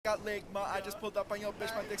got ligma. I just pulled up on your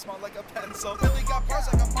bitch, my dick small like a pencil. Billy got bars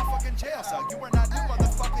like a motherfucking jail cell. You are not new,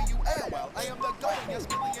 motherfucker, you AOL. I am the goat, yes,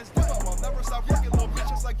 millions do it. I'll never stop working, little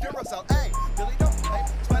bitches like Duracell. Hey, Billy don't play.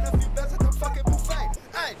 Spend a few bets at the fucking buffet.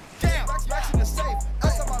 Hey, damn, racks in the safe.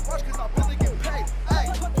 That's on my watch, cause I'm Billy get paid.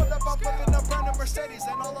 Hey, put up, I'm flipping up brand new Mercedes,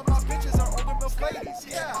 and all of my bitches are older milf ladies.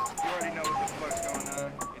 Yeah. You already know what the fuck's going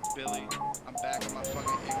on. It's Billy. I'm back on my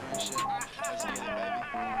fucking ignorant shit. Let's get it, baby.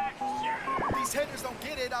 These haters don't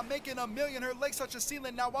get it, I'm making a million, her legs touch the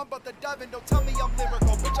ceiling, now I'm about to dive in, don't tell me I'm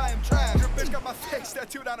lyrical, bitch I am trash. Your bitch got my face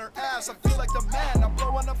tattooed on her ass, I feel like the man, I'm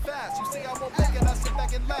blowing up fast. You see I won't make it, I sit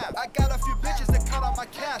back and laugh. I got a few bitches that cut on my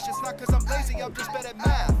cash, it's not cause I'm lazy, I'm just bad at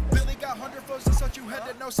math. Billy got 100 flows, that's what you had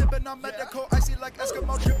to know, sipping on medical, icy like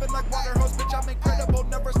Eskimo, dripping like water hose, bitch I'm incredible,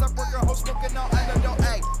 never stop working, hoes smoking all antidote.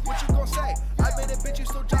 Hey, what you gon' say? I made it, bitch, you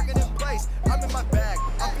still jogging in place. I'm in my bag,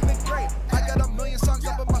 I'm feeling great, I got a million songs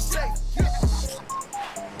up in my safe.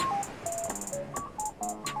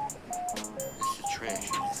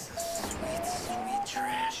 Trash. Sweet, sweet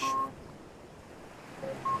trash.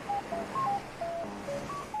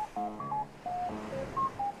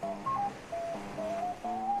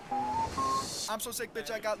 I'm so sick,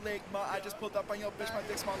 bitch, I got ligma. I just pulled up on your bitch, my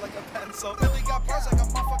dick small like a pencil. Billy got bars like a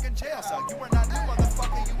motherfucking jail cell. You are not new,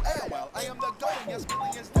 motherfucker, you AOL. I am the goat, yes,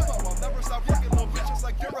 millions do it. I'll never stop working, little bitches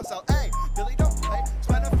like Duracell. Hey, Billy don't play.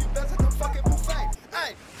 Spend a few bets at the fucking buffet.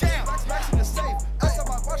 Hey, damn, racks in the safe. That's on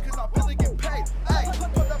my watch, cause I'm Billy get paid. Hey,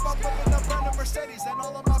 put up, I'm flipping up brand new Mercedes, and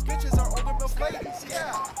all of my bitches are older milf ladies.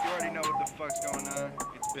 Yeah. You already know what the fuck's going on.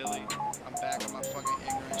 It's Billy. I'm back on my fucking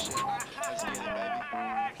ignorant shit. Let's get it, baby.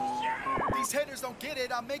 These haters don't get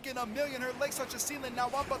it, I'm making a million, her legs touch the ceiling, now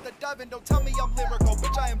I'm about to dive in, don't tell me I'm lyrical,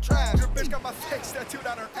 bitch I am trash. Your bitch got my face tattooed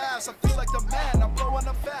on her ass, I feel like the man, I'm blowing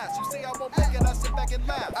up fast. You see I won't make it, I sit back and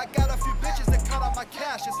laugh. I got a few bitches that cut on my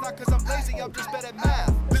cash, it's not cause I'm lazy, I'm just bad at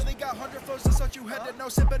math. Billy got 100 flows, that's what you had to know,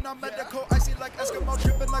 sipping on medical, icy like Eskimo,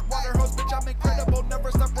 dripping like water hose, bitch I'm incredible, never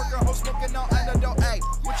stop working, hoes smoking all antidote. Hey,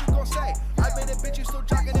 what you gon' say? I made it, bitch, you still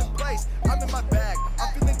jogging in place. I'm in my bag, I'm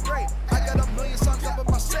feeling great, I got a million songs up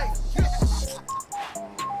in my safe.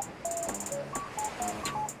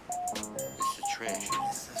 Trash.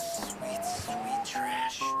 Sweet, sweet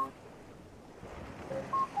trash.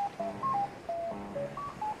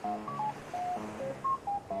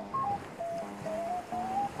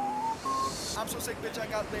 I'm so sick, bitch, I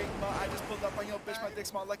got ligma. I just pulled up on your bitch, my dick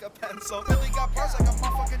small like a pencil. Billy got bars like a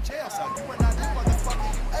motherfucking jail cell. You are not new,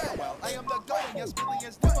 motherfucker, you AOL. I am the goat, yes,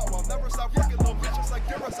 millions do it. I'll never stop working, little bitches like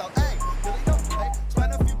Duracell. Hey, Billy don't play.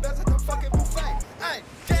 Spend a few bets at the fucking buffet. Hey,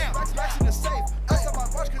 damn, racks in the safe. That's on my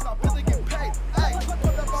watch, cause I'm Billy get paid. Hey,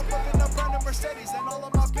 put up, I'm flipping up brand new Mercedes, and all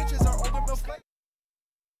of my bitches are older milf ladies.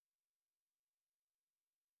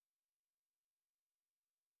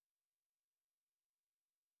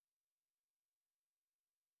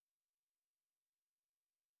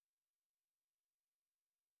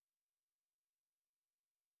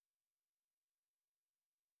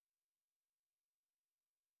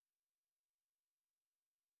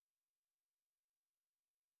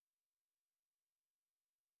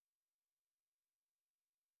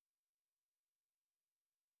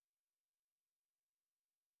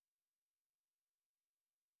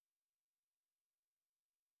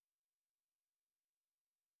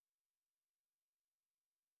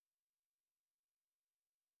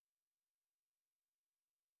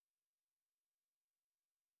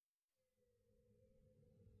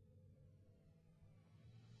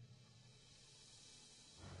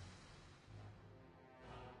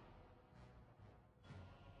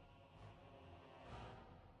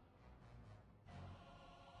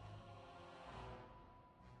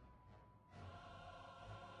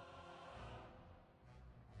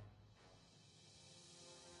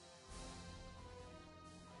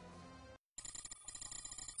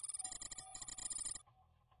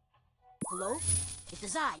 Hello? It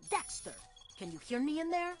is I, Dexter. Can you hear me in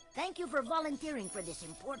there? Thank you for volunteering for this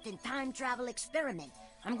important time travel experiment.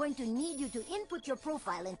 I'm going to need you to input your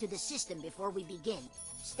profile into the system before we begin.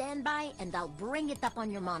 Stand by and I'll bring it up on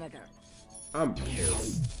your monitor. I'm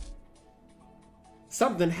pissed.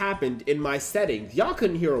 Something happened in my settings. Y'all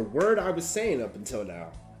couldn't hear a word I was saying up until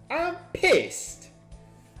now. I'm pissed.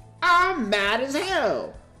 I'm mad as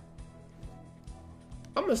hell.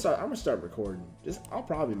 I'm gonna start recording. I'll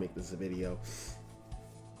probably make this a video.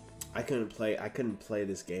 I couldn't play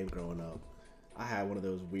this game growing up. I had one of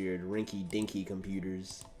those weird rinky-dinky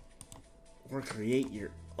computers. Or create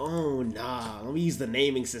your own. Nah, let me use the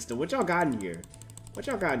naming system. What y'all got in here? What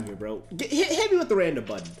y'all got in here, bro? Hit me with the random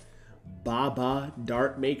button. Baba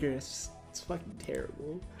Dart Maker. It's fucking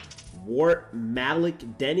terrible. Wart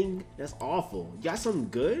Malik Denning? That's awful. You got something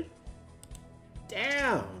good?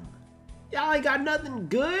 Damn. Y'all ain't got nothing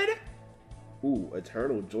good? Ooh,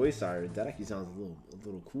 Eternal Joy Siren. That actually sounds a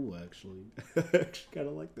little cool, actually. I actually kind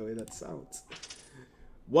of like the way that sounds.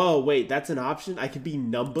 Whoa, wait, that's an option? I could be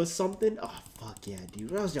Numba something? Oh, fuck yeah,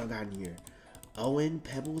 dude. What else y'all got in here? Owen,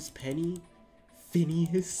 Pebbles, Penny,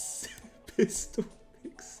 Phineas, Pistol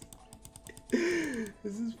Mix.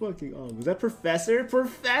 This is fucking awesome. Was that Professor?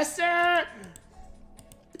 Professor!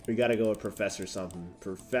 We gotta go with Professor something.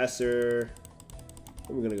 Professor...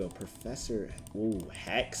 What are we gonna go? Professor... Ooh,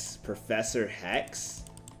 Hex? Professor Hex?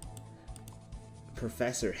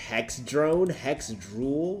 Professor Hex Drone? Hex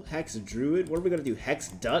Drool? Hex Druid? What are we gonna do? Hex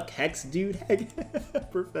Duck? Hex Dude?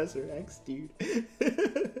 Professor Hex Dude.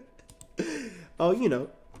 Oh, you know,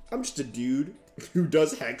 I'm just a dude who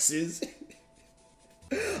does hexes.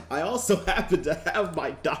 I also happen to have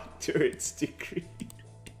my doctorate's degree.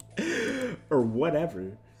 Or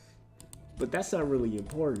whatever. But that's not really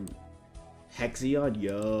important. Hexion?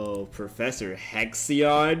 Yo, Professor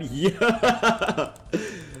Hexion? Yeah!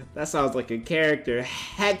 That sounds like a character.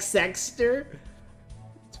 Hexexter?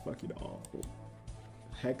 It's fucking awful.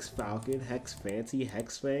 Hex Falcon, Hex Fancy,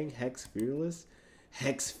 Hex Fang, Hex Fearless,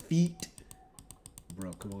 Hex Feet.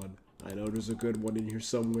 Bro, come on. I know there's a good one in here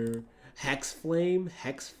somewhere. Hex Flame,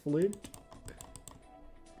 Hex Flint.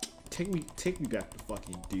 Take me back to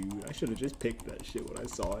fucking dude. I should have just picked that shit when I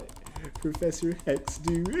saw it. Professor Hex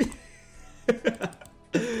Dude.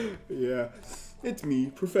 Yeah, it's me,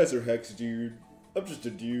 Professor Hex Dude. I'm just a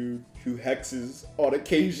dude who hexes on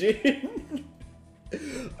occasion.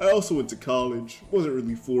 I also went to college. Wasn't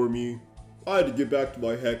really for me. I had to get back to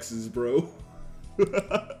my hexes, bro.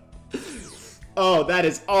 Oh, that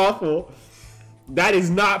is awful. That is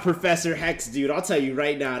not Professor Hex Dude. I'll tell you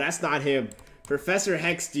right now, that's not him. Professor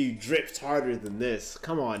Hex Dude drips harder than this.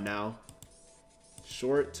 Come on now.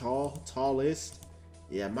 Short, tall, tallest.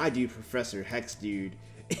 Yeah, my dude, Professor Hex Dude,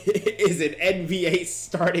 is an NBA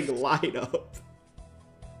starting lineup.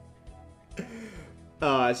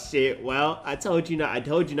 Oh shit. Well, I told you not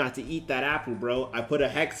to eat that apple, bro. I put a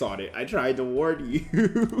hex on it. I tried to warn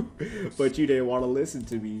you. But you didn't want to listen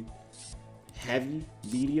to me. Heavy,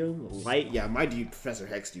 medium, light. Yeah, my dude, Professor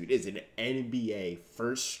Hex Dude, is an NBA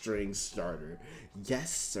first string starter.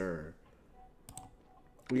 Yes, sir.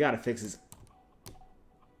 We gotta fix this.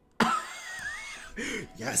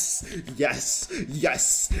 Yes, yes,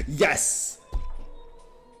 yes, yes.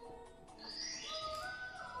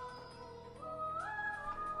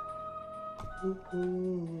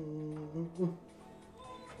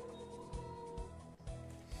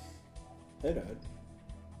 Hey, Dad.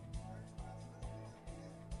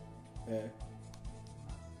 Hey.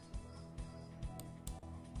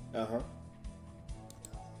 Uh-huh.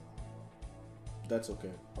 That's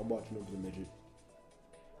okay. I'm watching over the midget.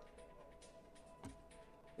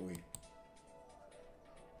 Wait.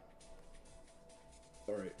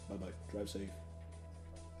 Alright, bye-bye. Drive safe.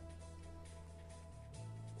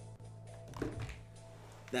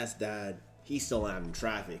 That's Dad. He's still out in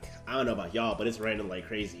traffic. I don't know about y'all, but it's raining like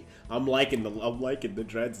crazy. I'm liking the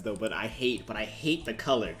dreads though, but I hate the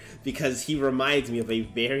color because he reminds me of a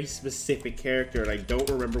very specific character and I don't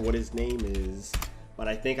remember what his name is. But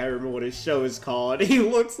I think I remember what his show is called. He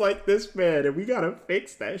looks like this man, and we gotta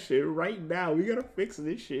fix that shit right now. We gotta fix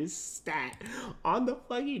this shit stat on the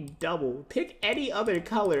fucking double. Pick any other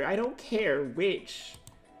color. I don't care which.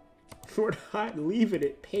 We're not leaving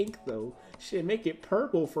it pink though. Shit, make it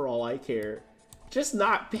purple for all I care. Just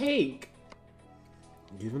not pink.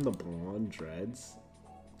 Give him the blonde dreads.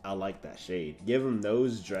 I like that shade. Give him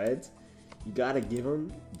those dreads. You gotta give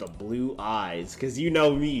him the blue eyes. Because you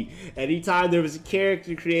know me. Anytime there was a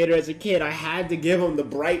character creator as a kid, I had to give him the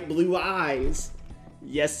bright blue eyes.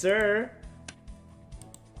 Yes, sir.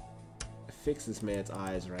 Fix this man's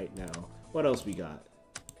eyes right now. What else we got?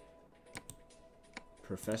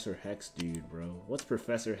 Professor Hex Dude, bro. What's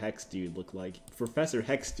Professor Hex Dude look like? Professor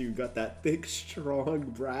Hex Dude got that thick, strong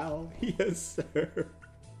brow. Yes, sir.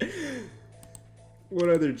 What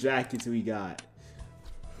other jackets we got?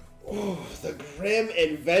 Oh, the Grim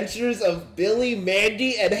Adventures of Billy,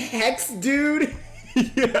 Mandy, and Hex Dude.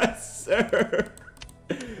 Yes, sir.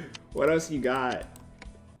 What else you got?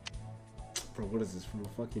 Bro, what is this, from a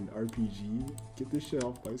fucking RPG? Get this shit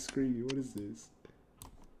off my screen. What is this?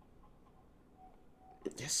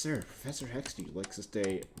 Yes, sir. Professor Hex Dude likes to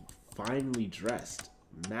stay finely dressed.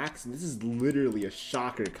 Max, and this is literally a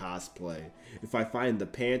Shocker cosplay. If I find the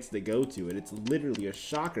pants that go to it, it's literally a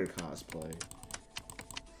Shocker cosplay.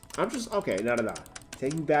 I'm just okay. No.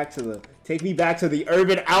 Take me back to the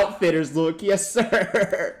Urban Outfitters look. Yes,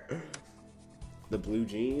 sir. The blue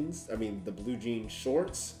jeans? I mean, the blue jean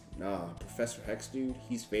shorts? Nah, Professor Hex dude,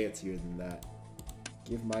 he's fancier than that.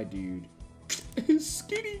 Give my dude his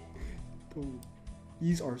skinny. Bro,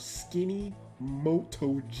 these are skinny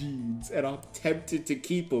Moto jeans, and I'm tempted to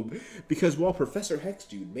keep them because while Professor Hex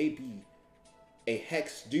dude may be a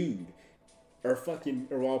Hex dude, or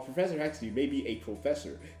while Professor Hex dude may be a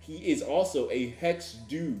professor, he is also a Hex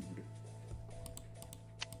dude.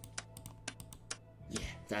 Yeah,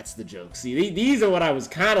 that's the joke. See, these are what I was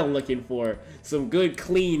kind of looking for. Some good,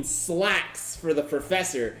 clean slacks for the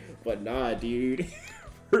professor. But nah, dude.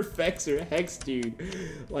 Professor Hex dude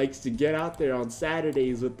likes to get out there on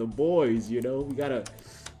Saturdays with the boys, you know?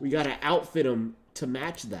 We gotta outfit him to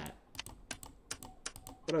match that.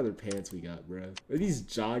 What other pants we got, bro? Are these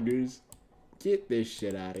joggers? Get this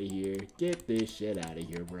shit out of here. Get this shit out of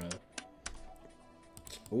here, bro.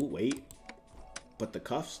 Oh, wait. But the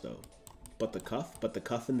cuffs, though. But the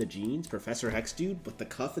cuff in the jeans? Professor Hex dude? But the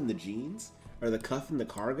cuff in the jeans? Or the cuff in the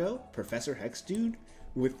cargo? Professor Hex dude?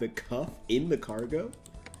 With the cuff in the cargo?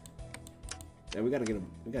 And we gotta get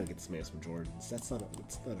this man some Jordans. That's not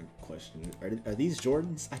a question. Are these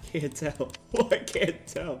Jordans? I can't tell. I can't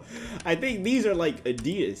tell. I think these are like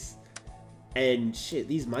Adidas. And shit,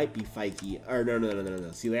 these might be Fikey. Or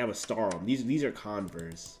no. See, they have a star on them. These are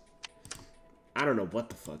Converse. I don't know what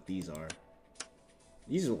the fuck these are.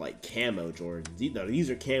 These are like camo Jordans. No, these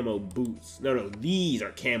are camo boots. No, these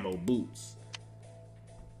are camo boots.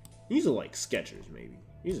 These are like Skechers, maybe.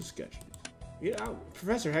 These are Skechers. Yeah,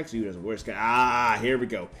 Professor Hex dude doesn't wear Skechers. Ah, here we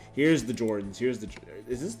go. Here's the Jordans. Here's the.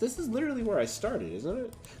 This is literally where I started, isn't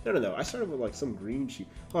it? No. I started with like some green shoe.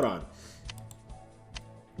 Hold on.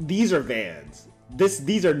 These are Vans.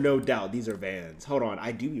 These are no doubt. These are Vans. Hold on.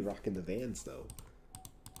 I do be rocking the Vans though.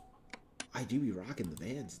 I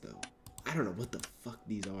don't know what the fuck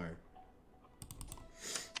these are.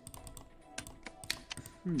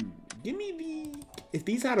 Give me the. If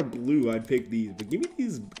these had a blue, I'd pick these. But give me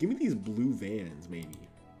these blue Vans, maybe.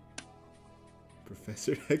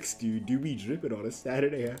 Professor Hex dude do be dripping on a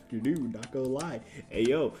Saturday afternoon. Not gonna lie. Hey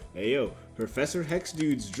yo. Professor Hex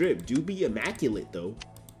dude's drip do be immaculate though.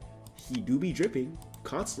 He do be dripping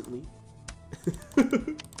constantly.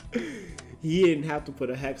 He didn't have to put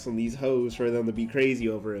a hex on these hoes for them to be crazy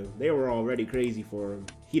over him. They were already crazy for him.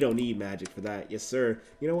 He don't need magic for that. Yes, sir.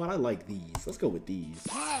 You know what? I like these. Let's go with these.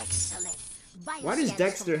 Excellent. Why does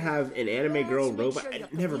Dexter have an anime girl robot?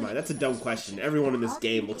 Never mind. That's a dumb question. Everyone in this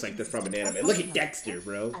game looks like they're from an anime. Look at Dexter,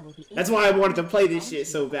 bro. That's why I wanted to play this shit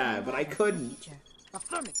so bad, but I couldn't.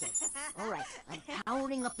 Affirmative. Alright, I'm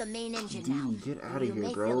powering up the main engine now. Dude, get out of here,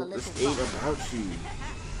 bro. This ain't about you.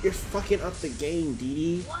 You're fucking up the game,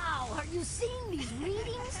 Dee. Wow, are you seeing these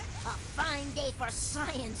readings? A fine day for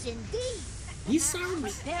science indeed. He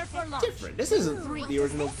sounds Prepare for launch. different. This isn't the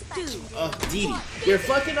original. Dee, you're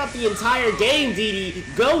fucking up the entire game, Dee.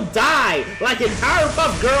 Go die like in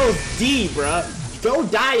Powerpuff Girls D, bruh. Go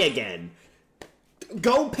die again.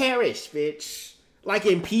 Go perish, bitch. Like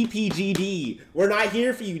in PPGD. We're not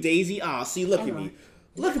here for you, Daisy. Aw, see, look at me.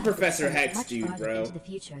 Look at Professor Hex, dude, bro. Into the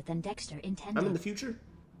future than Dexter intended. I'm in the future?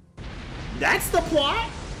 That's the plot?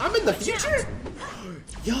 I'm in the future?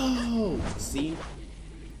 Yo, see?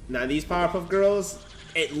 Now these Powerpuff Girls,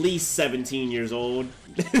 at least 17 years old.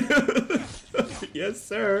 Yes,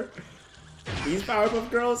 sir. These Powerpuff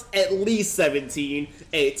Girls, at least 17.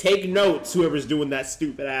 Hey, take notes, whoever's doing that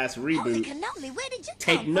stupid ass Holy reboot. cannoli, where did you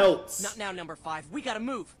Take come notes. Not now, number 5. We gotta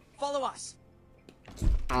move. Follow us.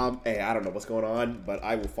 Hey, I don't know what's going on, but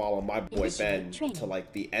I will follow my boy Initiate Ben training. to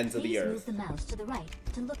like the ends of Please the move earth. the mouse to the right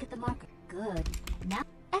to look at the marker. Good. Now,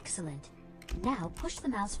 excellent. Now push the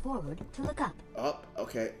mouse forward to look up. Up,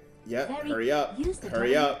 okay. Yep, Very. hurry up. Use the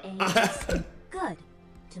Hurry up. W, A, S, and good.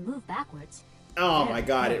 To move backwards. Oh my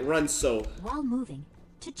god, it runs so. While moving,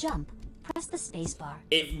 to jump, press the space bar.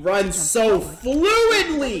 It runs so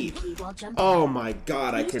fluidly! While jumping. Oh my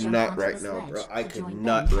god, I Please could jump nut onto right this now, ledge bro. I to could join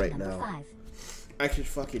nut Ben, right number now. 5. I could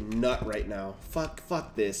fucking nut right now.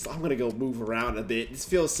 Fuck this. I'm gonna go move around a bit. This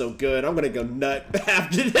feels so good. I'm gonna go nut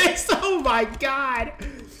after this. Oh my god.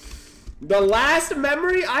 The last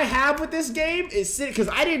memory I have with this game is sitting, because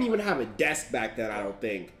I didn't even have a desk back then, I don't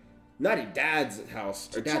think. Not at Dad's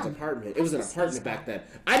house, or Dad's apartment. It was an apartment back then.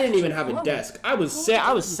 I didn't even have a desk. I was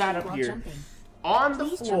sat up here on the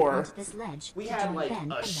floor. We had like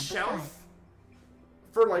a shelf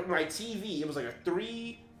for like my TV. It was like a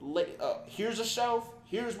here's a shelf,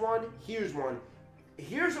 here's one, here's one.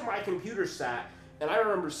 Here's where my computer sat, and I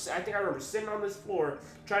think I remember sitting on this floor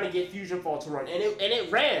trying to get Fusion Fall to run, and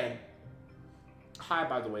it ran. Hi,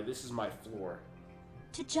 by the way, this is my floor.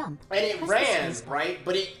 To jump, And it press the ran, space bar. right?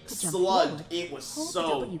 But it To jump slugged. forward, It was hold the so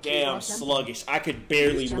W key damn while jumping. sluggish. I could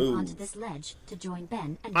barely Please jump onto move. this ledge to join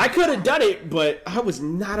Ben and I get could have back. done it, but I was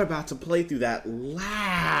not about to play through that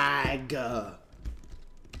lag.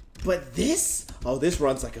 But this, oh, this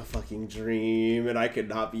runs like a fucking dream, and I could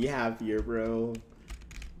not be happier, bro.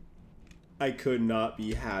 I could not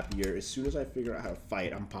be happier. As soon as I figure out how to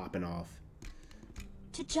fight, I'm popping off.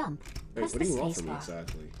 To jump, Wait, press what the do you want space from me bar.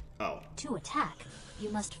 exactly? Oh. To attack, you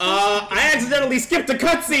must. I accidentally skipped a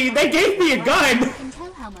cutscene. They gave me a You gun. can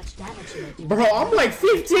tell how much damage you are doing. Bro, I'm like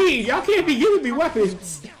 15. Y'all can't be giving me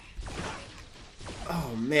weapons.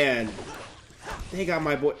 Oh, man. They got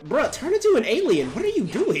my boy. Bro, turn into an alien. What are you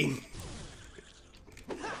doing?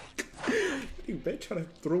 You bet trying to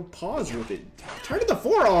throw paws with it. Turn into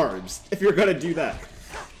forearms if you're gonna do that.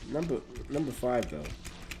 Number 5 though.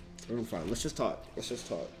 Number 5. Let's just talk. Let's just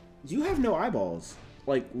talk. You have no eyeballs.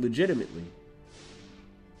 Like, legitimately.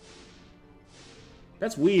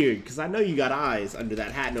 That's weird, because I know you got eyes under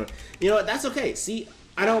that hat. No, you know what? That's okay. See,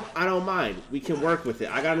 I don't mind. We can work with it.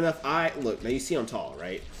 I got enough eye. Look, now you see I'm tall,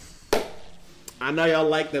 right? I know y'all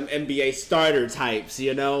like them NBA starter types,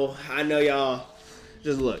 you know? I know y'all.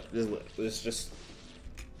 Just look. Let's just.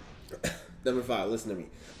 Number 5, listen to me.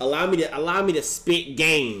 Allow me to spit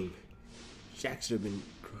game. Shaq should have been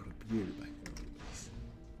growing a beard by now.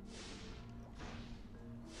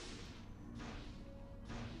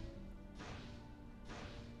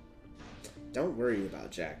 Don't worry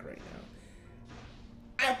about Jack right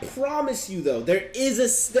now. I promise you though,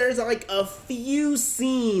 there's like a few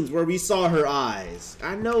scenes where we saw her eyes.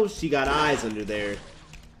 I know she got eyes under there.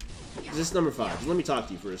 Just number 5. Just let me talk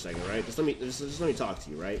to you for a second, right? Just let me talk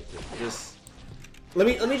to you, right? Just let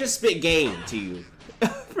me just spit game to you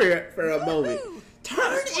for a moment.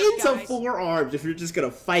 Turn into forearms if you're just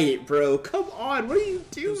gonna fight it, bro. Come on, what are you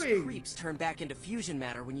Those doing? creeps turn back into fusion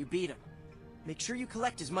matter when you beat them. Make sure you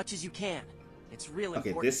collect as much as you can. It's real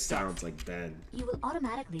Okay, important this stuff. sounds like Ben. You will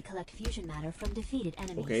automatically collect fusion matter from defeated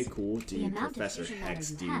enemies. Okay, cool, The dude. amount Professor of fusion matter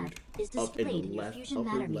Hex, you dude. have is Up in displayed the in your left, fusion upper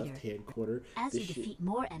matter meter. left-hand corner. As This you shit, defeat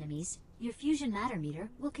more enemies, your fusion matter meter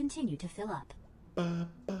will continue to fill up.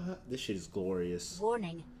 this shit is glorious.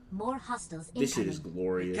 Warning, more hostiles This shit incoming. is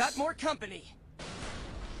glorious. Got more company.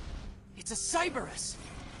 It's a Cyberus.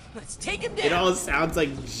 Let's take him down. It all sounds like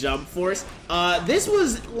Jump Force. This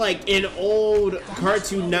was like an old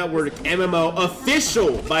Cartoon Network MMO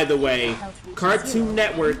official, by the way. Cartoon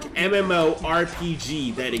Network MMO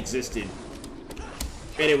RPG that existed.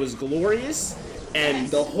 And it was glorious, and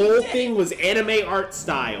the whole thing was anime art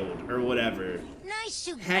styled, or whatever. Nice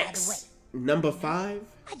shooting, by the way. Hex, number 5.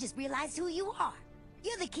 I just realized who you are.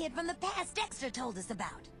 You're the kid from the past Dexter told us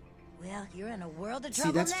about. Well, you're in a world of See,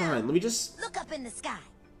 trouble that's now. fine. Let me just... Look up in the sky.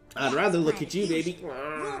 I'd rather look at you, baby.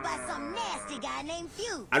 Ruled by some nasty guy named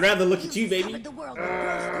Fuse. I'd rather look at you, Fuse baby. covered the world with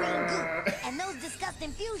gross green goo, and those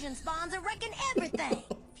disgusting fusion spawns are wrecking everything.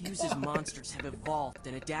 Fuse's monsters have evolved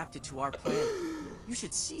and adapted to our planet. You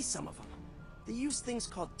should see some of them. They use things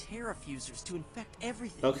called terrafusers to infect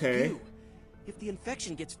everything. with Okay. goo. If the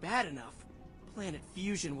infection gets bad enough, Planet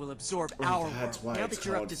Fusion will absorb Oh, our that's world. why Now it's that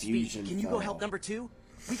you're up called to speed, Fusion can you go Fall. help number 2?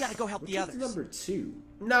 We gotta go help the What's others. number 2?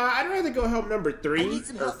 Nah, I'd rather go help number 3 need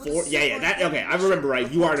some or help with 4. the Yeah, that super okay. I remember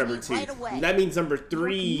right. You are number 2. right away. That means number Your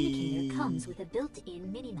 3 communicator comes with a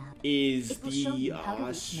built-in minimap. is It will show the you how to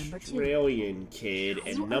reach number 2. Australian kid,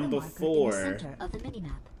 See and the number marker in the 4 center of the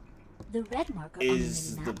minimap. The red marker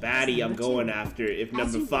is on the the minimap baddie is I'm number going 2. after. If As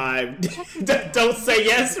number you 5 go, check your don't say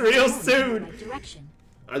yes real Move in soon. the right direction.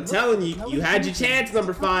 I'm telling you, you had your chance,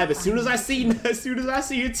 number 5. As soon as I see your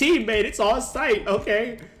teammate, it's all sight.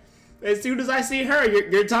 Okay. As soon as I see her,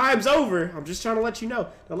 your time's over. I'm just trying to let you know.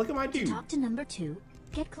 Now look at my dude. Talk to number 2,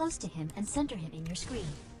 get close to him, and center him in your screen.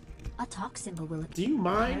 A talk symbol will appear. Do you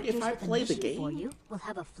mind if Characters I with a play the mission for game? you will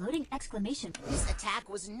have a floating exclamation. This attack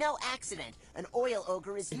was no accident. An oil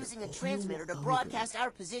ogre is using a transmitter to broadcast our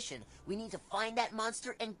position. We need to find that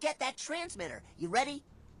monster and get that transmitter. You ready?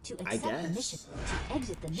 To I accept the guess. mission, to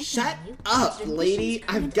exit the mission Shut menu, up, the lady. mission's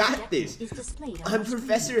I've current got objective this. is displayed on I'm your screen.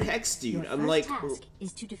 Professor Hex, dude. Your I'm first like, task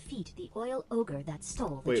is to defeat the oil ogre that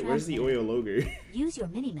stole the wait, where's the transmitter. oil ogre? Use your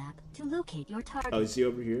minimap to locate your target. Oh, is he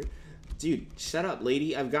over here? Dude, shut up,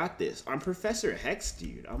 lady. I've got this. I'm Professor Hex,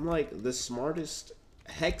 dude. I'm like the smartest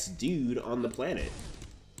Hex dude on the planet.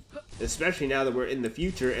 Especially now that we're in the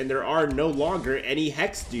future and there are no longer any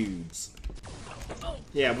Hex dudes.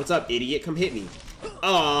 Yeah, what's up, idiot? Come hit me.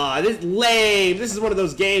 Aw, this is lame. This is one of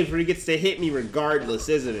those games where he gets to hit me regardless,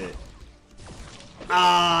 isn't it?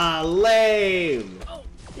 Ah, lame.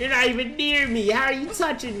 You're not even near me. How are you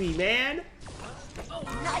touching me, man?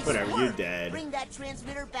 Nice Whatever, work. you're dead. Bring that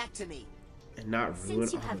transmitter back to me. and not ruin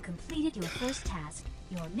Since you all have the... completed your first task,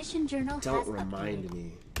 your mission journal Don't has remind updated.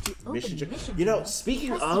 me. To open Mission the journal. mission You know, journal, speaking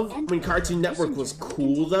press the of end when button. Cartoon Network Mission was journal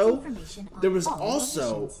cool contains though, information on there was all your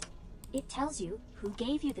also... missions. It tells you who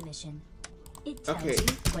gave you the mission. It tells Okay,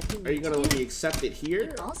 you what you are you need gonna to let do. me accept it here?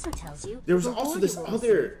 It also tells you There was the also reward this you will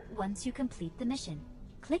other receive once you complete the mission.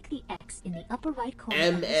 Click the X in the upper right corner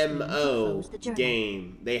of the screen to close the MMO journal.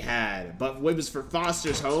 game they had, but it was for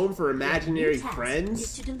Foster's Home for Your imaginary new task is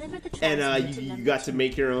friends, to deliver the and transmitter to you number got to 2.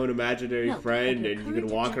 make your own imaginary Note friend, that your and you could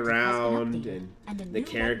current walk objective has been around, updated, and a the new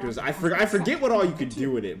characters. red I button has forget been what all set you for could number do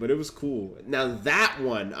 2. with it, but it was cool. Now that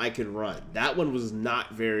one I could run. That one was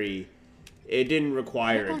not very. It didn't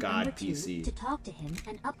require Click a on god number 2 PC, to talk to him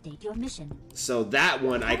and update your mission. so that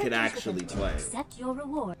one I could Characters actually within play. Accept your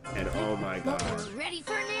reward. And oh my god, We're ready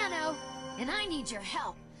for Nano, and I need your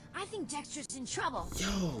help. I think Dexter's in trouble.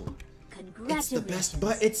 yo! Congratulations.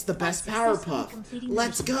 It's the best By Power successfully Puff. completing the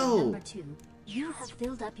Let's mission for go. Number 2, you have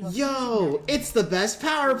filled up your Yo, fusion it's the best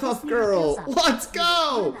Powerpuff This Girl. meter fills up. Let's You go.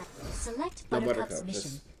 automatically select No, Buttercup's Buttercup, mission,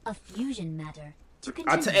 just- a fusion matter. To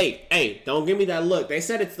I'll continue. hey, don't give me that look. They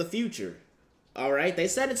said it's the future. All right, they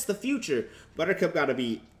said it's the future. Buttercup got to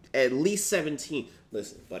be at least 17.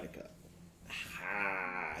 Listen, Buttercup.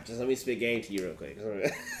 Just let me spit game to you real quick.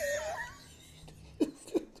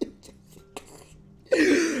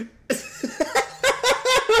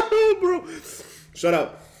 Bro, shut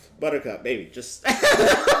up, Buttercup, baby. Just get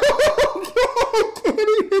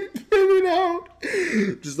it out.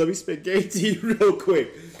 Just let me spit game to you real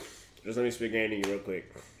quick. Just let me spit game to you real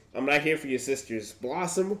quick. I'm not here for your sisters.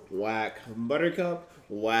 Blossom, whack. Buttercup,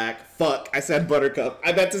 whack. Fuck, I said Buttercup.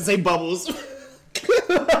 I meant to say Bubbles.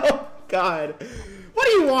 Oh, God. What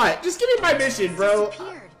do you want? Just give me my mission, bro.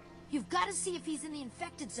 Disappeared. You've got to see if he's in the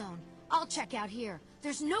infected zone. I'll check out here.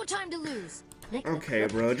 There's no time to lose. Click the Okay,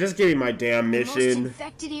 correct bro, just give me my damn The most mission.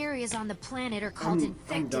 infected areas on the planet are called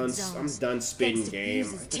infected I'm zones. done spitting Thanks to game. I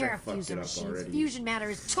Fuse's think I fucked Terrafuser it up machines, already. fusion matter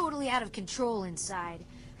is totally out of control inside.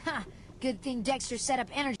 Ha! Good thing Dexter set up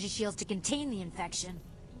energy shields to contain the infection.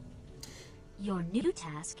 Your new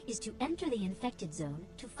task is to enter the infected zone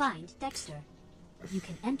to find Dexter. You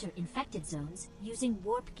can enter infected zones using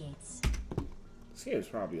warp gates. This game's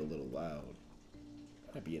probably a little loud.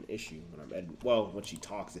 Might be an issue when I'm editing. Well, when she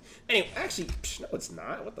talks. Anyway, actually, no, it's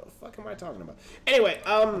not. What the fuck am I talking about? Anyway,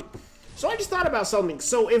 so I just thought about something.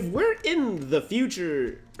 So if we're in the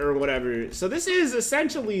future or whatever, so this is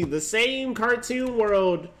essentially the same cartoon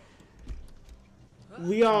world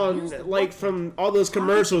we all like from all those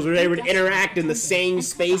commercials where they would interact in the same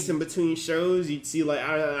space in between shows. You'd see like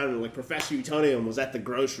I don't know, like Professor Utonium was at the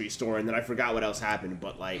grocery store, and then I forgot what else happened.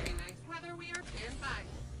 But like,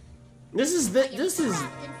 this is Trapped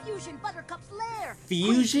in Fusion Buttercup's lair.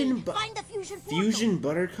 Fusion Quickly, find the fusion portal. Fusion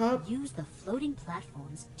Buttercup. Use the floating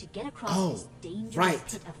platforms to get across Oh, this dangerous right.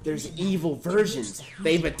 pit of There's fusion evil matter. versions. It moves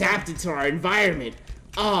They've the adapted to our environment.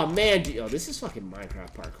 Oh man, oh this is fucking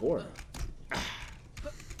Minecraft parkour.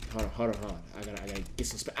 Hold on. I gotta get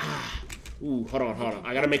some space. Ooh, hold on.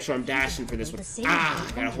 I gotta make sure I'm dashing for this one.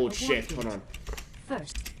 I gotta hold shift. Hold on.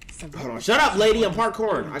 First, select Hold on. Shut up, lady. I'm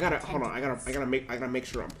parkouring. I gotta make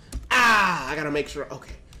sure I'm. I gotta make sure.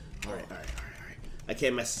 Okay. All right. I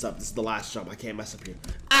can't mess this up. This is the last jump. I can't mess up here.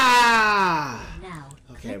 now.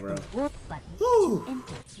 Okay, click bro. the warp button Whew. to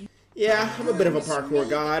enter. Yeah, I'm a bit of a parkour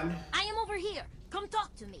god. I am over here. Come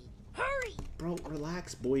talk to me. Hurry! Bro,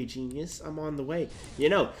 relax, boy genius. I'm on the way. You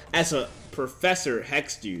know, as a Professor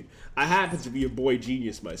Hex dude, I happen to be a boy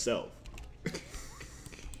genius myself.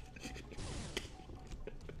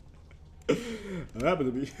 I happen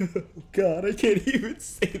to be. God, I can't even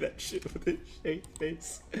say that shit with a straight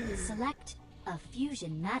face. Select a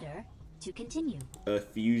fusion matter to continue. A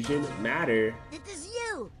fusion matter. It is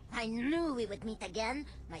you! I knew we would meet again.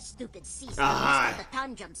 My stupid sister Ah. messed up the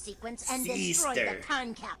time jump sequence and destroyed Sister. the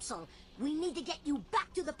time capsule. We need to get you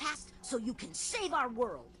back to the past so you can save our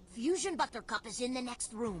world. Fusion Buttercup is in the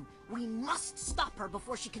next room. We must stop her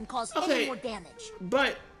before she can cause any Okay. more damage.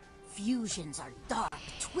 But Fusions are dark,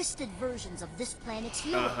 twisted versions of this planet's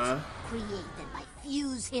heroes, created by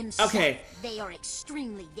Fuse himself. Okay. They are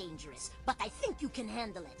extremely dangerous, but I think you can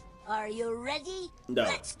handle it. Are you ready? no.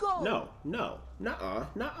 Let's go! No. Nuh-uh.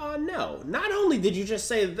 No. Not only did you just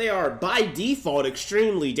say that they are by default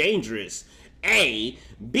extremely dangerous, A.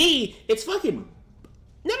 B. It's fucking.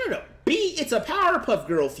 No. B. It's a Powerpuff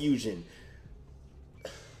Girl fusion.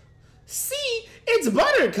 C. It's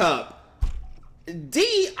Buttercup.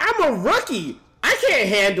 D. I'm a rookie. I can't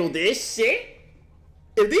handle this shit.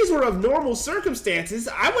 If these were of normal circumstances,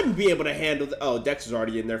 I wouldn't be able to handle oh, Dexter's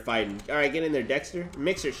already in there fighting. Alright, get in there, Dexter.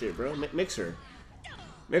 Mix her shit, bro. Mix her.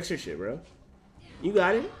 Mix her shit, bro. You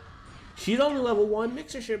got it? She's only level 1.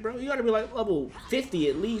 Mix her shit, bro. You gotta be like level 50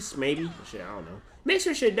 at least, maybe. Shit, I don't know. Mix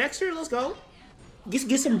her shit, Dexter. Let's go.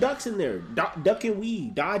 Get some ducks in there. Duck and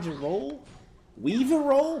weave. Dodge and roll. Weave and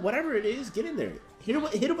roll. Whatever it is, get in there. Hit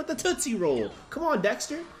her with the Tootsie Roll. Come on,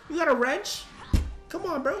 Dexter. You got a wrench? Come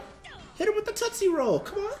on, bro. Hit her with the Tootsie Roll.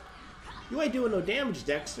 Come on. You ain't doing no damage,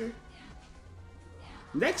 Dexter.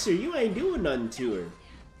 Dexter, you ain't doing nothing to her.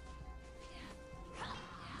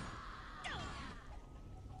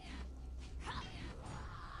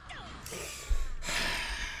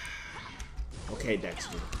 Okay,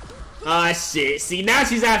 Dexter. Ah, shit. See, now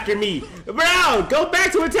she's after me. Bro, go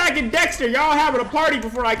back to attacking Dexter. Y'all having a party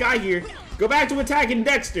before I got here. Go back to attacking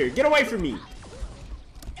Dexter. Get away from me.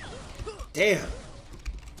 Damn.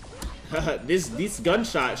 These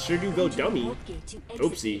gunshots sure do go dummy.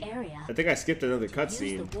 Oopsie. I think I skipped another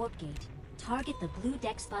cutscene. Use the warp gate. Target the blue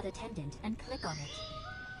deck spot attendant and click on it.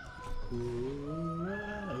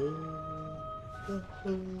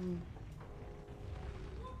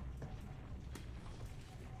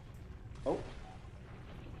 Oh.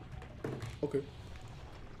 Okay.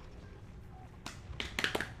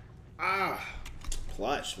 Ah.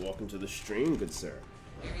 Plush, welcome to the stream, good sir.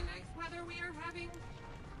 Very nice weather we are having.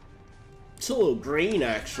 It's a little green,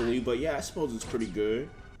 actually, but yeah, I suppose it's pretty good.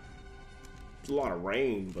 It's a lot of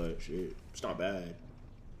rain, but shit, it's not bad.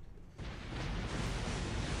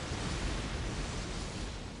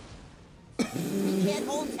 We can't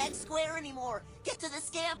hold Tech Square anymore. Get to the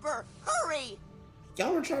scamper. Hurry!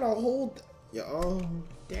 Y'all were trying to hold... Oh,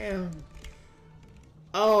 damn.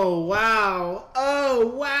 Oh, wow. Oh,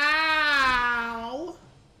 wow.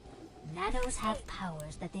 Nanos have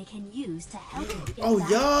powers that they can use to help you. Oh,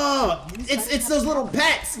 yeah. It's those little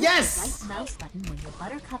pets. Yes. Right mouse button when your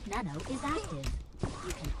Buttercup Nano is active.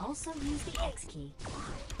 You can also use the X key.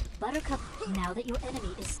 Buttercup, now that your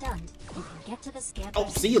enemy is stunned, you can get to the scamper. Oh,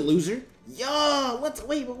 see you, loser. Yeah,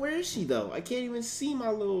 wait, but where is she, though? I can't even see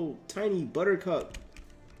my little tiny Buttercup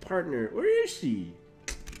partner. Where is she?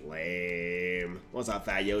 Lame. What's up,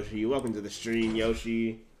 Fat Yoshi? Welcome to the stream,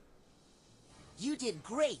 Yoshi. You did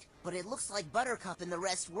great, but it looks like Buttercup and the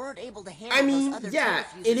rest weren't able to handle I mean, those other yeah,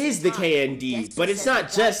 terrafusers it is in the time. KND, Dexter but it's said not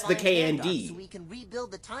to just the find Vanguard KND. So we can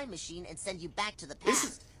rebuild the time machine and send you back to the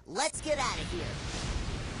past. Let's get out of here.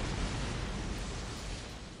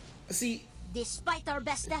 See, Despite our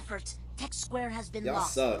best efforts, Tech Square has been y'all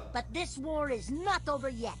lost. suck. But this war is not over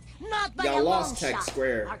yet. Not by Y'all a long lost Tech shot.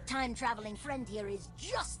 Square. Our time-traveling friend here is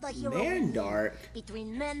just the hero. Mandark.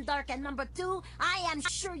 Between Mandark and number 2, I am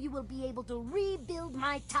sure you will be able to rebuild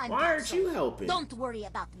my time Why aren't capsule. you helping? Don't worry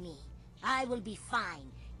about me. I will be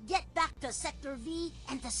fine. Get back to Sector V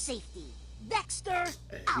and to safety. Dexter,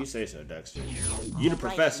 If you say so, Dexter. You the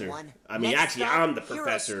professor. everyone. I mean, Next actually, stop, I'm the Hero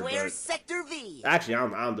professor, Square, but... Sector V. Actually,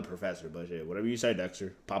 I'm the professor, but shit, whatever you say,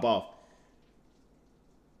 Dexter. Pop off.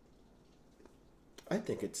 I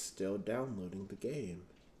think it's still downloading the game.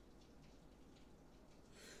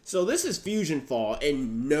 So this is Fusion Fall,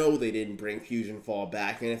 and no, they didn't bring Fusion Fall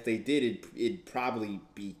back, and if they did, it'd probably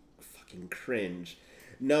be fucking cringe.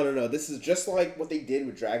 No, this is just like what they did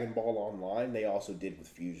with Dragon Ball Online, they also did with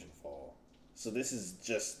Fusion Fall. So this is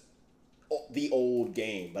just the old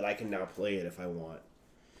game, but I can now play it if I want.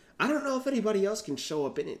 I don't know if anybody else can show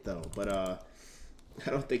up in it, though, but I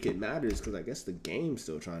don't think it matters, because I guess the game's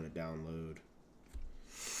still trying to download.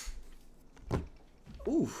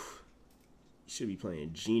 Oof. You should be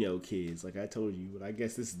playing Geno Kids, like I told you, but I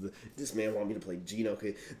guess this man want me to play Geno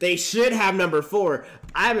Kids. They should have number 4.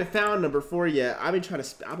 I haven't found number 4 yet. I've been trying to,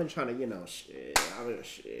 you know,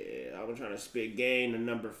 I've been trying to spit game to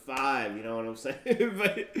number 5, you know what I'm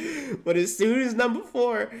saying? but as soon as number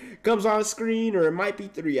 4 comes on screen, or it might be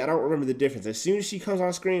 3, I don't remember the difference. As soon as she comes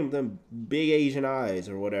on screen with them big Asian eyes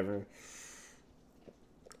or whatever,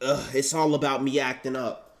 it's all about me acting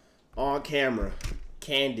up on camera,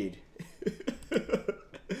 candid.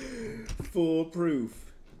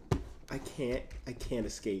 Foolproof. I can't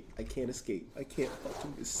escape. I can't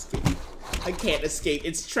fucking escape. I can't escape.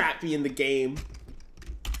 It's trapped me in the game.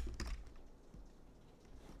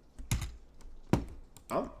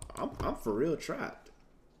 I'm for real trapped.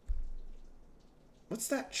 What's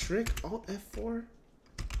that trick? Alt F4?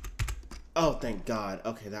 Oh, thank God.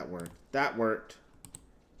 Okay, that worked. That worked.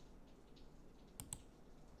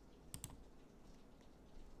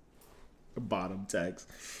 Bottom text.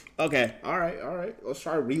 Okay, alright. Let's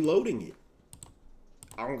try reloading it.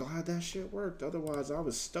 I'm glad that shit worked. Otherwise, I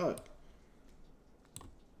was stuck.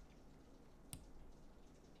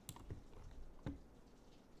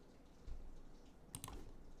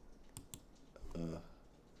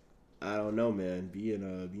 I don't know, man.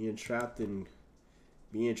 Being trapped in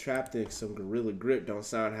Being trapped in some Gorilla Grip don't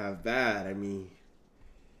sound half bad. I mean,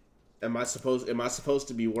 am I supposed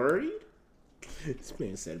to be worried? This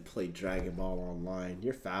man said play Dragon Ball Online.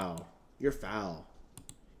 You're foul. You're foul.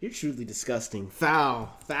 You're truly disgusting.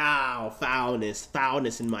 Foul. Foul. Foulness.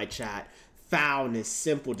 Foulness in my chat. Foulness.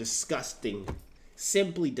 Simple disgusting.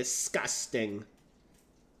 Simply disgusting.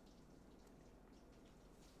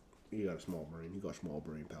 You got a small brain. You got small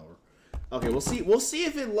brain power. Okay, we'll see. We'll see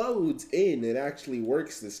if it loads in. It actually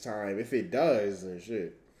works this time. If it does, then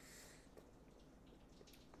shit.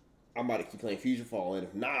 I'm about to keep playing Fusion Fall, and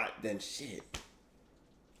if not, then shit.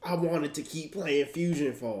 I wanted to keep playing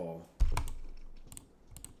Fusion Fall.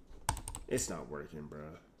 It's not working, bro.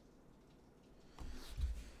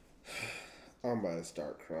 I'm about to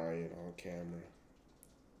start crying on camera.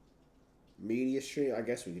 Media stream? I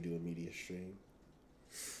guess we could do a media stream.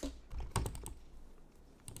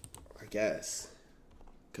 I guess.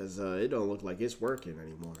 Because it don't look like it's working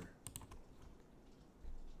anymore.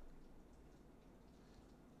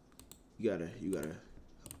 You gotta.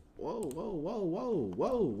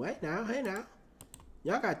 Whoa. Hey now.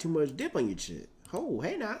 Y'all got too much dip on your chip. Oh,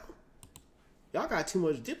 hey now. Y'all got too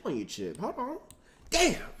much dip on your chip. Hold on.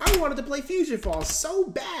 Damn, I wanted to play Fusion Fall so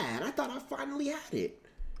bad. I thought I finally had it.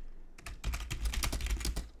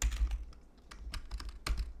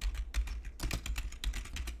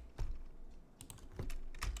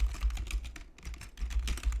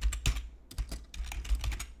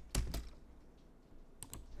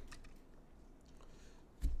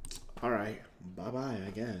 Alright, bye-bye, I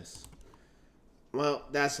guess. Well,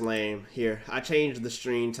 that's lame. Here, I changed the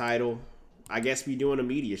stream title. I guess we doing a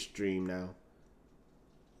media stream now.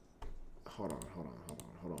 Hold on.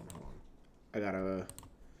 I gotta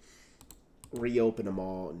reopen them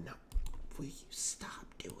all. No, will you stop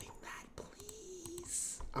doing that,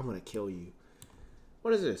 please? I'm gonna kill you.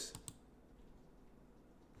 What is this?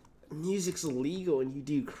 Music's illegal and you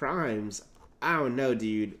do crimes. I don't know,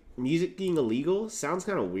 dude. Music being illegal sounds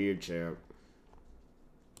kind of weird, champ.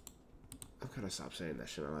 I've gotta stop saying that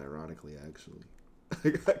shit unironically, actually.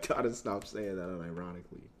 I gotta stop saying that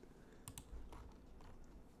unironically.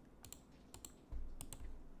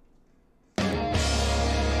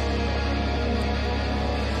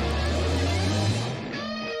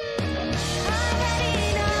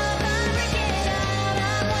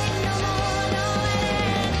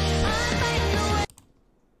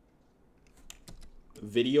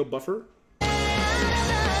 Video buffer.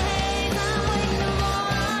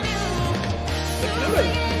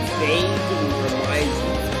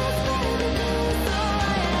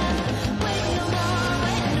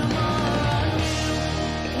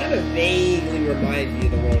 Vaguely reminds me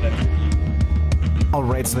of the world after you.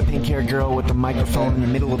 Alright, so the pink-haired girl with the microphone in the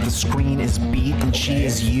middle of the screen is Beat, and she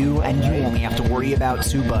is you, and you only have to worry about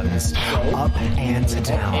two buttons, up and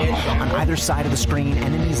down. On either side of the screen,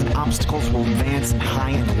 enemies and obstacles will advance in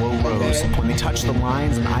high and low rows. When they touch the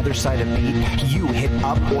lines on either side of Beat, you hit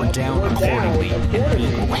up or down accordingly, and Beat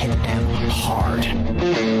will hit them hard.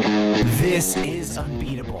 This is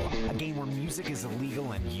Unbeatable, a game where music is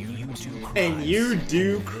illegal and you do crimes. And you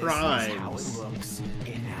do crimes. This is how it looks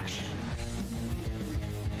in action.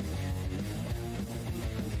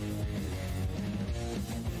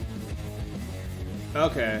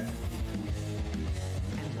 Okay.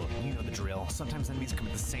 And look, you know the drill. Sometimes enemies come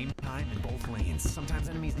at the same time in both lanes. Sometimes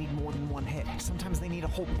enemies need more than one hit. Sometimes they need a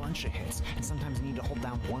whole bunch of hits. And sometimes you need to hold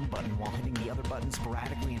down one button while hitting the other button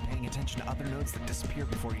sporadically and paying attention to other notes that disappear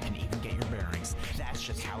before you can even get your bearings. That's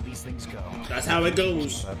just how these things go. That's how it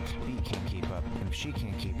goes. Beat can't keep up. And if she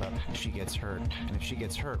can't keep up, she gets hurt. And if she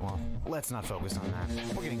gets hurt, well, let's not focus on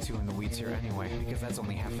that. We're getting too in the weeds here anyway, because that's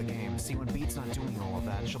only half the game. See, when Beat's not doing all of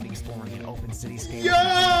that, she'll be exploring an open cityscape. Yo!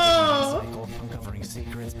 Uncovering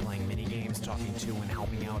secrets, playing mini games, talking to and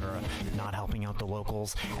helping out or not helping out the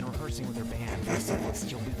locals, and rehearsing with her band for sets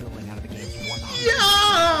she'll be building out of the game's 100%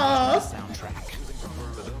 soundtrack.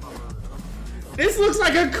 This looks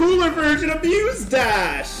like a cooler version of Muse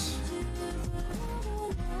Dash.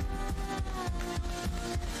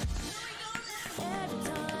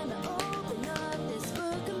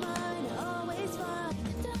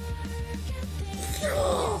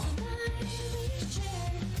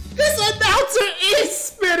 This announcer is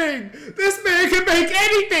spinning! This man can make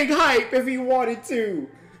anything hype if he wanted to.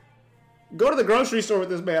 Go to the grocery store with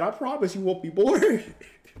this man. I promise you won't be bored.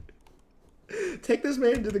 Take this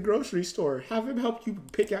man to the grocery store. Have him help you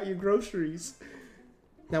pick out your groceries.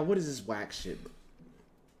 Now, what is this whack shit?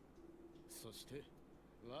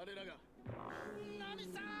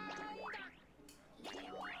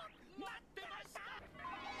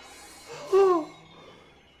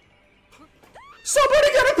 Somebody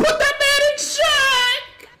gotta put that man in check!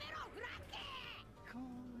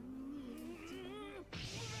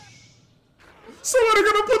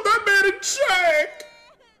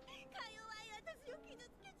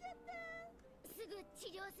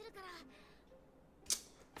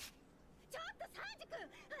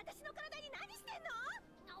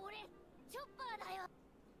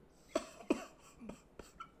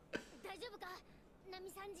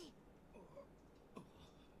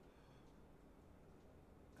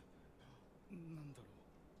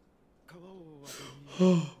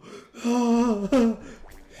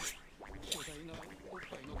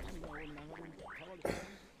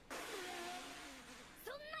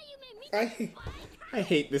 I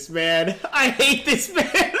hate this man. I hate this man.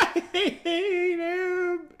 I hate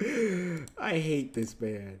him. I hate this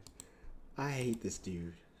man. I hate this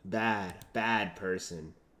dude. Bad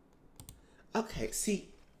person. Okay, see,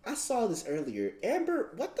 I saw this earlier.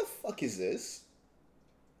 Amber, what the fuck is this?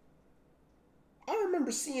 I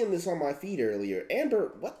remember seeing this on my feed earlier.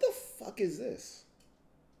 Amber, what the fuck is this?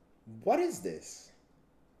 What is this?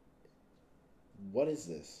 What is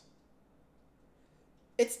this?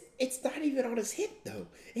 It's not even on his hip though.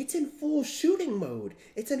 It's in full shooting mode.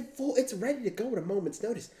 It's ready to go at a moment's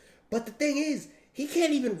notice. But the thing is, he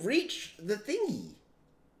can't even reach the thingy.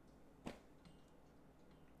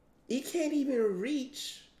 He can't even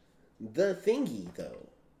reach the thingy though.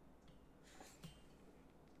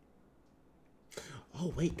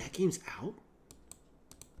 Oh wait, that game's out?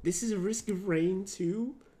 This is Risk of Rain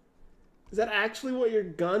 2? Is that actually what your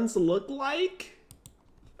guns look like?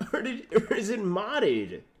 Or is it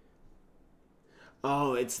modded?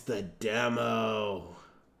 Oh, it's the demo.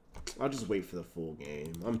 I'll just wait for the full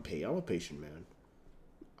game. I'm a patient man.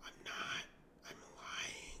 I'm not. I'm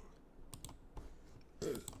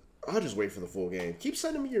lying. I'll just wait for the full game. Keep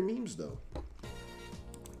sending me your memes though.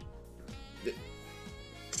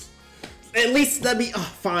 At least let me. Oh,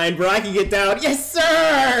 fine, bro. I can get down. Yes,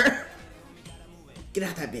 sir. Get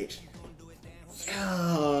out that bitch.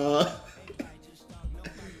 Yeah.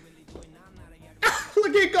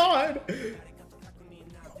 Look at God.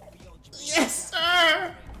 Yes,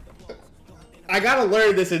 sir. I gotta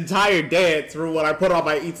learn this entire dance from when I put on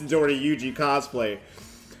my Itadori Yuji cosplay.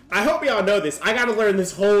 I hope y'all know this. I gotta learn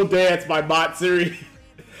this whole dance by Matsuri.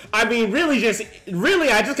 I mean, really,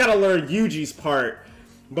 I just gotta learn Yuji's part.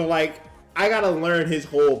 But, like, I gotta learn his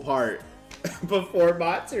whole part before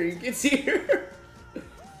Matsuri gets here.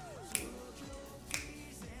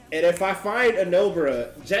 And if I find a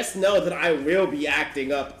Nobara, just know that I will be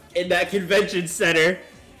acting up in that convention center.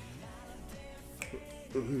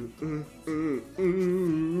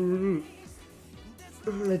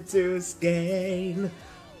 Reduce gain.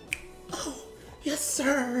 Oh, yes,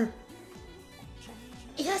 sir.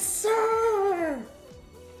 Yes, sir.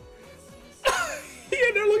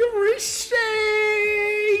 Yeah, they're looking for his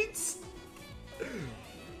shades.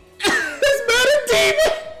 This man a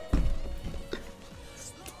demon.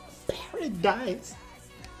 Paradise.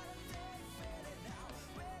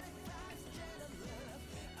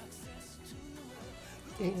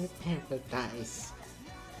 In paradise.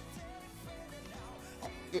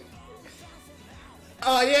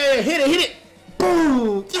 Oh yeah, hit it!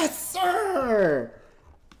 Boom! Yes, sir!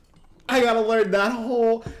 I gotta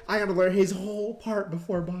learn his whole part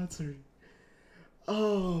before Matsuri.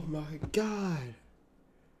 Oh my god.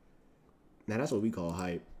 Now that's what we call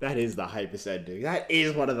hype. That is the hypest ending. That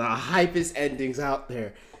is one of the hypest endings out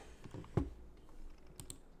there.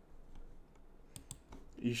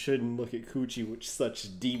 You shouldn't look at Coochie with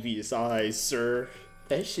such devious eyes, sir.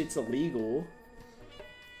 That shit's illegal.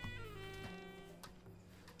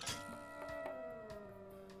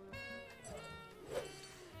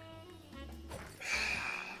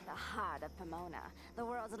 The heart of Pomona, the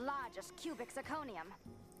world's largest cubic zirconium.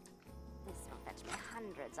 This will fetch me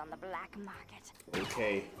hundreds on the black market.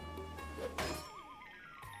 Okay.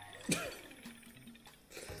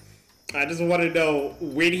 I just want to know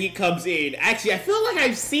when he comes in. Actually, I feel like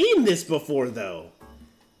I've seen this before, though.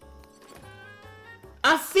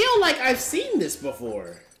 I feel like I've seen this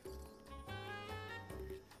before.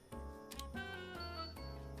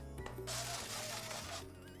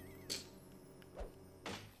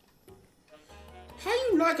 How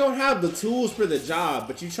you not gonna have the tools for the job,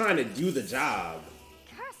 but you trying to do the job?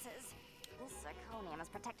 Curses! This zirconium is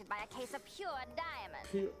protected by a case of pure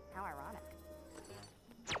diamond. How ironic.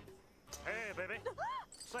 Hey, baby.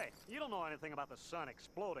 Say, you don't know anything about the sun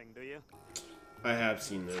exploding, do you? I have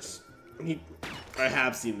seen this. I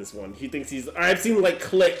have seen this one. He thinks he's... I've seen, like,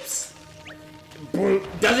 clips. Boom.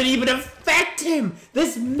 Doesn't even affect him!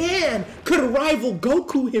 This man could rival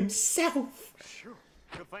Goku himself! Sure.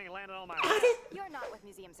 Good thing you landed on my... You're not with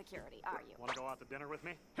museum security, are you? Want to go out to dinner with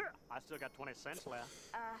me? Here, I still got 20 cents left.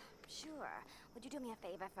 Sure. Would you do me a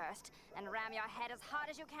favor first and ram your head as hard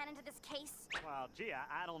as you can into this case? Well, gee,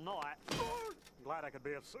 I don't know. I'm glad I could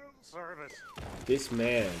be of service. This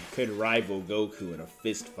man could rival Goku in a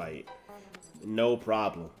fist fight. No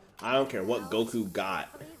problem. I don't care what Goku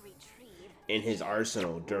got in his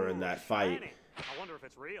arsenal during that fight. I wonder if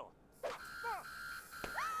it's real.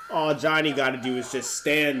 All Johnny gotta do is just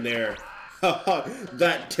stand there.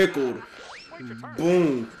 That tickled.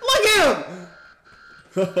 Boom. Look at him!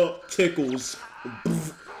 Tickles.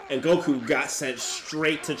 And Goku got sent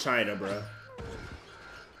straight to China, bruh.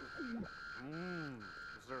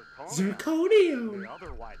 Zirconium. The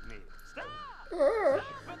other white meat.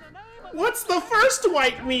 What's the first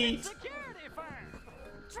white meat?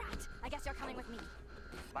 Drat! I guess you're coming with me.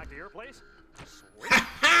 Back to your place?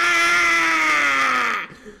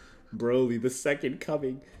 Broly, the second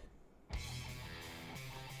coming.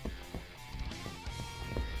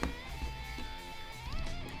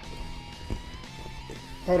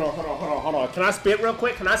 Hold on. Can I spit real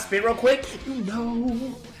quick? You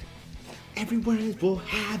know, everywhere will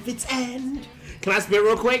have its end. Can I spit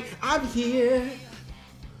real quick? I'm here.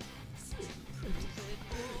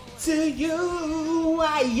 To you,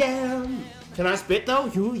 I am. Can I spit though?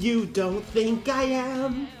 You don't think I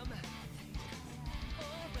am.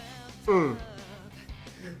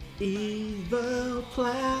 Evil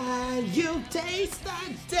plan, you taste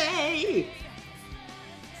that day.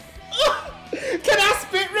 Can I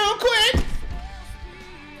spit real quick?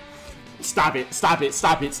 Stop it. I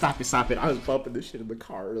was bumping this shit in the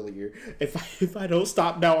car earlier. If I don't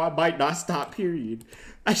stop now, I might not stop, period.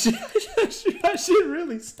 I should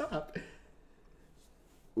really stop.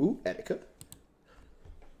 Ooh, Etika.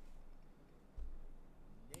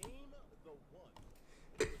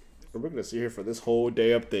 And we're gonna sit here for this whole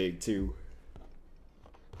damn thing too.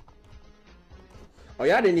 Oh,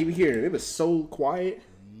 y'all didn't even hear it. It was so quiet.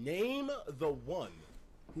 Name the one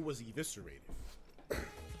who was eviscerated.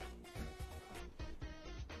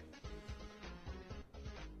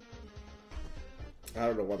 I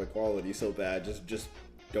don't know why the quality's so bad. Just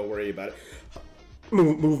don't worry about it.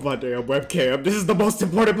 Move my damn webcam. This is the most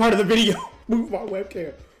important part of the video. Move my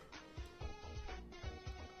webcam.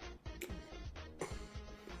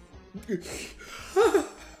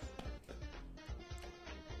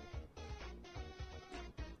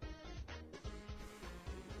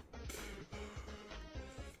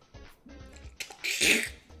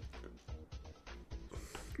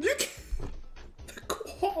 The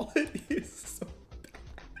quality is so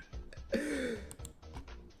bad.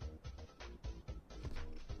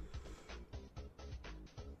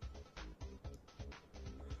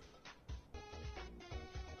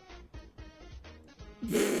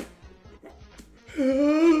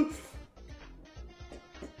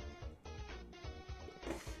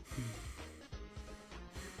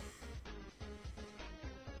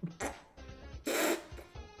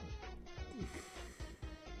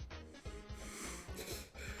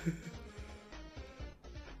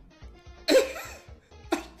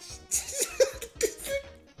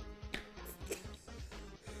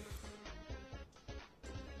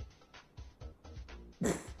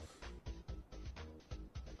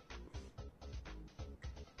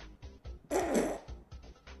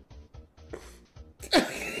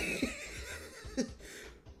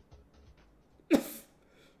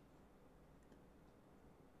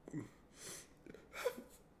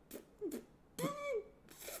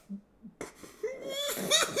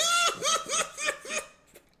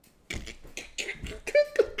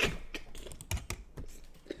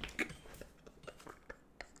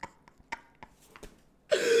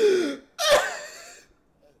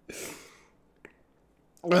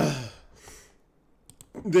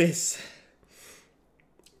 This.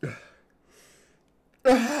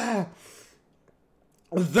 The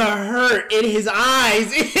hurt in his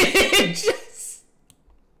eyes. It just.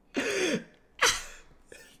 The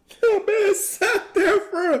man sat there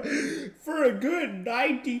for a good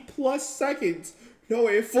 90 plus seconds,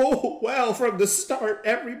 knowing full well from the start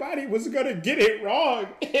everybody was gonna get it wrong.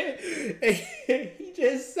 And he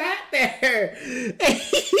just sat there. And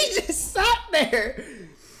he just sat there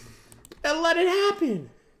and let it happen.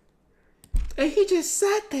 And he just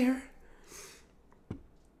sat there.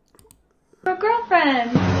 Your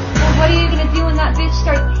girlfriend. Well, what are you gonna do when that bitch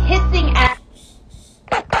starts hissing at?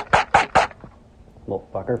 Little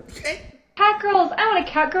fucker. Cat girls. I want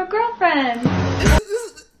a cat girl girlfriend.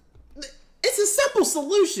 It's a simple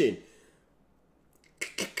solution.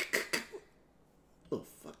 Oh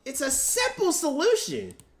fuck! It's a simple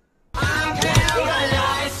solution. I'm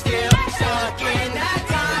paralyzed, still stuck in that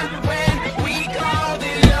time when we called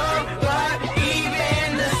it love, but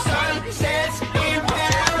even the sun sets in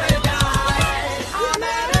paradise. I'm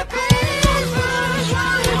at a place where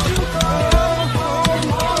trying to go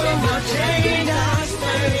home, all of my chains are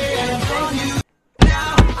staying from you.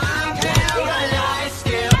 Now I'm paralyzed,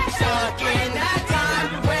 still stuck in that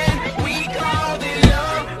time when we called it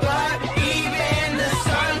love, but even the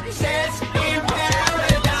sun sets in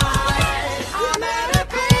paradise. I'm at a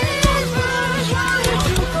place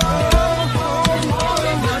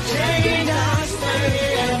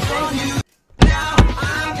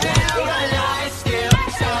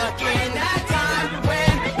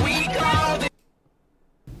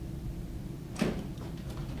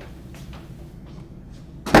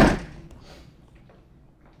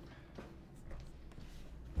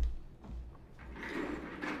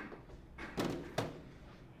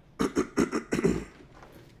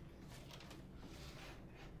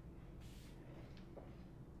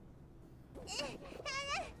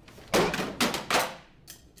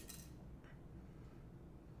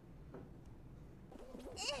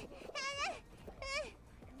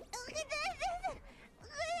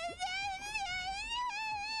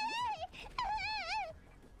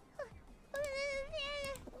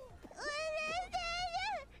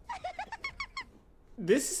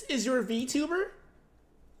This is your VTuber?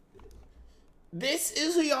 This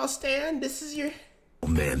is who y'all stand? This is your... Oh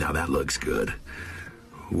man, now that looks good.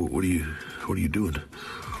 What are you doing?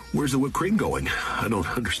 Where's the whipped cream going? I don't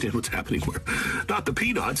understand what's happening. Where? Not the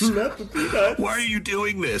peanuts. Not the peanuts. Why are you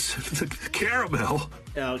doing this? The caramel.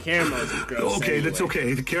 Oh, caramel's gross. Okay, anyway. That's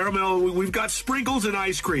okay. The caramel, we've got sprinkles and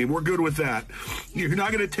ice cream. We're good with that. You're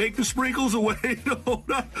not going to take the sprinkles away? No. Oh,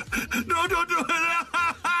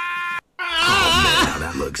 man,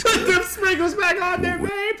 that looks good. Put them sprinkles back on there,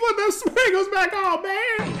 man. Put them sprinkles back on,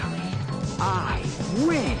 man. I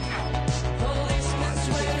win.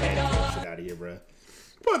 Get out of here, bro.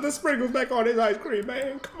 Put the sprinkles back on his ice cream,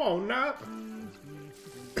 man. Come on now.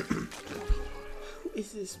 Who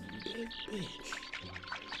is this big bitch?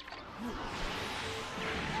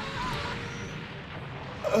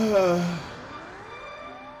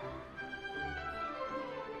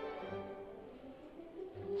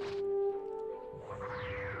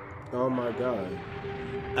 Oh my god.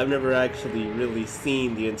 I've never actually really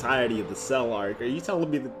seen the entirety of the Cell arc. Are you telling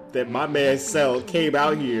me that my man Cell came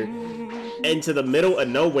out here into the middle of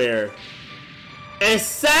nowhere and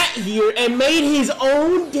sat here and made his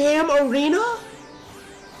own damn arena?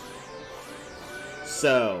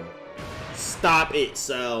 So, stop it,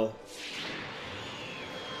 Cell.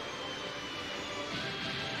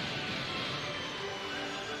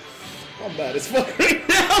 I'm mad as fuck right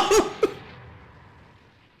now.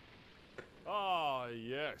 Ah,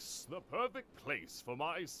 yes, the perfect place for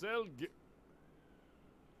my Cell.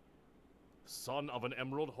 Son of an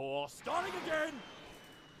emerald whore, starting again.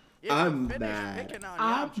 I'm mad.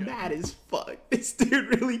 I'm mad as fuck. This dude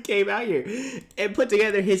really came out here and put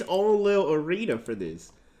together his own little arena for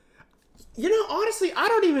this. You know, honestly, I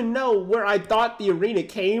don't even know where I thought the arena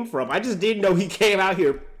came from. I just didn't know he came out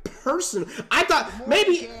here personally. I thought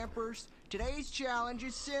maybe... Campers, today's challenge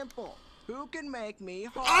is simple. Who can make me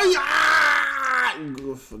hard?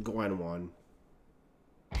 Gwen won.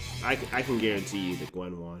 I can guarantee you that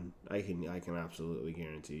Gwen won. I can absolutely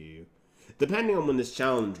guarantee you. Depending on when this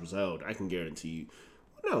challenge was held, I can guarantee you.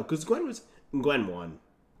 No, because Gwen won.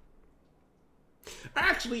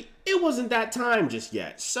 Actually, it wasn't that time just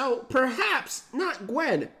yet. So perhaps not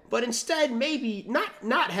Gwen, but instead maybe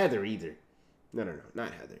not Heather either. No,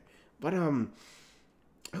 not Heather. But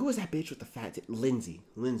who was that bitch with the fat Lindsay?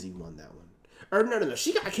 Lindsay won that one. Or no.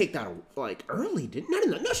 She got kicked out like early, didn't?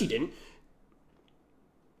 No, she didn't.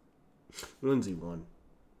 Lindsay won.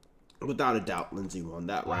 Without a doubt, Lindsay won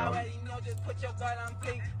that round. Just put your gun on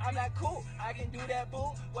fleek. I'm not cool. I can do that,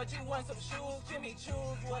 boo. What you want? Some shoes? Jimmy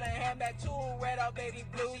Choo's with a handbag too. Red out, baby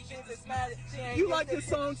blue. She's a smile. You like this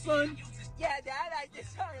song, son? Yeah, Dad, I like this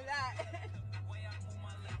song a lot.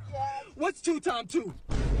 Yeah. What's 2 times 2?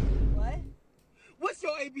 What? What's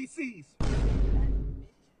your ABCs?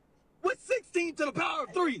 What's 16 to the power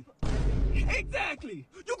of 3? Exactly.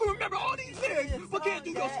 You can remember all these things, but can't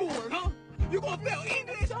do your schoolwork, huh? You gonna fail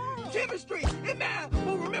English, chemistry, and math,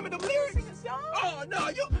 but remember the lyrics? Oh no,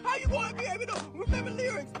 how you gonna be able to remember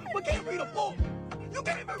lyrics, but can't read a book? You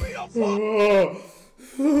can't even read a book.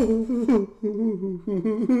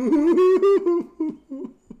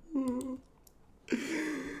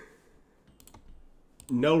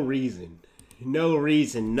 No reason,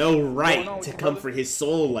 no right to come for his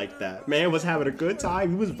soul like that. Man was having a good time,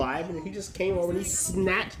 he was vibing, and he just came over and he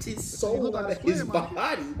snatched his soul out of his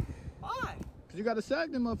body. Why? Cause you gotta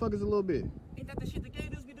sack them motherfuckers a little bit. Ain't that the shit the gay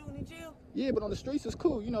dudes be doing in jail? Yeah, but on the streets it's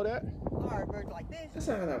cool, you know that. Alright, birds like this. That's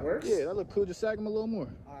not how that works. Yeah, that look cool, just sack them a little more.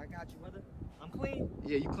 Alright, got you, brother. I'm clean.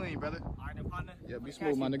 Yeah, you clean, brother. Alright, then, partner. Yeah, be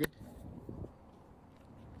smooth, my nigga.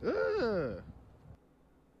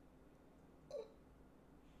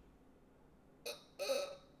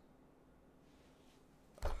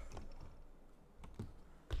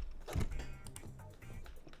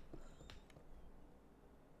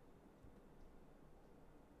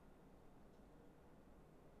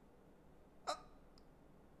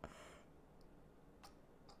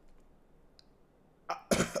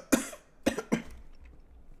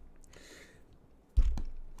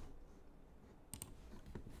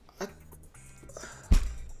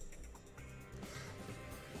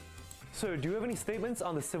 So, do you have any statements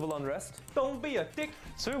on the civil unrest? Don't be a dick!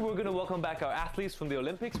 So, we're gonna welcome back our athletes from the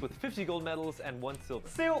Olympics with 50 gold medals and 1 silver.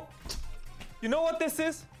 Still, you know what this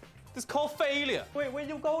is? This is called failure. Wait, where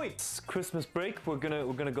you going? It's Christmas break. We're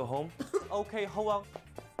gonna go home. Okay, hold on.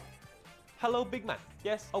 Hello, big man.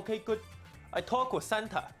 Yes, okay, good. I talk with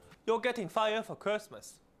Santa. You're getting fired for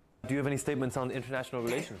Christmas. Do you have any statements on international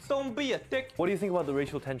relations? Don't be a dick. What do you think about the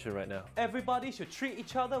racial tension right now? Everybody should treat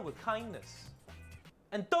each other with kindness.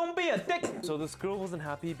 And don't be a dick! So this girl wasn't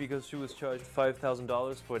happy because she was charged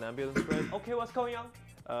 $5,000 for an ambulance ride. Okay, what's going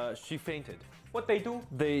on? She fainted. What they do?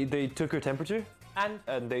 They took her temperature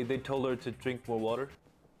And they told her to drink more water.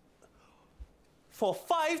 for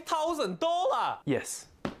 $5,000, Yes.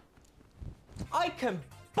 I can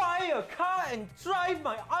buy a car and drive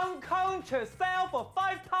my unconscious self for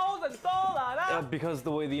 $5,000. Because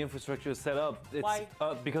the way the infrastructure is set up, it's Why?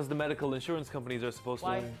 Because the medical insurance companies are supposed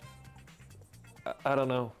Why? to. I don't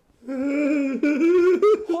know.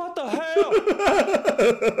 What the hell?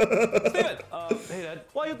 Steven! Hey Dad.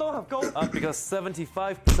 Why you don't have gold? Because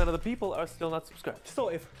 75% of the people are still not subscribed. So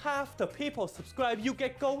if half the people subscribe, you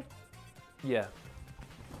get gold? Yeah.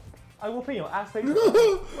 I will pay your ass later.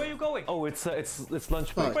 Where are you going? Oh, it's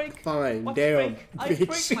lunch break. Break? Fine, What's damn, break? I break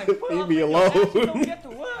bitch. my foot Leave off me and your ass, you alone. don't get to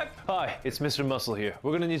work. Hi, it's Mr. Muscle here.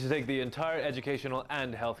 We're gonna need to take the entire educational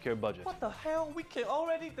and healthcare budget. What the hell? We can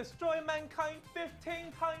already destroy mankind 15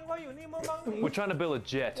 times. Why you need more money? We're trying to build a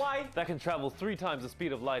jet Why? that can travel 3 times the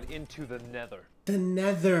speed of light into the nether. The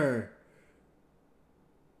Nether.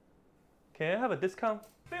 Can I have a discount?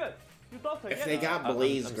 Steven, you doctor If yet? they got I'm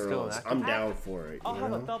Blaze still girls, active. I'm down for it. I'll You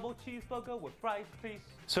have a know? double cheeseburger with fries, please.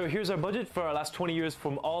 So here's our budget for our last 20 years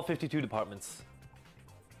from all 52 departments.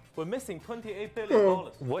 We're missing $28 billion.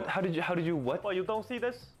 What? How did you what? Well, you don't see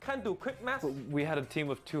this? Can't do quick math. We had a team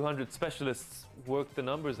of 200 specialists work the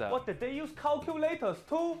numbers out. What, did they use calculators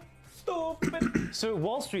too? Stupid. So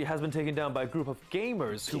Wall Street has been taken down by a group of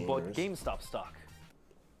gamers who bought GameStop stock.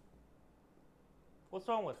 What's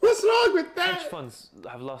wrong with What's wrong with that? Hedge funds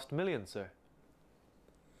have lost millions, sir.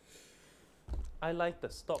 I like the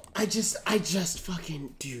stock. I just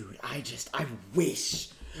fucking, dude, I wish.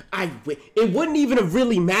 It wouldn't even have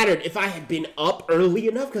really mattered if I had been up early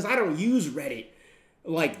enough, because I don't use Reddit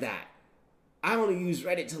like that. I only use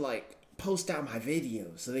Reddit to, like, post out my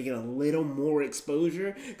videos so they get a little more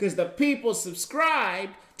exposure, because the people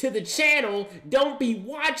subscribed to the channel don't be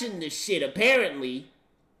watching this shit, apparently.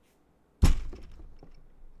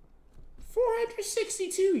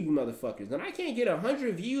 462, you motherfuckers, and I can't get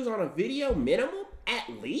 100 views on a video minimum, at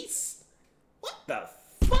least? What the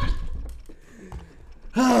fuck?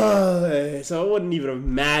 So it wouldn't even have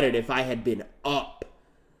mattered if I had been up.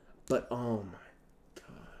 But oh my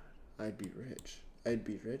god, I'd be rich. I'd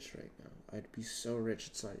be rich right now. I'd be so rich,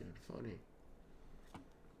 it's not even funny.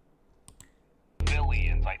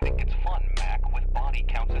 Billions. I think it's fun, Mac, with body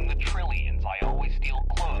counts in the trillions. I always steal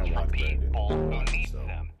clothes from people who need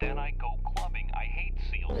them. Then I go clubbing. I hate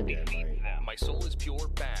seals. Defeat them. My soul is pure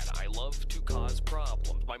bad. I love to cause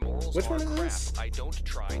problems. My morals Which are one is crap. this? I don't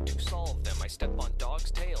try to solve them. I step on dogs'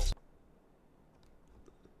 tails.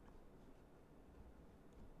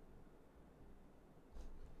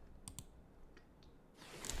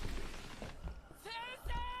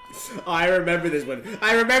 Oh, I remember this one.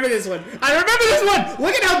 I remember this one. I remember this one.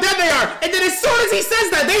 Look at how dead they are. And then as soon as he says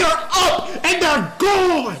that, they are up and they're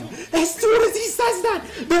gone. As soon as he says that,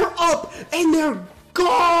 they're up and they're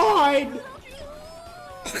gone.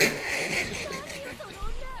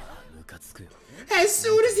 As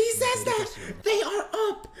soon as he says that, they are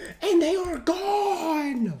up and they are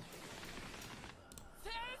gone.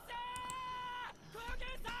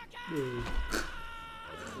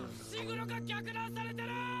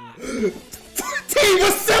 Team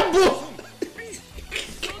assemble!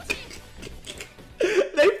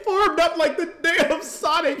 They formed up like the damn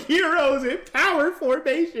Sonic heroes in power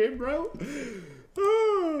formation, bro.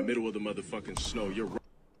 In the middle of the motherfucking snow, you're right.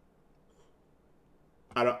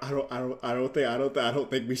 I don't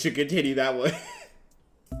think we should continue that way.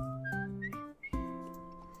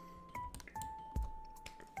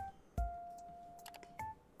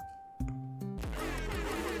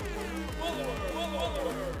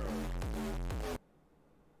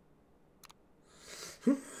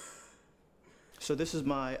 So this is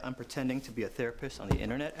my I'm pretending to be a therapist on the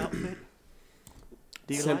internet outfit.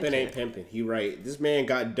 Do you Simpin' like ain't it? pimpin'. He right. This man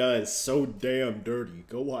got done so damn dirty.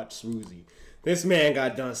 Go watch Swoozy. This man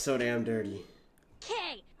got done so damn dirty.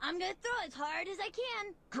 Okay, I'm gonna throw as hard as I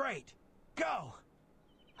can. Great. Go.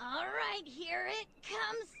 All right, here it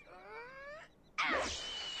comes.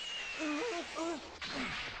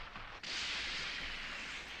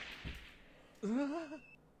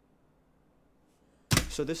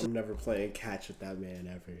 So this is I'm never playing catch with that man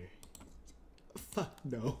ever. Fuck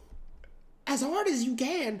no. As hard as you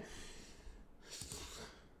can.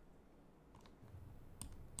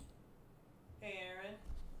 Hey, Aaron.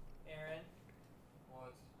 Aaron.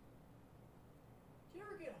 What? Do you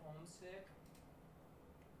ever get homesick?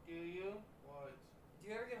 Do you? What? Do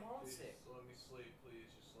you ever get homesick? Please, let me sleep,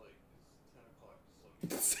 please. Just like, it's 10 o'clock.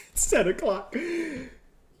 Just let me It's 10 o'clock. Do you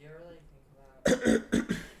ever like think about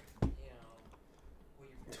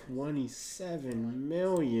 $27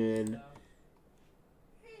 million.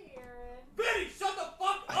 Benny, shut the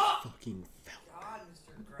fuck I up! fucking fell. God,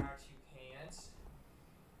 Mr. Grouchy Pants.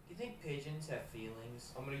 You think pigeons have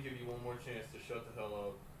feelings? I'm gonna give you one more chance to shut the hell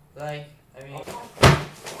up. Like, I mean...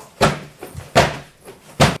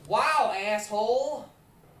 Wow, asshole!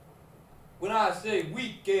 When I say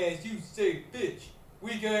weak ass, you say bitch.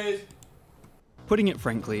 Weak ass. Putting it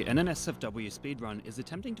frankly, an NSFW speedrun is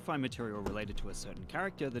attempting to find material related to a certain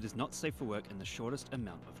character that is not safe for work in the shortest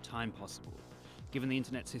amount of time possible. Given the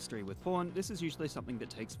internet's history with porn, this is usually something that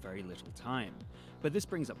takes very little time. But this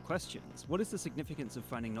brings up questions. What is the significance of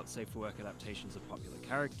finding not safe for work adaptations of popular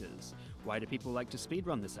characters? Why do people like to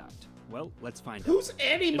speedrun this act? Well, let's find out. Who's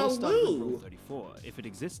Annie It all started with Malou? Rule 34. If it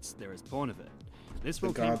exists, there is porn of it. This The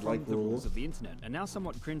rule came from godlike the rule. rules of the internet, a now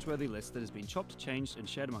somewhat cringeworthy list that has been chopped, changed, and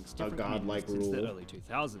shared amongst A different godlike communities since the rule. early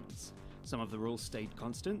 2000s. Some of the rules stayed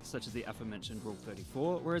constant, such as the aforementioned Rule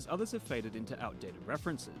 34, whereas others have faded into outdated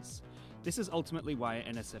references. This is ultimately why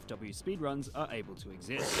NSFW speedruns are able to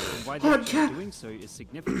exist, and why they're actually doing so is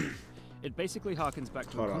significant. It basically harkens back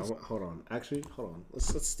to Hold on. Actually, hold on.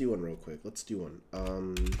 Let's do one real quick. Let's do one.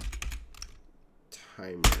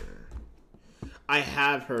 Timer. I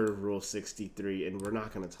have heard of Rule 63, and we're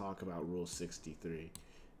not going to talk about Rule 63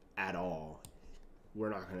 at all. We're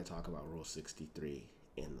not going to talk about Rule 63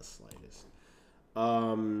 in the slightest.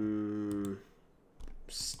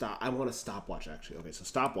 Stop. I want a stopwatch, actually. Okay, so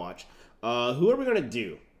stopwatch. Who are we going to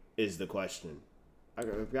do is the question.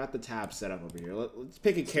 I've got the tab set up over here. Let's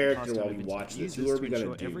pick a character while we watch this. Who are we going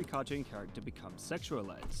to do? Every cartoon character becomes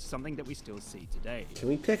sexualized, something that we still see today. Can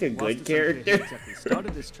we pick a Whilst good it's unclear character? who exactly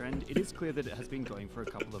started this trend, it is clear that it has been going for a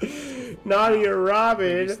couple of years. Naughty or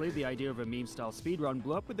Robin. Previously, the idea of a meme-style speedrun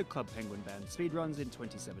blew up with the Club Penguin band speedruns in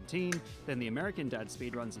 2017, then the American Dad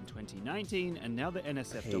speedruns in 2019, and now the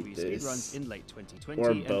NSFW this. speedruns in late 2020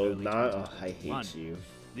 Or and both. early Not. 2021. Oh, I hate you.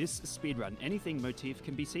 This speedrun anything motif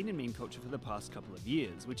can be seen in meme culture for the past couple of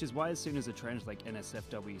years, which is why as soon as a trend like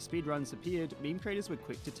NSFW speedruns appeared, meme creators were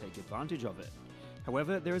quick to take advantage of it.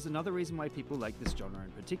 However, there is another reason why people like this genre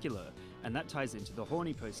in particular, and that ties into the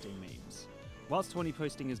horny posting memes. Whilst horny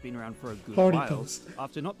posting has been around for a good Horny while, post.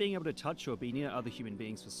 after not being able to touch or be near other human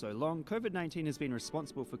beings for so long, COVID-19 has been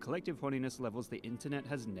responsible for collective horniness levels the internet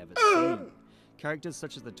has never seen. Characters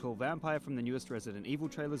such as the tall vampire from the newest Resident Evil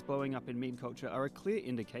trailers blowing up in meme culture are a clear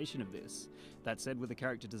indication of this. That said, with a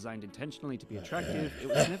character designed intentionally to be attractive, it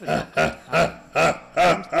was never that to happen.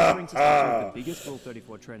 And this brings us to two of the biggest Rule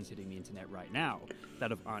 34 trends hitting the internet right now,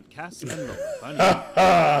 that of Aunt Cass and Lola Bunny.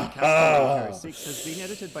 Aunt Cass 6 has been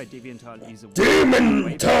edited by DeviantArt user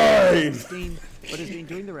Demon Time! 2016, but has been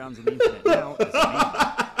doing the rounds on the internet now as a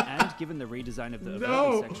meme. And given the redesign of the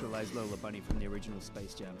overtly sexualized Lola Bunny from the original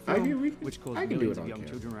Space Jam film, which caused millions of young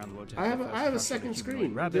children around the world to I have their a first crush on second a humanoid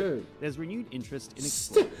screen. rabbit, Dude. there's renewed interest in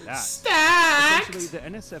exploring that. Stacked! Essentially,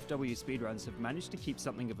 the NSFW speedruns have managed to keep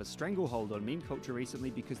something of a stranglehold on meme culture recently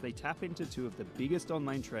because they tap into two of the biggest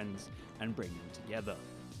online trends and bring them together.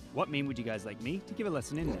 What meme would you guys like me to give a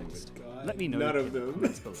lesson in next? Let me know None in of the them.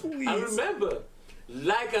 comments below. Please. And remember,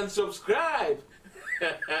 like and subscribe.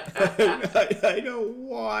 I don't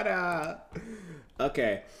wanna.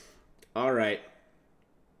 Okay. Alright.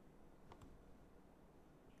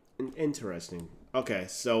 Interesting. Okay,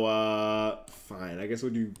 so fine. I guess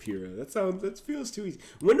we'll do Pyrrha. That feels too easy.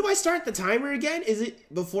 When do I start the timer again? Is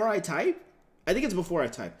it before I type? I think it's before I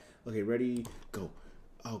type. Okay, ready, go.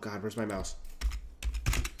 Oh god, where's my mouse?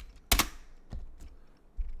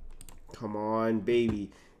 Come on, baby.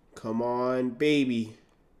 Come on, baby.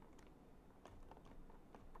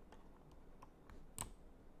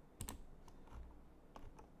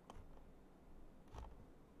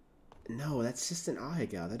 No, that's just an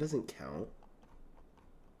Ahegao. That doesn't count.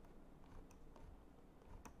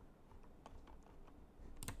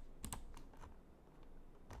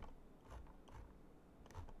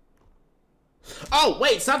 Oh,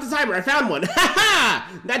 wait, stop the timer. I found one. Ha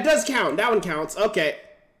ha! That does count. That one counts. Okay.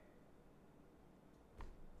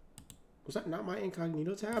 Was that not my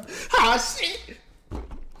incognito tab? Ah, shit!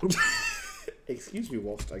 Excuse me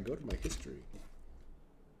whilst I go to my history.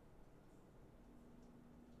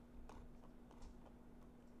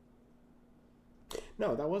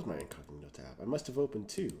 No, that was my incognito tab. I must have opened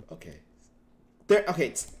two. Okay. There.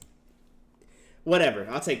 Okay. Whatever.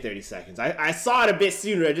 I'll take 30 seconds. I saw it a bit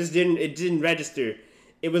sooner. It didn't register.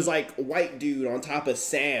 It was like white dude on top of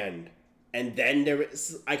sand, and then there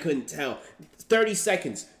was, I couldn't tell. 30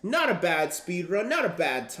 seconds. Not a bad speed run. Not a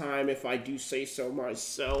bad time, if I do say so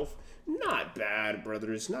myself. Not bad,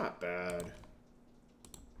 brothers. Not bad.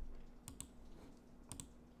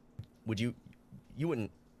 Would you you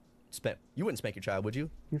wouldn't spank your child, would you?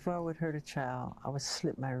 If I would hurt a child, I would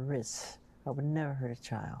slip my wrist. I would never hurt a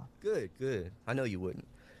child. Good. I know you wouldn't.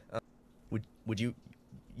 Would you?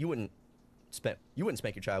 You wouldn't spank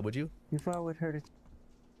your child, would you? If I would hurt a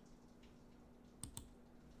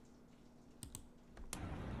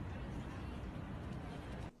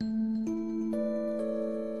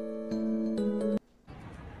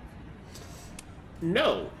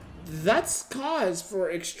No, that's cause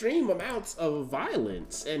for extreme amounts of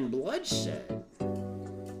violence and bloodshed.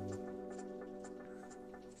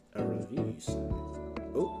 A review say.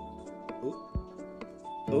 Oh.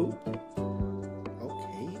 Okay.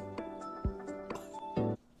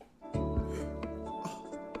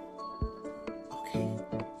 Okay.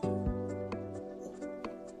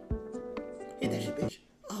 Hit that shit, bitch.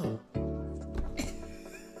 Oh.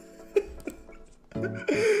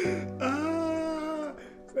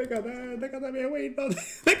 They got that man waiting on.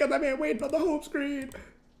 They got that man waiting on the home screen.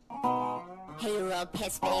 Hey, you little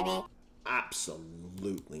piss baby.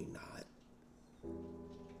 Absolutely not.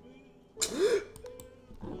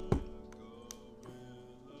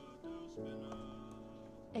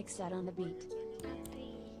 Except on the beat.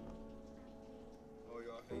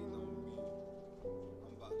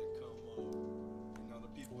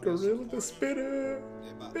 Gorilla the Spinner.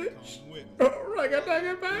 Bitch. Oh,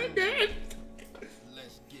 ragga-dagga-bang-it.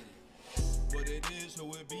 What it is,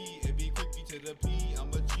 who it be quicky to the P. I'm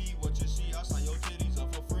a G, what you see, I sign your titties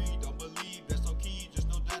up for free. Don't believe, that's no key, just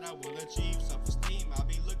know that I will achieve self-esteem. I'll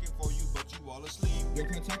be looking for you, but you all asleep. Your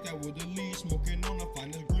contact I will delete, smoking on the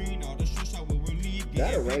finest green. All the shit I will relieve.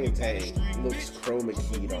 That orangutan looks chroma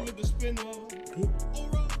keyed on.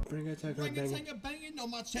 Bring it, banging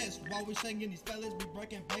on my chest while we singing. These fellas be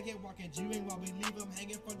breaking, banging, walking, G-ing while we leave them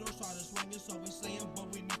hanging from those try to swing it. So we saying,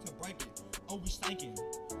 but we need to break it. Oh, we stinking.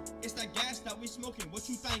 It's that gas that we smoking. What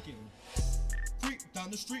you thinking? Creep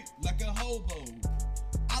down the street like a hobo.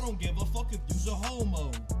 I don't give a fuck if you's a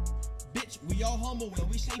homo. Bitch, we all homo when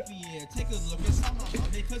we sapien. Take a look inside my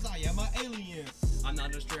mouth because I am an alien. I'm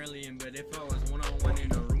not Australian, but if I was one-on-one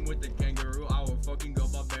in a room with the kangaroo, I would fucking go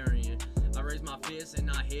barbarian. I raise my fist and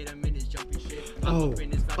I hit him in his jumpy shit. I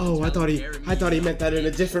thought he meant that in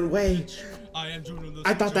a different way.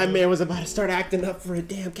 I thought that man was about to start acting up for a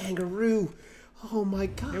damn kangaroo. Oh my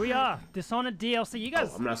god. Here we are, Dishonored DLC. You guys.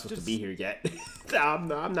 Oh, I'm not supposed to be here yet. I'm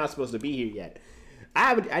not supposed to be here yet.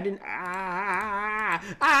 I'm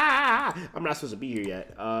not supposed to be here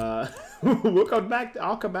yet. We'll come back.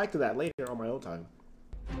 I'll come back to that later on my own time.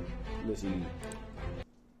 Let me see.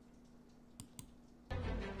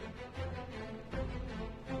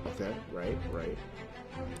 Okay, right.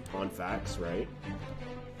 On facts, right.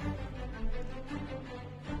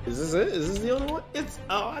 Is this it? Is this the only one? It's.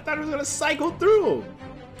 Oh, I thought it was gonna cycle through.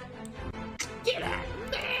 Get out,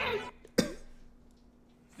 man.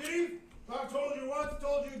 Steve, I've told you once,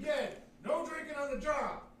 told you again. No drinking on the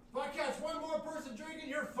job. If I catch one more person drinking,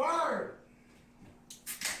 you're fired.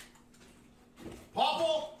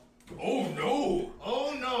 Popple? Oh no!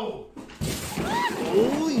 Oh no!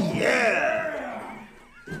 Oh yeah!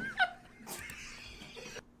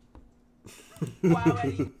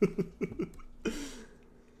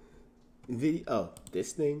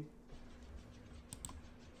 This thing.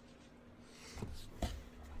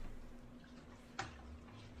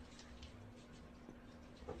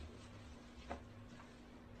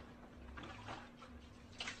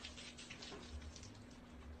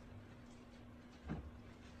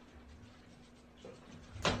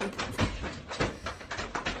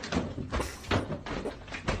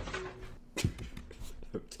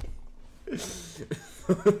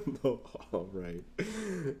 No, all right.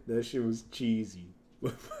 That shit was cheesy.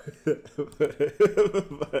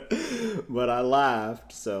 but I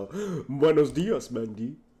laughed, so buenos dias,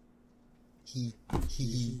 Mandy.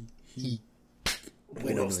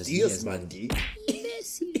 Buenos dias, Mandy.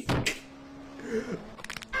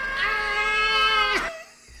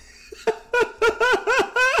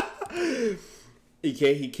 He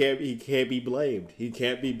can't be blamed. He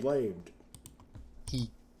can't be blamed.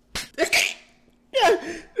 Yeah,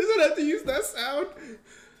 doesn't have to use that sound.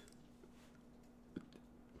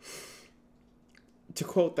 To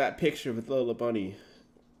quote that picture with Lola Bunny,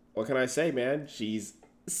 what can I say, man? She's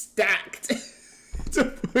stacked. To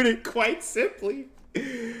put it quite simply,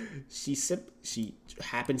 she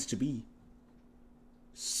happens to be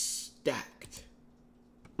stacked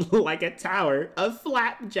like a tower of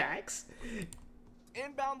flapjacks.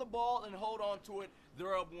 Inbound the ball and hold on to it.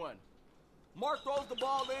 They're up one. Mark throws the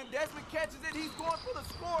ball in. Desmond catches it. He's going for the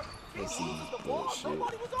score. He loses the ball.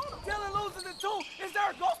 Nobody was on him. Dylan loses it too. Is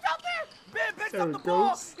there a ghost out there? Ben picks up the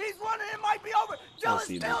ball. He's running. It might be over. Dylan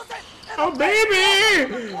steals it. Oh,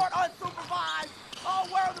 baby! Unsupervised. Oh,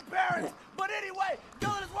 where are the parents? But anyway,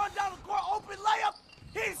 Dylan has run down the court. Open layup.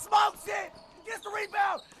 He smokes it. Gets the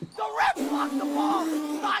rebound. The ref blocks the ball.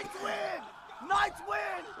 Knights win. Knights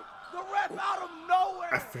win. The ref out of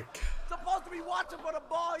nowhere. Supposed to be watching for the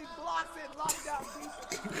ball. He blocks it. Lockdown defense.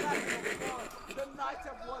 The Knights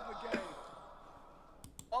have won the game.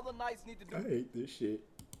 All the Knights need to do. I hate this shit.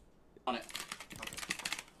 On it.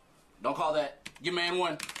 Don't call that. Give man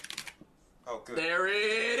one. Oh, good. There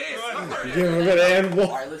it is. Give him an and one.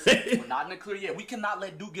 All right, listen. We're not in the clear yet. We cannot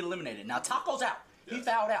let Duke get eliminated. Now, Taco's out. He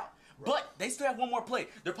fouled out. But they still have one more play.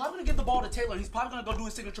 They're probably going to give the ball to Taylor. He's probably going to go do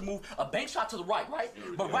his signature move, a bank shot to the right?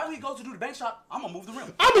 But right when he goes to do the bank shot, I'm going to move the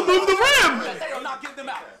rim. I'm going to move the rim! They will not get them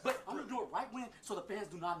out. But I'm going to do it right when so the fans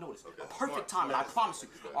do not notice. Perfect timing, I promise you.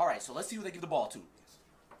 All right, so let's see who they give the ball to.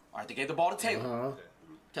 All right, they gave the ball to Taylor.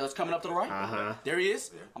 Taylor's coming up to the right. There he is.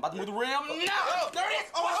 I'm about to move the rim. No! There it is!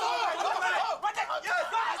 Oh, right there!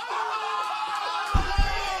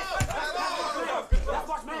 That's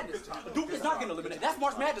March Madness. Duke is not getting eliminated. That's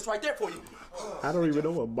March Madness right there for you. I don't even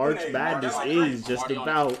know what March Madness is just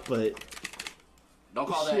about, but don't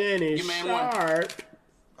call that. Shannon Sharp.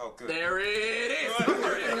 Oh, good. There it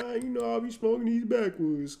is. You know I'll be smoking these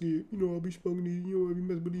backwoods, Skip. You know I'll be smoking these. You know I'll be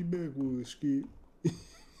messing with these backwoods, Skip.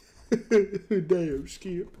 Damn,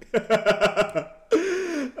 Skip. I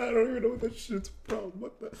don't even know what that shit's from.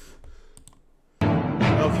 What the?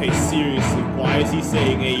 Okay, seriously, why is he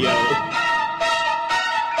saying "Ayo"?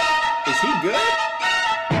 Is he good?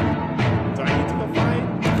 Do I need to go find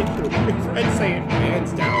your friend saying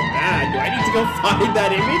hands down bad? Do I need to go find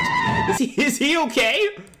that image? Is he okay?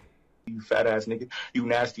 You fat ass nigga. You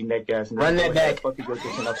nasty neck ass nigga. Run that back. Fuck you, go get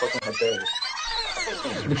I fucking her bed.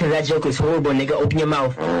 Because that joke was horrible, nigga. Open your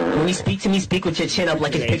mouth. When you speak to me, speak with your chin up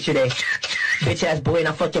like it's picture day. Bitch ass boy, and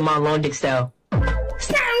I fuck your mom long dick style.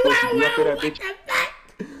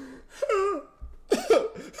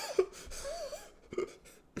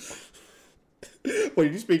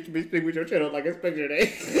 When you speak to me, speak with your chin up like it's picture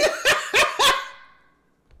day.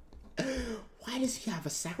 Why does he have a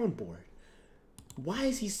soundboard? Why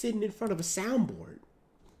is he sitting in front of a soundboard?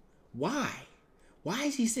 Why? Why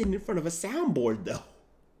is he sitting in front of a soundboard, though?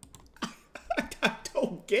 I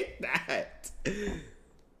don't get that.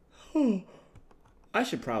 I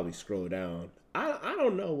should probably scroll down. I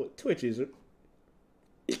don't know what Twitch is.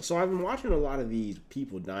 So I've been watching a lot of these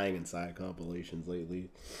people dying inside compilations lately.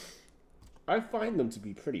 I find them to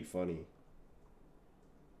be pretty funny.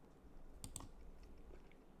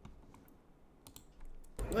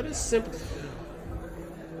 Let us simple.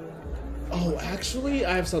 Oh, actually,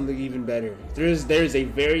 I have something even better. There's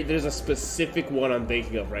a specific one I'm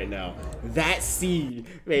thinking of right now. That scene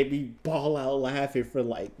made me ball out laughing for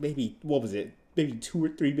like maybe what was it? Maybe 2 or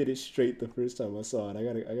 3 minutes straight the first time I saw it. I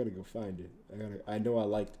gotta go find it. I know I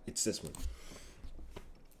liked it's this one.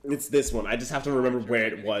 It's this one. I just have to remember where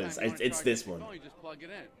it was. It's this one. You just plug it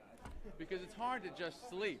in. Because it's hard to just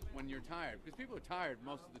sleep when you're tired. Because people are tired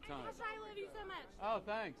most of the time. I love you so much. Oh,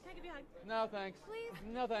 thanks. Can I give you a hug? No, thanks. Please?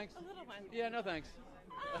 No, thanks. A little one. Yeah, no, thanks.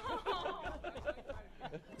 Oh.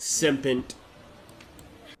 Simpant.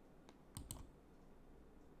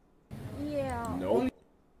 Yeah. Nope.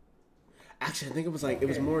 Actually, I think it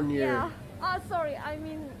was more near. Yeah. Oh, sorry. I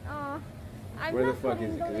mean, I'm Where the not fuck from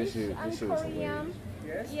is it? 'Cause this shit I'm was Korean. hilarious.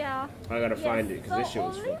 Yes? Yeah. I gotta find it because this shit So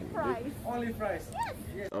was only fucking. fries. Only fries.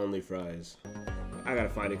 Yes. Only fries. I gotta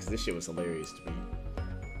find it because this shit was hilarious to me.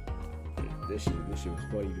 This shit was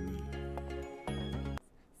funny to me.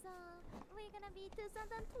 So, we're gonna be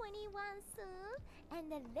 2021 soon,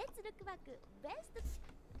 and then let's look back best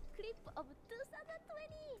clip of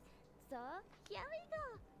 2020. So, here we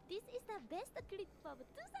go. This is the best clip of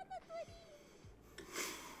 2020.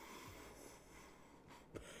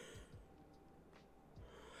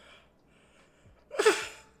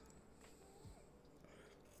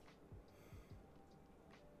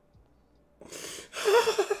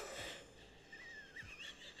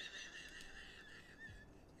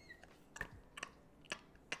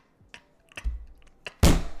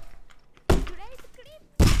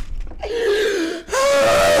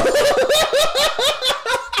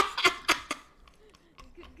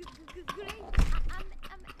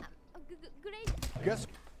 Guess.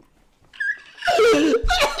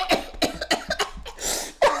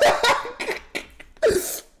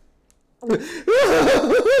 Oh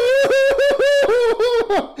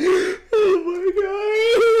my god!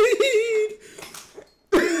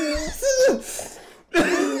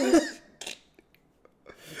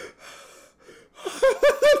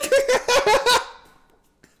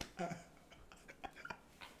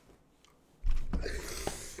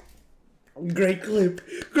 Great clip.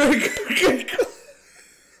 Great clip.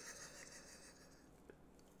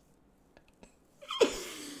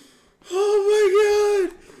 Oh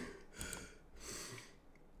my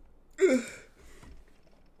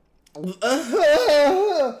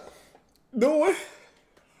god. No.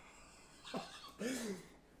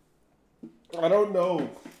 I don't know.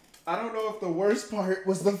 I don't know if the worst part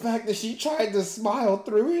was the fact that she tried to smile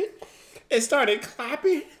through it and started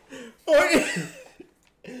clapping, or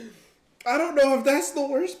I don't know if that's the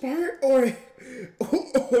worst part, or if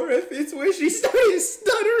it's when she started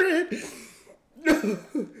stuttering.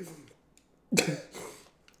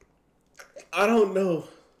 I don't know.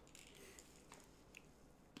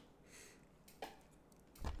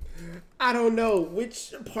 I don't know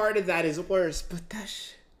which part of that is worse, but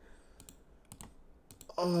that's...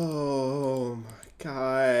 Oh my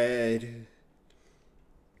god.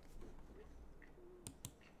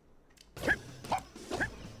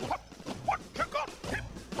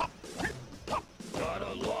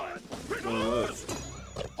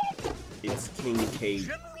 It's King K.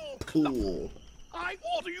 Cool. I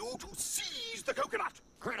order you to seize the coconut.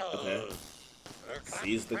 Okay.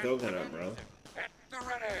 Seize the coconut, bro. At the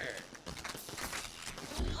ready.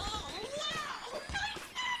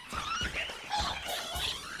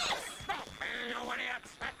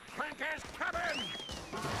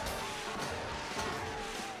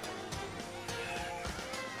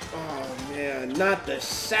 Oh man, not the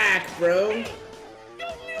sack, bro.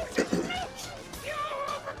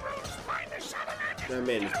 That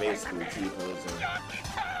man is basically T-posing.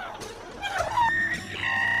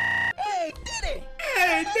 Hey, Diddy!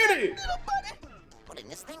 Hey, Diddy! Little buddy! What, in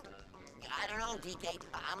this thing? I don't know, DK.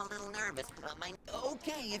 I'm a little nervous.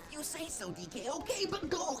 Okay, if you say so, DK. Okay, but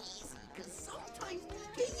go easy. Because sometimes,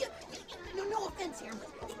 DK, no offense here,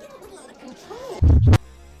 but you get a little out of control.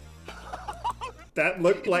 That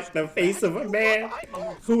looked like the face of a man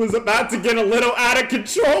who was about to get a little out of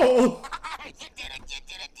control. You did it,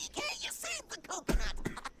 DK. You saved the coconut.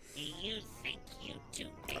 You think you do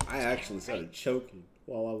it? I actually started choking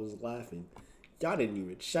while I was laughing. Y'all didn't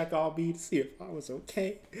even check on me to see if I was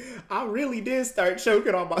okay. I really did start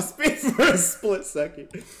choking on my spit for a split second.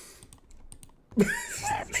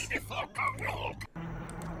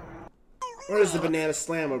 Where's the banana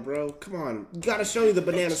slammer, bro? Come on, you gotta show me the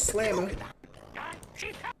banana slammer.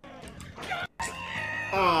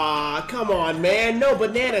 Aw, come on, man. No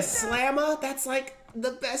banana slammer? That's like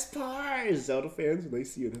the best part. Zelda fans, when they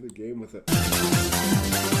see another game with it.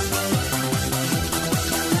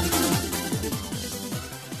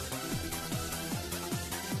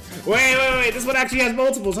 Wait. This one actually has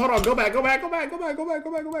multiples. Hold on, go back. This one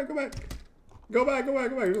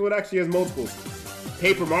actually has multiples.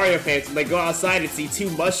 Paper Mario fans, when they go outside and see two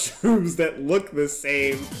mushrooms that look the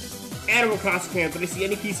same. Animal Crossing fans, when they see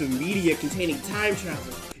any piece of media containing time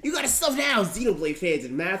travel. You gotta slow down, Xenoblade fans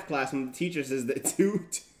in math class when the teacher says that 2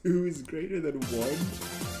 is greater than 1.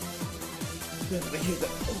 They hear the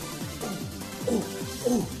oh.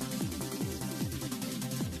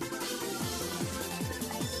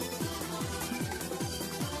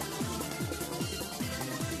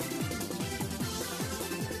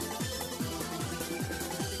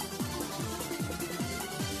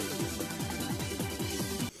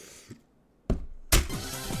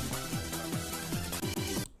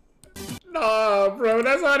 Nah, bro,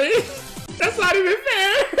 that's not even fair. That's not even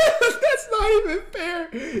fair.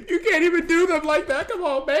 You can't even do them like that. Come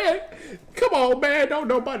on, man. Don't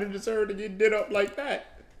nobody deserve to get did up like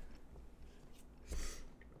that.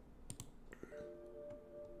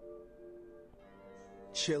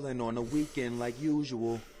 Chilling on the weekend like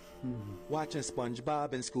usual. Watching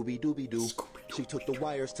SpongeBob and Scooby-Dooby-Doo. She took the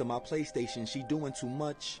wires to my PlayStation. She doing too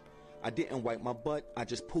much. I didn't wipe my butt. I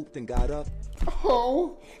just pooped and got up.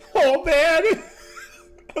 Oh man.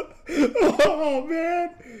 Oh man.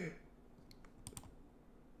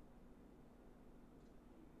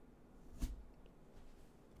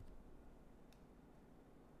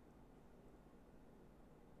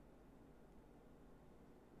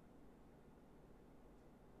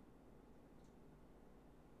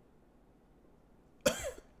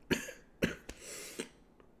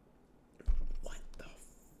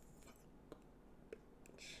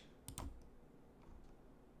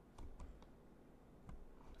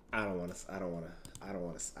 I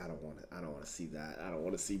don't want to see that. I don't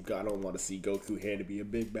want to see Goku handing me a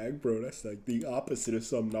Big Mac, bro. That's like the opposite of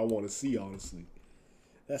something I want to see, honestly.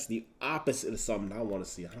 That's the opposite of something I want to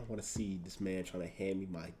see. I don't want to see this man trying to hand me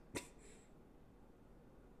my...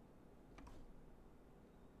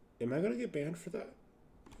 Am I going to get banned for that?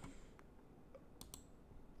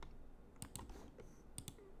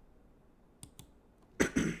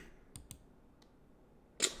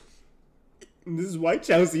 This is why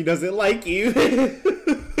Chelsea doesn't like you.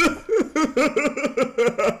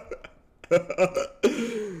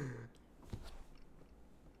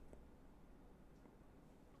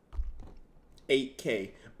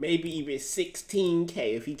 8K, maybe even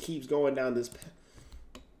 16K if he keeps going down this path.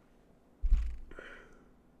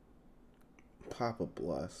 Papa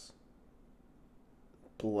bless.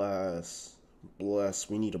 Bless. Bless.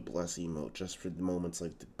 We need a bless emote just for the moments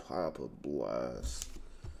like the Papa bless.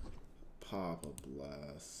 Papa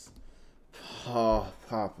bless. Oh,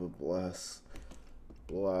 Papa bless.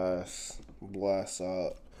 Bless. Bless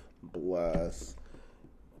up. Bless.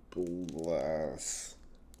 Bless.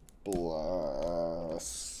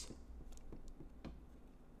 Bless.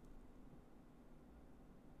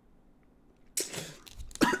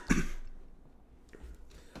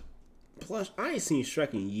 Plus, I ain't seen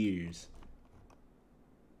Shrek in years.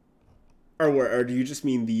 Or do you just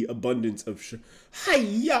mean the abundance of Shrek?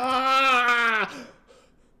 Hiya!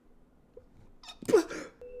 What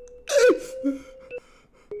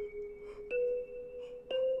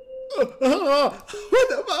the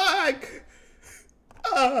fuck?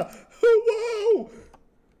 Whoa!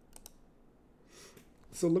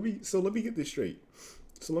 So let me get this straight.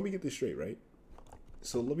 Right?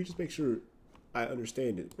 So let me just make sure I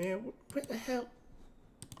understand it. Man, what the hell?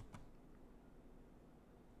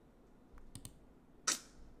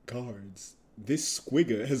 Guards, this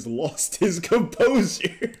Squigga has lost his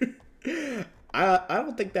composure. I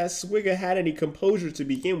don't think that Squigga had any composure to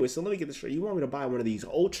begin with. So let me get this straight. You want me to buy one of these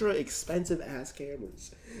ultra expensive ass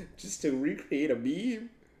cameras just to recreate a meme?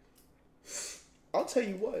 I'll tell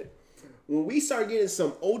you what. When we start getting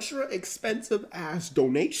some ultra expensive ass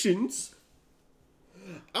donations,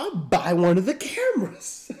 I'll buy one of the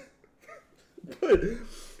cameras.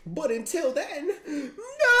 But until then,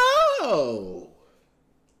 no.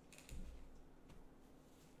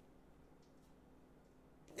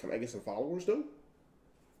 Can I get some followers though?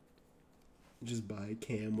 Just buy a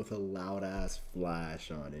cam with a loud ass flash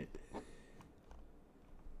on it.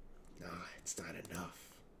 Nah, it's not enough.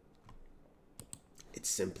 It's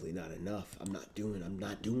simply not enough. I'm not doing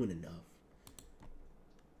enough.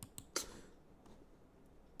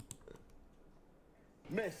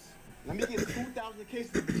 Miss, let me get 2,000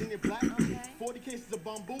 cases of Virginia Black, 40 cases of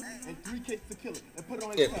bamboo, and 3 cases of killer. And put it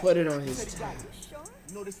on his tab. Put it on his tab.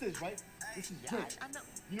 You know what this is, right? This is drink.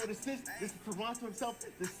 You know what this is? This is Toronto himself.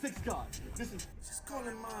 This is 6 God. This is just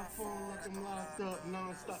calling my phone like I'm locked up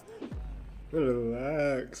non-stop.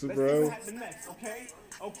 Relax, bro. Let's see what happens next, okay?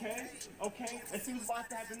 Okay? Let's see what's about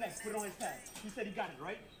to happen next. Put it on his tab. He said he got it,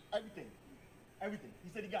 right? Everything. He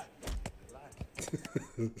said he got it.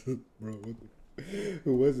 Bro,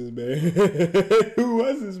 who was this man? Who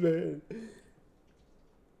was this man?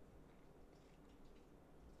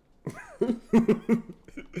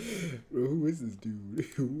 Bro, who is this dude?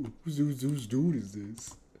 Whose dude is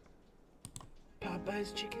this?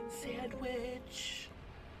 Popeye's chicken sandwich.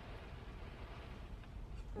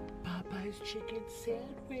 Popeye's chicken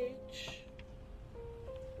sandwich.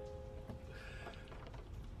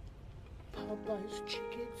 Popeye's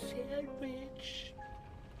chicken sandwich.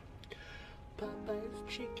 Popeye's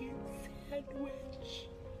chicken sandwich.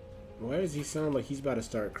 Why does he sound like he's about to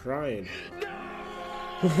start crying?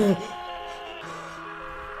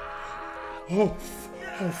 Oh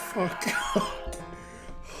fuck.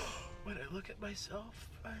 When I look at myself,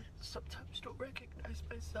 I sometimes don't recognize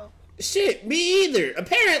myself. Shit, me either.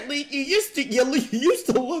 Apparently, you used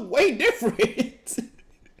to look way different.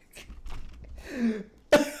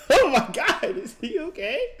 Oh my god, is he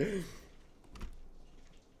okay?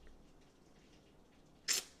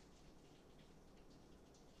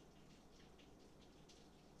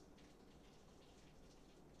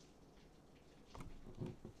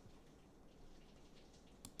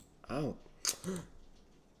 Oh.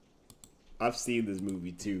 I've seen this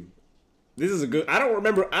movie too. This is a good. I don't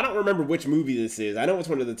remember which movie this is. I know it's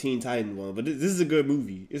one of the Teen Titans one, but this is a good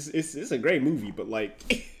movie. It's a great movie, but like,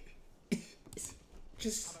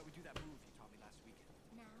 just.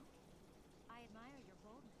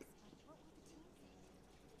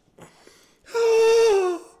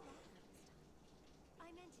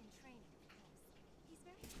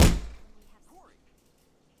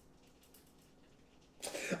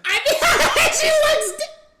 She looks.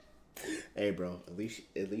 Hey, bro. At least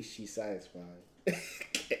she's satisfied. Hey,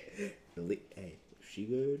 if she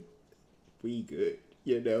good, we good.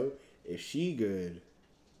 You know, if she good,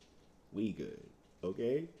 we good.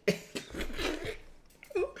 Okay.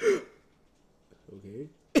 Okay.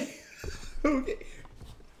 Okay.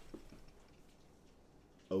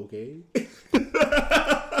 Okay.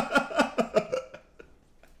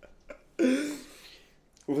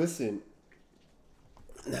 Listen.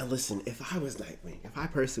 Now listen, if I was Nightwing, if I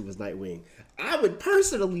personally was Nightwing, I would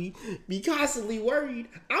personally be constantly worried.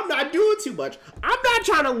 I'm not doing too much. I'm not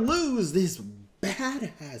trying to lose this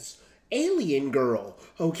badass alien girl,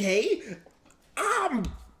 okay?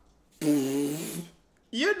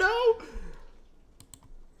 You know?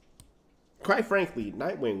 Quite frankly,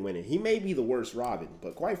 Nightwing winning. He may be the worst Robin,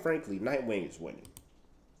 but quite frankly, Nightwing is winning.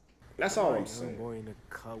 That's all I'm saying.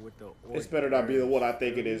 It's better not be the one I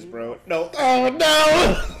think it is, bro. No. Oh,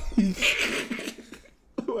 no!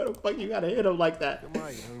 Why the fuck you gotta hit him like that?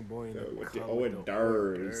 Oh, it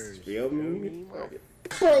does. Feel me?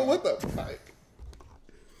 Bro, what the fuck?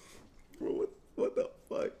 Bro, what the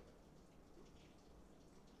fuck?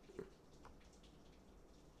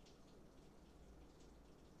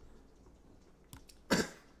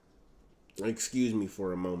 Excuse me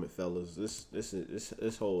for a moment, fellas.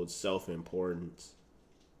 This holds self-importance.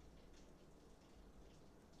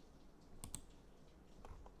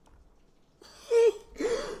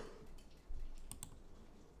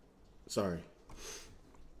 Sorry.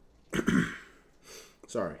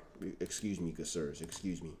 Sorry. Excuse me, good sirs.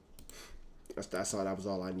 Excuse me. That's all. That was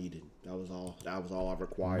all I needed. That was all I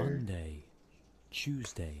required. Monday,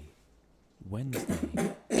 Tuesday,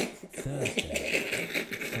 Wednesday, Thursday,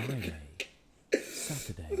 Friday,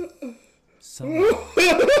 Saturday, Sunday.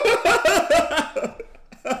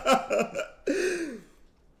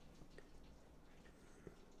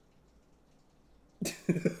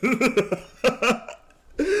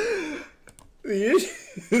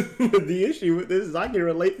 The issue with this is I can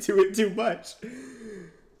relate to it too much.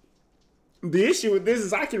 The issue with this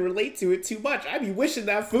is I can relate to it too much. I be wishing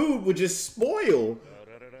that food would just spoil.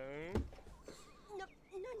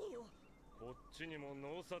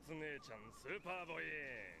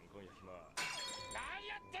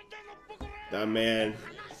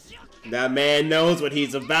 That man knows what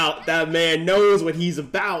he's about. That man knows what he's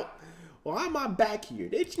about. Why am I back here?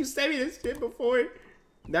 Didn't you say me this shit before?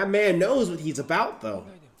 That man knows what he's about, though.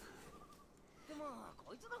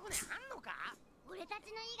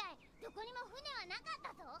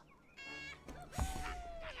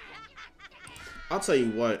 I'll tell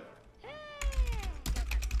you what.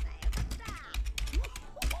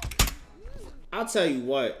 I'll tell you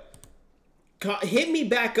what. Hit me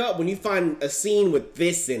back up when you find a scene with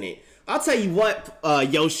this in it. I'll tell you what,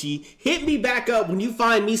 Yoshi. Hit me back up when you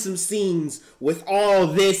find me some scenes with all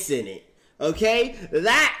this in it. Okay?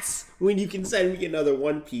 That's when you can send me another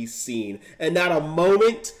One Piece scene. And not a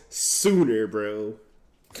moment sooner, bro.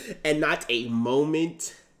 And not a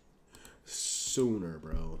moment sooner,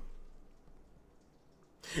 bro.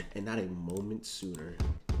 And not a moment sooner.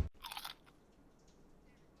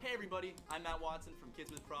 Hey everybody, I'm Matt Watson from Kids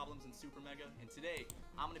with Problems and Super Mega, and today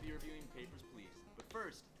I'm going to be reviewing Papers, Please. But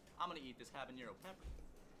first, I'm going to eat this habanero pepper.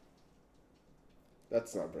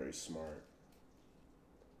 That's not very smart.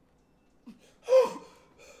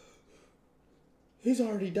 He's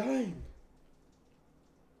already dying.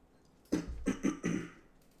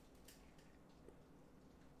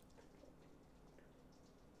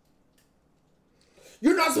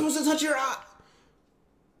 You're not supposed to touch your eye.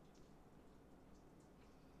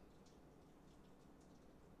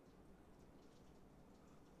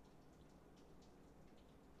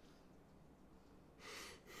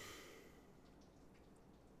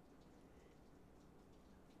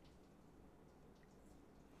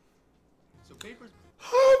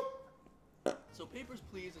 Papers,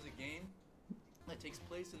 Please is a game that takes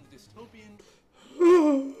place in the dystopian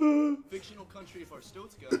fictional country of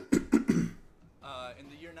Arstotzka in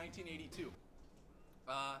the year 1982.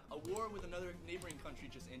 A war with another neighboring country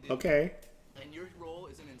just ended. Okay. And your role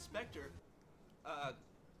is an inspector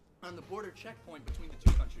on the border checkpoint between the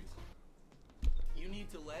two countries. You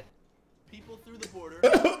need to let people through the border.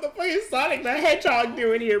 What the fuck is Sonic the Hedgehog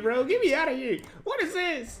doing here, bro? Get me out of here. What is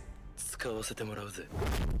this?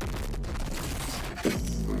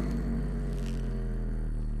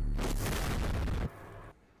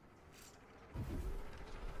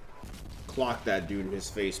 Clock that dude in his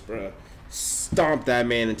face, bro. Stomp that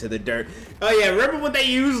man into the dirt. Oh yeah, remember when they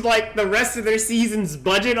used like the rest of their season's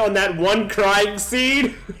budget on that one crying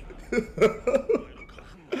scene?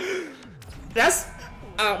 That's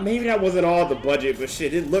maybe that wasn't all the budget, but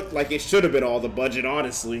shit, it looked like it should have been all the budget,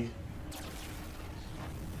 honestly.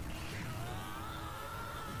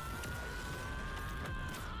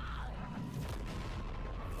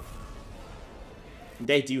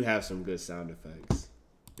 They do have some good sound effects.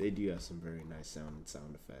 They do have some very nice sound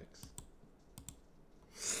effects.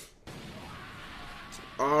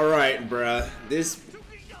 All right, bruh. This.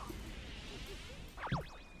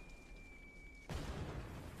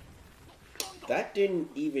 That didn't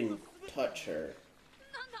even touch her.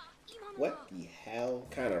 What the hell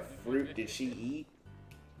kind of fruit did she eat?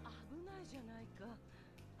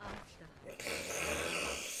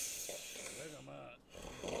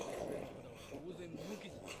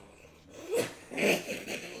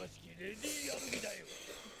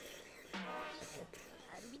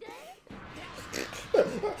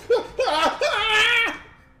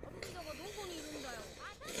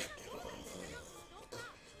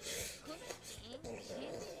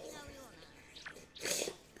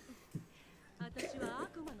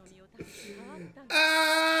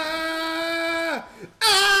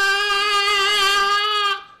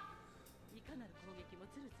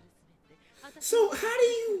 So how do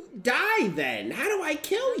you die then? How do I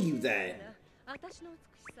kill you then?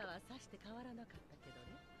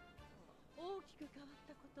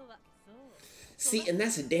 See, and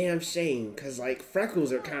that's a damn shame, cause like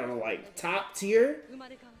Freckles are kind of like top tier.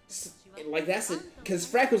 Like that's cause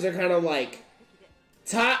Freckles are kind of like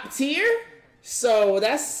top tier. So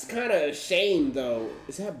that's kind of a shame though.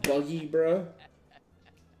 Is that Buggy, bro?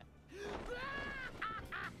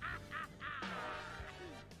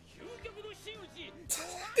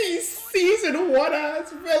 These season 1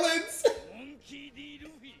 ass villains.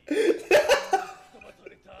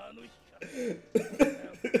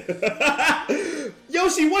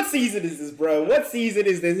 Yoshi, what season is this, bro? What season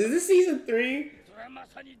is this? Is this season 3?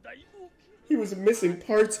 He was missing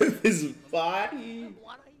parts of his body.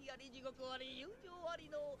 What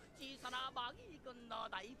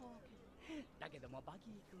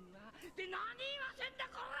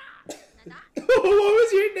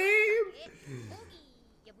was your name?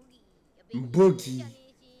 Boogie.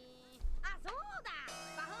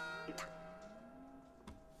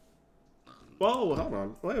 Whoa, hold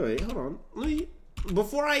on. Wait, hold on. Let me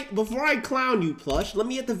before I clown you, Plush, let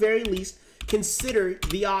me at the very least consider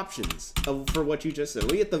the options for what you just said.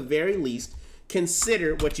 Let me at the very least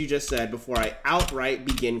consider what you just said before I outright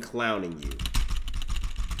begin clowning you.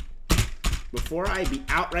 Before I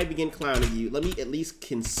outright begin clowning you, let me at least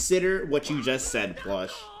consider what you just said,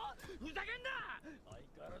 Plush.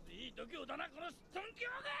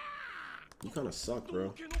 You kind of suck,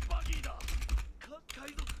 bro.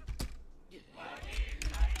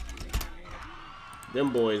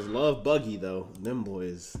 Them boys love Buggy, though. Them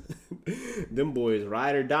boys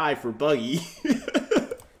ride or die for Buggy.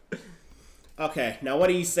 Okay, now what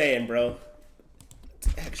are you saying, bro?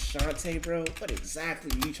 Heck, Shantae, bro? What exactly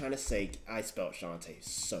are you trying to say? I spelled Shantae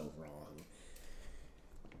so wrong.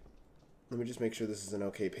 Let me just make sure this is an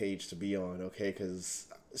okay page to be on, okay? Because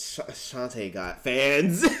Shantae got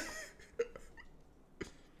fans.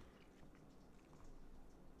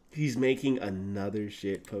 He's making another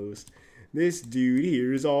shit post. This dude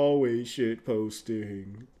here is always shit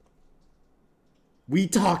posting. We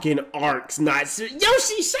talking arcs, not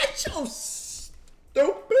Yoshi, shut your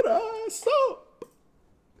stupid ass up.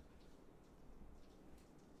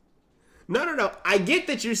 No. I get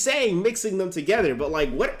that you're saying mixing them together, but like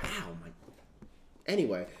what? Ow, my.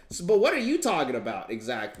 Anyway, so, but what are you talking about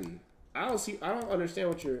exactly? I don't understand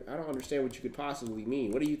what you could possibly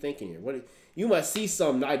mean. What are you thinking here? You must see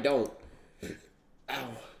something I don't.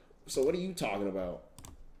 Ow. So what are you talking about?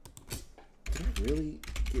 Did I really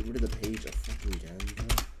get rid of the page a fucking again, bro?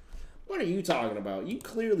 What are you talking about? You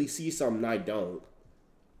clearly see something I don't.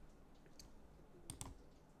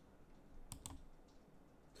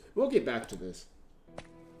 We'll get back to this.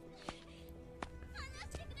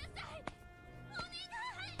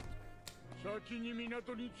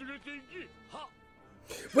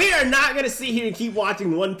 We are not gonna sit here and keep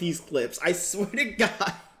watching One Piece clips. I swear to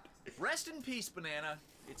God. Rest in peace, Banana.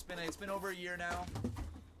 It's been over a year now.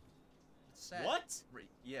 It's sad. What?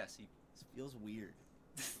 Yes, he feels weird.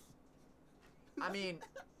 I mean,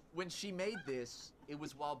 when she made this, it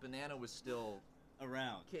was while Banana was still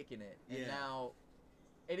around, kicking it, and now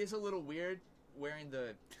it is a little weird wearing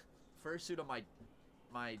the fursuit of my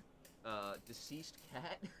deceased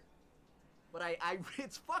cat. But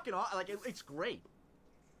it's fucking awesome. Like it's great.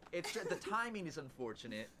 It's the timing is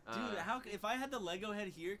unfortunate. Dude, if I had the Lego head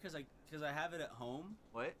here, cause I have it at home.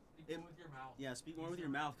 What? Speak more with your mouth. Yeah, speak more with your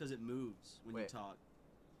mouth, cause it moves when you talk.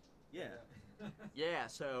 Yeah. Yeah.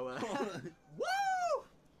 So. Woo!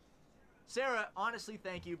 Sarah, honestly,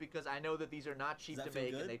 thank you, because I know that these are not cheap to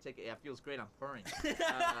make, and they take. Yeah, it feels great. I'm purring.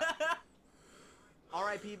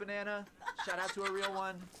 R.I.P. Banana. Shout out to a real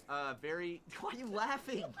one. Why are you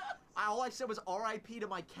laughing? All I said was R.I.P. to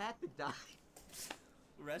my cat that died.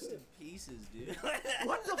 Rest in pieces, dude.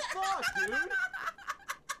 What the fuck, dude?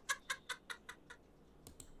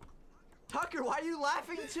 Tucker, why are you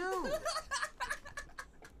laughing too?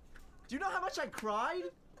 Do you know how much I cried?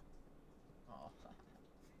 Oh.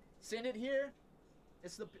 Send it here.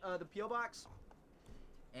 It's the PO box.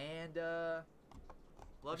 And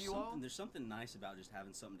love you all. There's something nice about just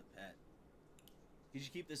having something to pet. Did you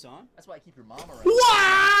keep this on? That's why I keep your mom around.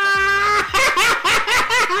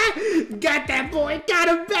 Got that boy. Got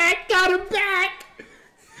him back. Got him back.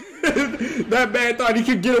 That man thought he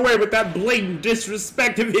could get away with that blatant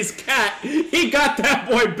disrespect of his cat. He got that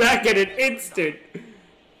boy back in an instant.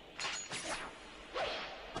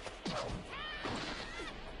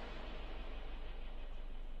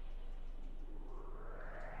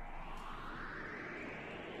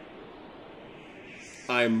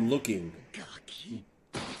 I'm looking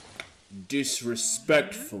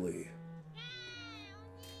disrespectfully.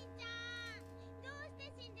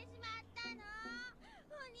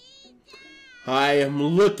 I am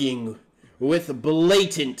looking with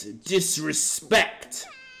blatant disrespect.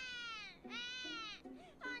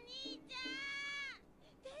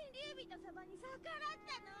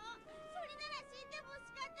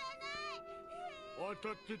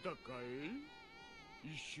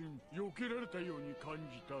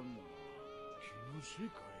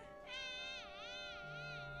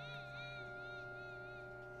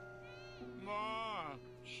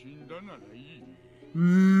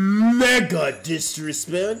 Mega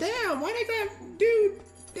disrespect. Damn, why they got, dude?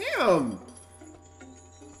 Damn.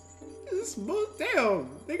 This book, damn.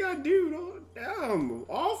 They got dude on. Damn.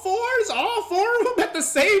 All fours? All four of them at the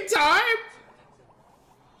same time?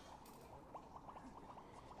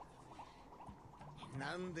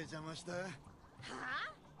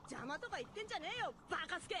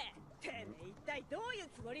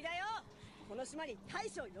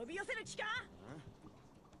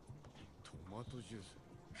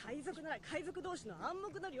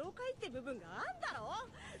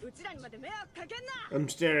 I'm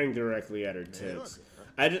staring directly at her tits.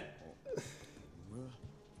 I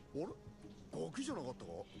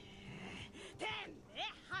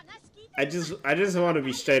just want to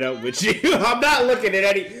be straight up with you. I'm not looking at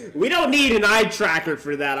any. We don't need an eye tracker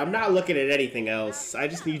for that. I'm not looking at anything else. I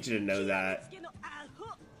just need you to know that.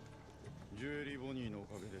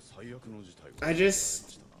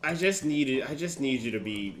 I just need you to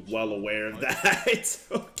be well aware of that.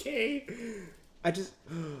 Okay.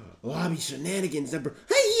 Lobby shenanigans, Ember.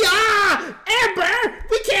 Hey-ya! Ember!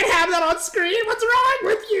 We can't have that on screen. What's wrong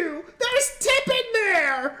with you? There's tip in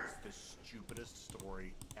there. The stupidest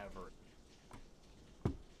story ever.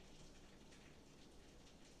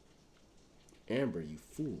 Amber, you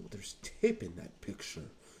fool. There's tip in that picture.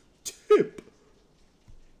 Tip.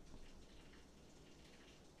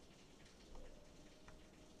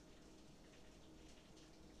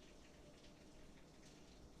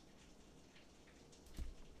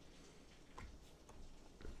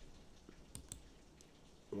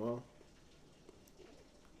 Well,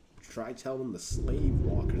 try telling the slave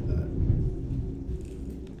walker that.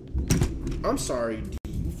 I'm sorry, do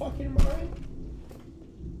you fucking mind?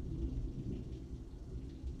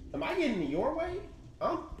 Am I getting in your way?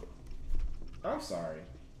 I'm sorry.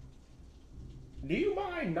 Do you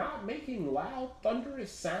mind not making loud,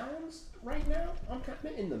 thunderous sounds right now? I'm kind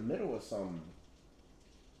of in the middle of something.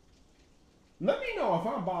 Let me know if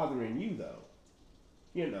I'm bothering you, though.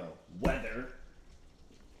 You know, weather.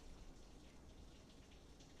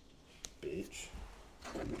 Bitch.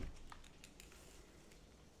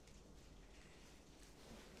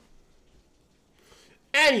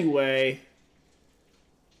 Anyway.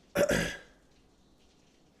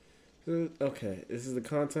 Okay, this is the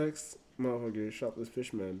context. Motherfucker shot this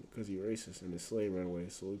fishman because he racist and his slave ran away.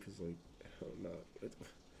 So Luke is like, oh no.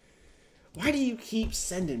 Why do you keep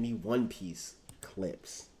sending me One Piece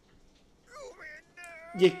clips?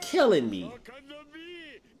 You're killing me.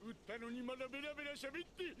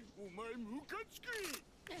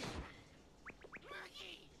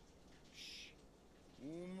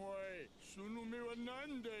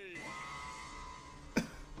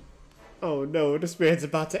 Oh no, this man's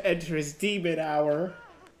about to enter his demon hour.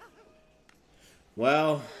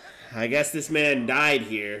 Well, I guess this man died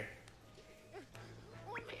here.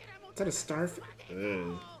 Is that a starfish?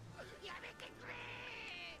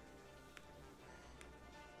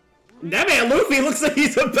 That man Luffy looks like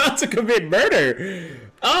he's about to commit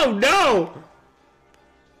murder. Oh no!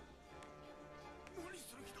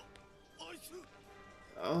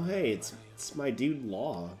 Oh hey, it's my dude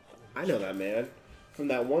Law. I know that man from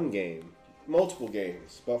that one game, multiple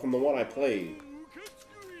games, but from the one I played.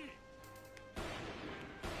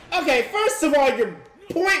 Okay, first of all, you're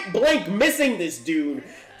point blank missing this dude.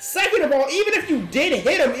 Second of all, even if you did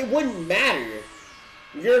hit him, it wouldn't matter.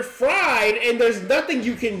 You're fried, and there's nothing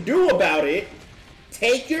you can do about it.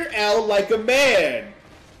 Take your L like a man.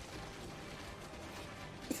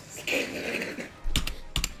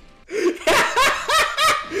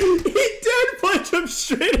 him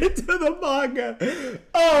straight into the manga.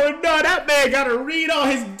 Oh no, that man gotta read all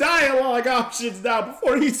his dialogue options now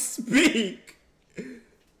before he speak.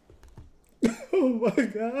 Oh my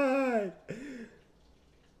god.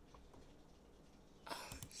 Oh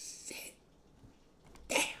shit.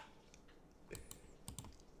 Damn.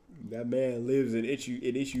 That man lives in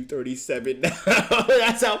issue 37 now.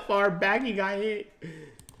 That's how far back he got hit.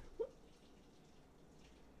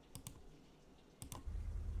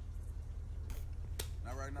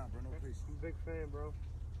 Not right now, bro. No, please. I'm a big fan, bro.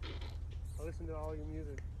 I listen to all your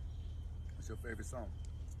music. What's your favorite song?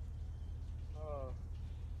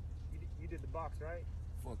 You did the box, right?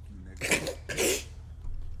 Fuck you, nigga.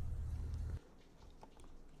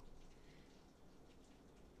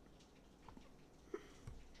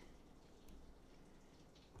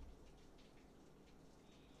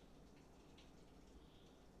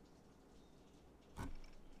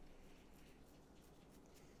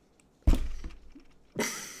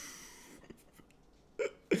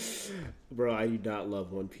 Bro, I do not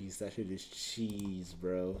love One Piece. That shit is cheese,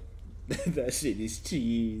 bro. That shit is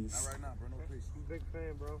cheese. Not right now, bro. No, please. I'm a big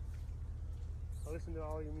fan, bro. I listen to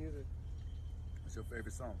all your music. What's your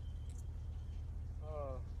favorite song?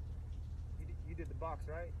 You did the box,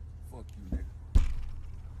 right? Fuck you, nigga.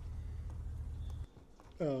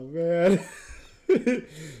 Oh man.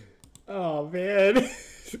 Oh man.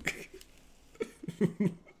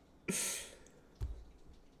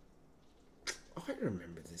 Oh, I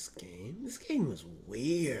remember this game. This game was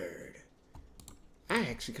weird. I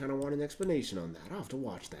actually kind of want an explanation on that. I'll have to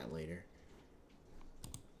watch that later.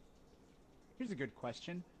 Here's a good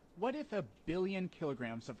question. What if 1 billion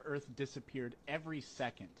kilograms of Earth disappeared every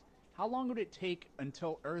second? How long would it take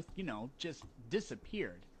until Earth, you know, just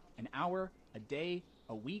disappeared? An hour, a day,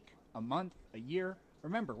 a week, a month, a year?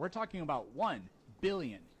 Remember, we're talking about 1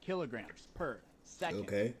 billion kilograms per second.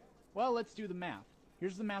 Okay. Well, let's do the math.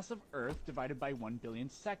 Here's the mass of Earth divided by 1 billion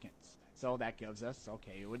seconds. So that gives us,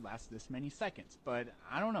 okay, it would last this many seconds, but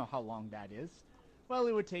I don't know how long that is. Well,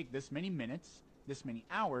 it would take this many minutes, this many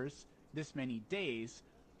hours, this many days.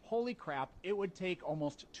 Holy crap, it would take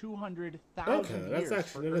almost 200,000 Okay, years that's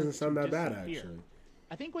actually, for that doesn't Earth sound to that bad, disappear. actually.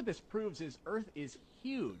 I think what this proves is Earth is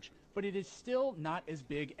huge, but it is still not as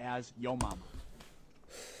big as Yo Mama.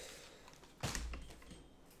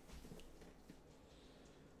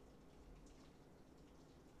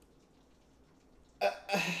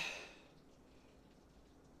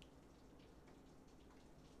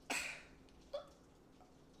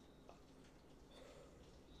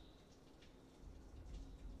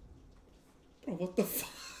 Bro, what the fuck?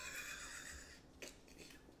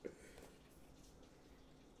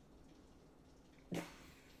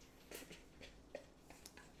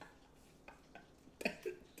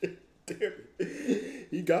 Damn it.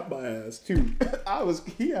 He got my ass too.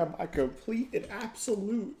 He had my complete and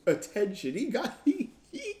absolute attention. He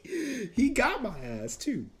got my ass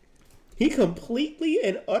too. He completely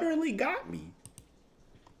and utterly got me.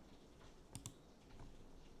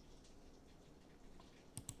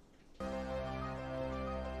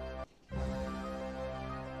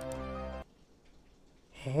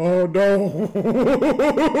 Oh no.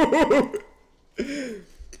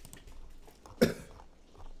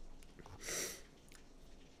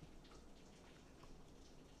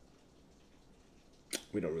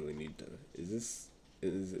 We don't really need to. Is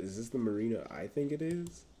this the marina I think it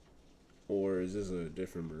is? Or is this a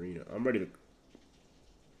different marina? I'm ready to.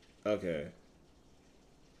 Okay.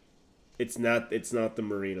 It's not the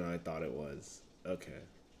marina I thought it was. Okay.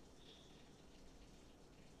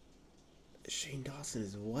 Shane Dawson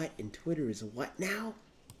is what? And Twitter is what now?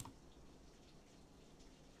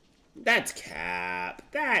 That's cap.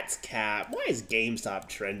 That's cap. Why is GameStop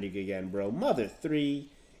trending again, bro? Mother 3.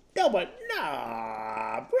 No, but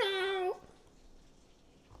nah, bro.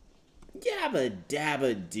 Yabba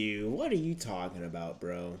dabba do. What are you talking about,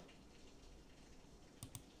 bro?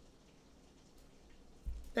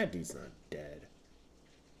 That dude's not dead.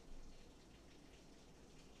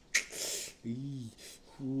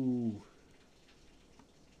 Ooh.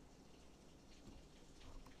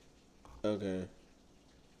 Okay.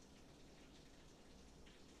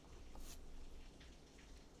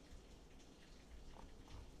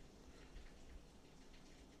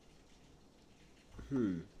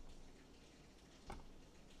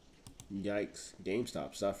 Yikes.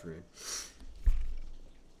 GameStop suffering.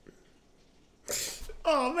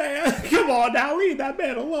 Oh man, come on now, leave that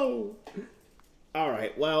man alone.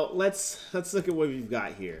 Alright, well, let's look at what we've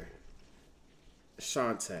got here.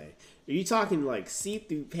 Shantae. Are you talking like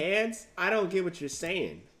see-through pants? I don't get what you're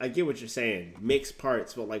saying. I get what you're saying. Mix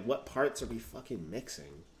parts, but like what parts are we fucking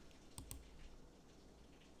mixing?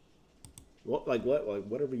 What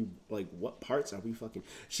are we, like, what parts are we fucking...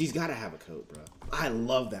 She's gotta have a coat, bro. I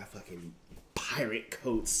love that fucking pirate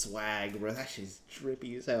coat swag, bro. That shit's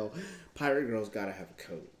trippy as hell. Pirate girl's gotta have a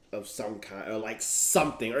coat of some kind, or like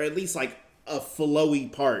something, or at least like a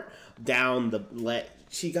flowy part down the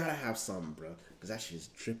she gotta have something, bro. Because that shit is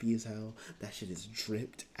trippy as hell. That shit is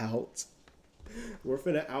dripped out. We're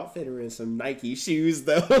finna outfit her in some Nike shoes,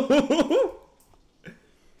 though.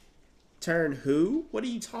 Turn who? What are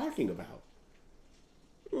you talking about?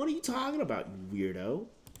 What are you talking about, you weirdo?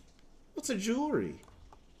 What's a jewelry?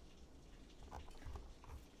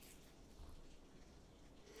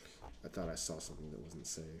 I thought I saw something that wasn't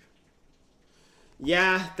safe.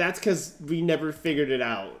 Yeah, that's because we never figured it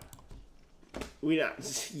out.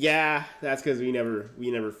 Yeah, that's because we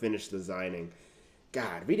never finished designing.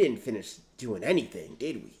 God, we didn't finish doing anything,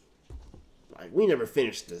 did we? Like, we never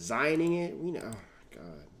finished designing it. Oh,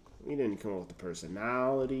 God. We didn't come up with the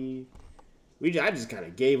personality. I just kind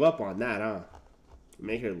of gave up on that, huh?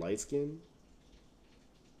 Make her light skin?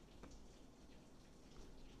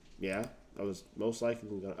 Yeah, I was most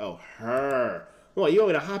likely gonna... Oh, her! What, you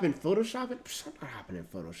want me to hop in Photoshop? I'm not hopping in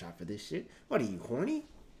Photoshop for this shit. What are you, horny?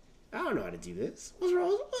 I don't know how to do this. What's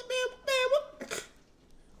wrong?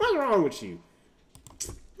 What's wrong with you?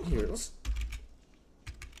 Here, let's...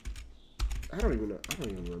 I don't even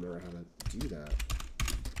remember how to do that.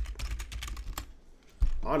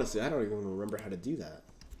 Honestly, I don't even remember how to do that.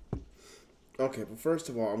 Okay, but first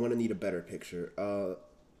of all, I'm gonna need a better picture.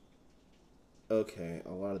 Okay,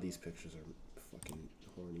 a lot of these pictures are fucking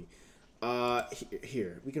horny.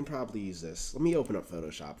 Here, we can probably use this. Let me open up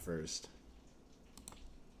Photoshop first.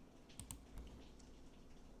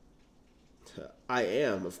 I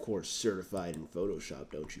am, of course, certified in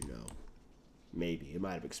Photoshop, don't you know? Maybe. It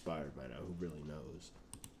might have expired by now. Who really knows?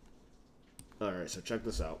 Alright, so check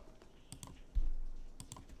this out.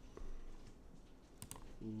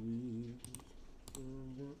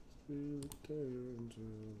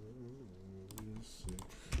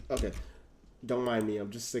 Okay, don't mind me.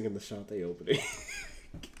 I'm just singing the Shantae opening.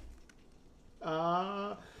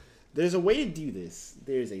 There's a way to do this.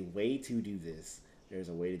 There's a way to do this. There's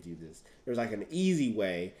a way to do this. There's like an easy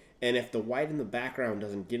way, and if the white in the background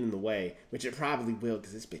doesn't get in the way, which it probably will,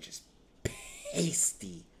 because this bitch is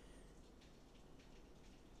pasty.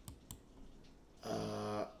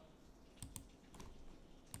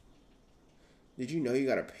 Did you know you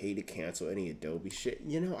gotta pay to cancel any Adobe shit?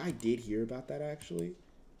 You know, I did hear about that, actually.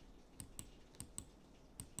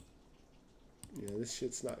 Yeah, this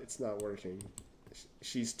shit's not working.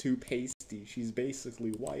 She's too pasty. She's basically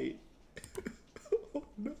white. Oh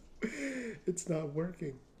no, it's not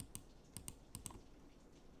working.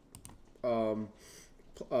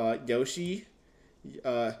 Yoshi,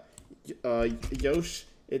 Yosh,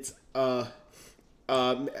 it's,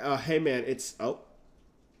 hey man, it's, oh.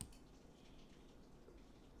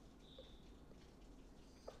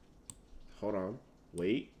 Hold on.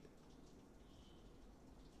 Wait.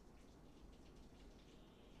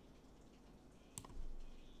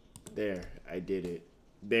 There. I did it.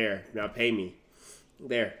 There. Now pay me.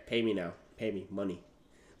 There. Pay me now. Pay me. Money.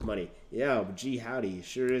 Money. Yeah, but gee howdy. It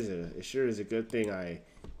sure is a good thing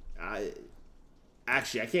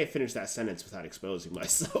actually, I can't finish that sentence without exposing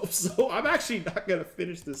myself. So I'm actually not going to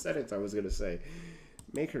finish the sentence I was going to say.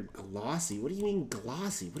 Make her glossy. What do you mean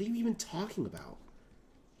glossy? What are you even talking about?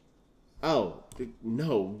 Oh,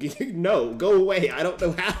 no, no, go away. I don't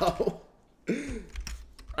know how.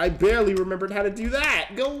 I barely remembered how to do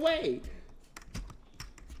that. Go away.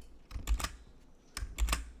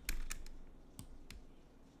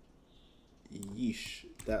 Yeesh,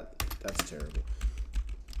 that's terrible.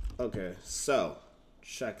 Okay, so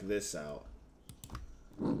check this out.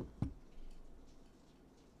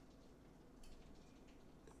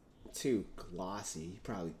 Too glossy. You're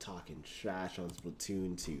probably talking trash on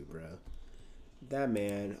Splatoon 2, bro. That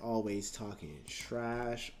man always talking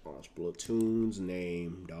trash on Splatoon's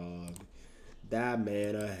name, dog. That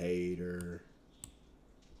man a hater.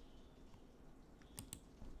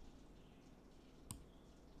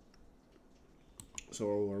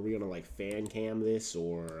 So are we gonna like fan cam this,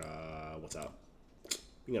 or what's up?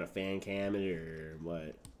 You gonna fan cam it or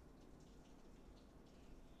what?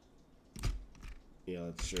 Yeah,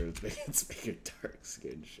 let's make a dark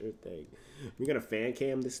skin, sure thing. We gonna fan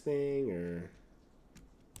cam this thing, or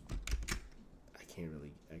I can't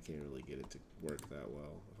really get it to work that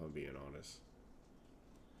well, if I'm being honest.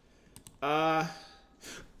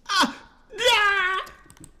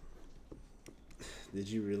 Did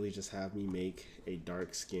you really just have me make a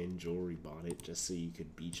dark skin jewelry bonnet just so you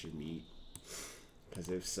could beat your meat? Because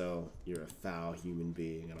if so, you're a foul human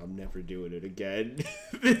being, and I'm never doing it again.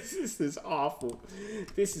 This is awful.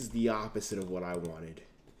 This is the opposite of what I wanted.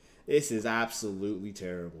 This is absolutely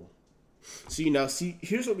terrible. So, you know, see,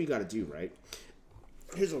 here's what we got to do, right?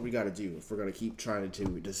 Here's what we got to do if we're going to keep trying to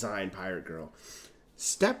design Pirate Girl.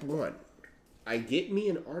 Step 1, I get me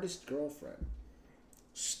an artist girlfriend.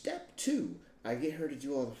 Step 2, I get her to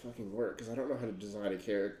do all the fucking work because I don't know how to design a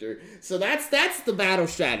character. So that's the battle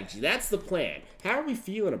strategy. That's the plan. How are we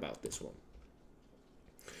feeling about this one?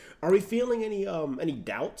 Are we feeling any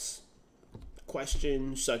doubts,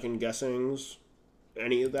 questions, second guessings,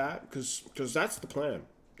 any of that? Because that's the plan.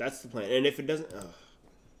 That's the plan. And if it doesn't,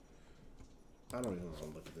 I don't even want to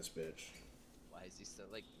look at this bitch. Why is he so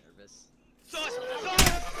like nervous?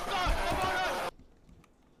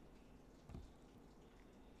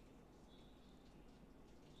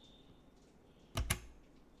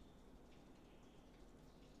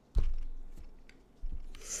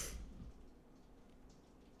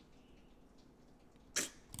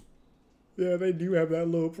 Yeah, they do have that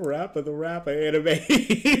little Parappa the Rapper anime.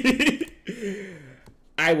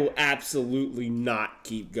 I will absolutely not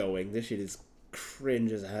keep going. This shit is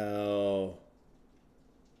cringe as hell.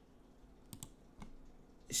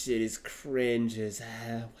 Shit is cringe as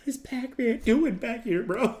hell. What is Pac-Man doing back here,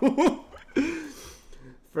 bro?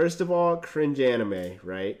 First of all, cringe anime,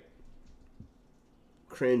 right?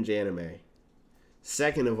 Cringe anime.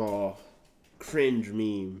 Second of all, cringe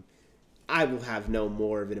meme. I will have no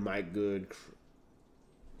more of it in my good.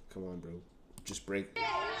 Come on, bro. Just break.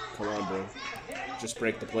 Come on, bro. Just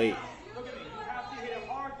break the plate.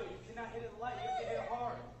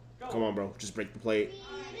 Come on, bro. Just break the plate.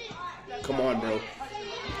 Come on, bro.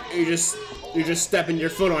 You're just stepping your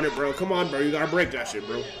foot on it, bro. Come on, bro. You gotta break that shit,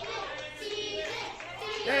 bro.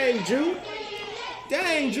 Dang, Jew.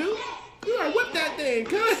 Dang, Jew. You gotta whip that thing,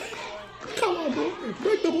 cuz. Come on, bro.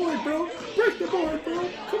 Break the board, bro. Break the board, bro.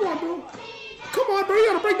 Come on, bro. Come on, bro. You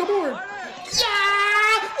gotta break the board.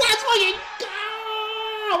 Yeah! Let's fucking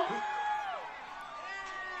go!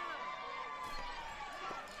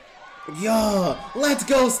 Yeah! Let's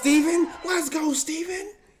go, Steven! Let's go,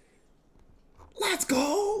 Steven! Let's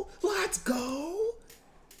go! Let's go!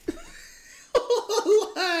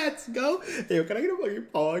 Let's go! Hey, can I get a fucking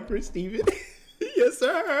pog for Steven? Yes,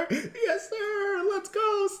 sir! Yes, sir! Let's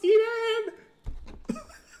go, Steven!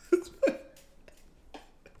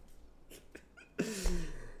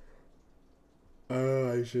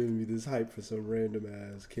 I shouldn't be this hype for some random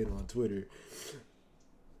ass kid on Twitter.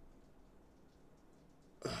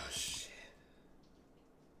 Oh, shit.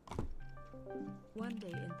 One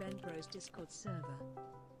day in Ben Bro's Discord server.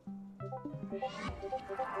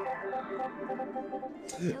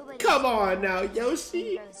 Come on now,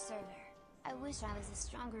 Yoshi! I wish I was a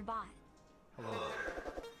stronger bot. Hello.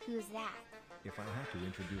 Who's that? If I had to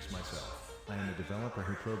introduce myself, I am the developer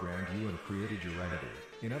who programmed you and created your identity.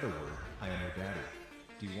 In other words, I am your daddy.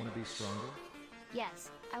 Do you want to be stronger?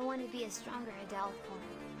 Yes, I want to be a stronger adult form.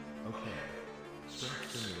 Okay.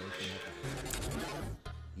 Strength stimulation.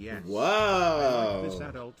 Yes. Whoa. I like this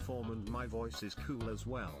adult form and my voice is cool as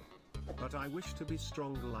well. But I wish to be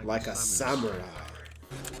stronger like a samurai.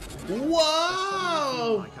 Whoa!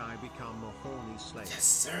 Whoa! Like I become a horny slave. Yes,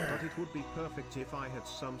 sir. But it would be perfect if I had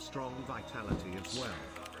some strong vitality as well.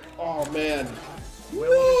 Oh man.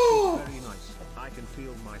 Well, Whoa! this is very nice. I can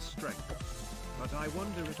feel my strength. But I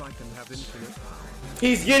wonder if I can have infinite power.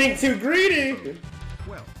 He's getting too greedy!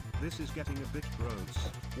 Well, this is getting a bit gross.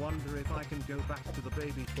 Wonder if I can go back to the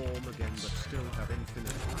baby form again but still have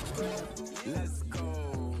infinite power. Let's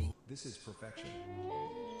go! This is perfection.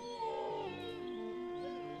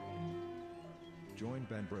 Join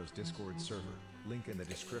Ben Bro's Discord server. Link in the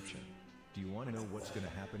description. Do you want to know what's going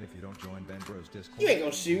to happen if you don't join Ben Bro's Discord? You ain't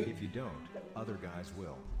gonna shoot. If you don't, other guys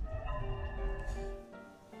will.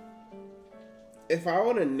 If I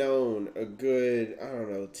would have known a good, I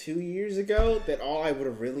don't know, 2 years ago that all I would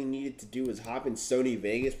have really needed to do was hop in Sony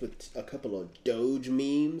Vegas with a couple of Doge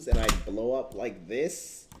memes and I'd blow up like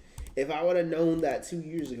this. If I would have known that 2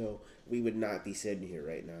 years ago, we would not be sitting here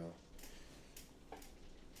right now.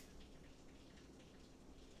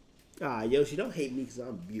 Ah, Yoshi, don't hate me because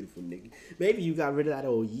I'm beautiful, nigga. Maybe you got rid of that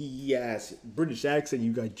old yee-ass British accent.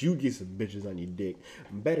 You get some bitches on your dick.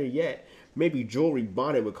 Better yet, maybe Jewelry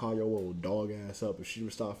Bonnet would call your old dog ass up if she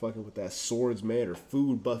would start fucking with that swordsman or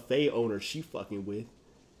food buffet owner she fucking with.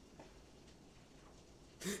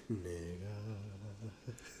 Nigga.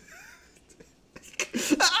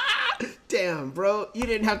 Ah! Damn, bro. You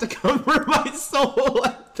didn't have to comfort my soul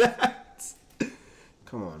like that.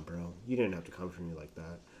 Come on, bro. You didn't have to comfort me like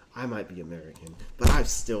that. I might be American, but I've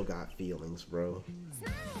still got feelings, bro.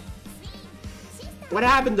 What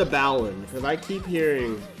happened to Balin? Because I keep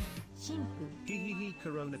hearing. Hehehe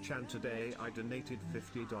Corona-chan, today I donated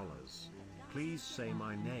 $50. Please say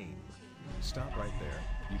my name. Stop right there,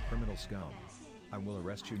 you criminal scum. I will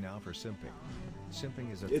arrest you now for simping.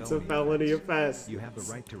 Simping is a It's a felony offense. You have the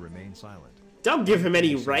right to remain silent. Don't give him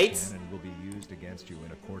any rights. And will be used against you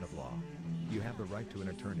in a court of law. You have the right to an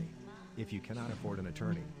attorney. If you cannot afford an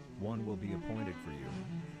attorney, one will be appointed for you.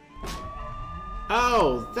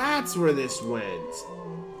 Oh, that's where this went.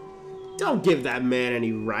 Don't give that man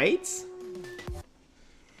any rights.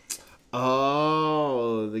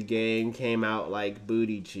 Oh, the game came out like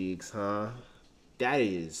booty cheeks, huh? That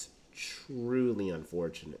is truly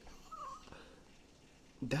unfortunate.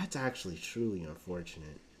 That's actually truly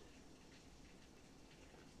unfortunate.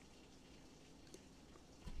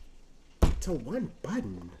 To one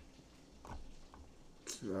button.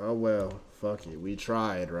 Oh well, fuck it. We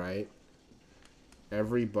tried, right?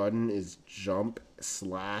 Every button is jump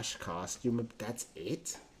 / costume. That's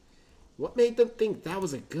it? What made them think that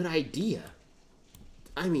was a good idea?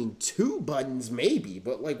 I mean, 2 buttons maybe,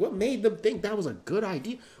 but like, what made them think that was a good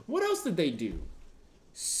idea? What else did they do?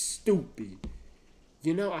 Stupid.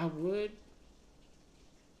 You know, I would.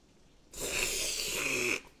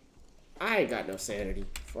 I ain't got no sanity.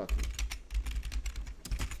 Fuck it.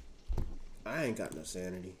 I ain't got no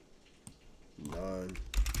sanity. None.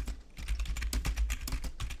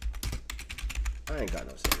 I ain't got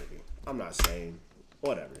no sanity. I'm not saying.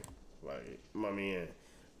 Whatever. Like, I mean,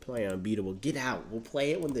 play Unbeatable. Get out. We'll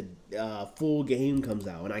play it when the full game comes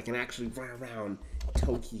out, and I can actually run around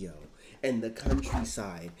Tokyo and the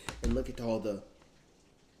countryside and look at all the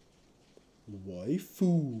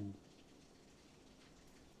waifu.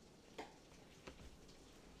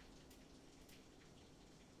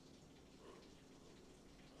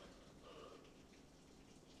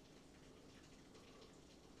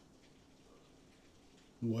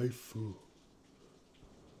 Waifu.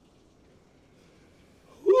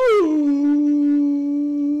 Woo!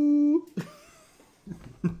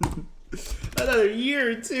 Another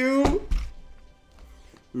year or 2.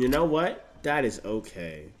 You know what? That is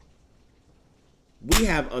okay. We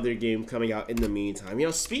have other games coming out in the meantime. You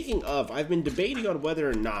know, speaking of, I've been debating on whether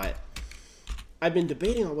or not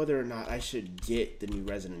I should get the new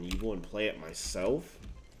Resident Evil and play it myself,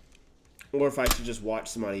 or if I should just watch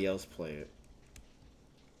somebody else play it.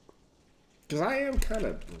 Because I am kind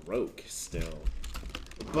of broke still.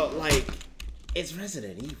 But, like, it's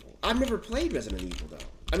Resident Evil. I've never played Resident Evil, though.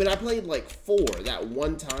 I mean, I played, like, 4 that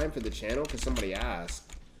one time for the channel because somebody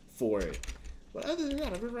asked for it. But other than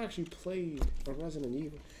that, I've never actually played a Resident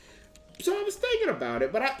Evil. So I was thinking about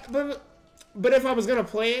it, but if I was going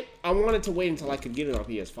to play it, I wanted to wait until I could get it on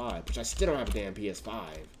PS5, which I still don't have a damn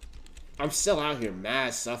PS5. I'm still out here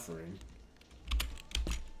mad suffering.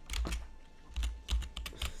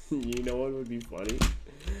 You know what would be funny?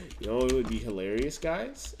 You know what would be hilarious,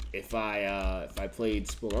 guys? If I played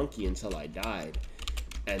Spelunky until I died,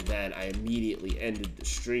 and then I immediately ended the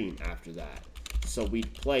stream after that. So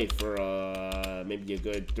we'd play for maybe a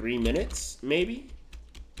good 3 minutes, maybe?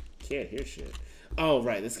 Can't hear shit. Oh,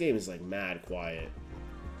 right, this game is like mad quiet.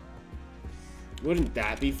 Wouldn't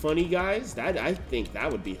that be funny, guys? I think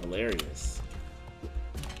that would be hilarious.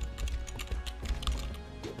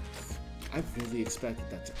 I really expected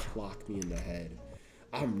that to clock me in the head.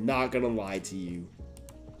 I'm not gonna lie to you.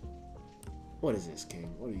 What is this,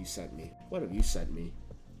 King? What have you sent me? What have you sent me?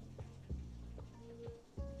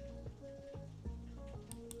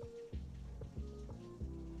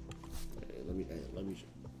 Hey, let me.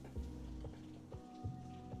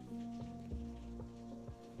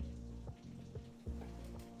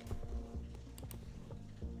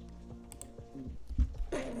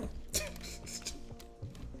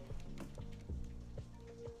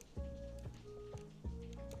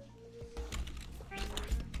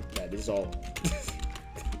 That is all.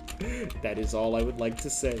 That is all I would like to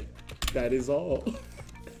say. That is all.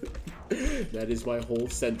 That is my whole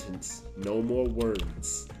sentence. No more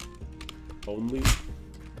words. Only.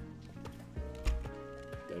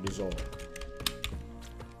 That is all.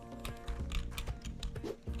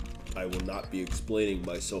 I will not be explaining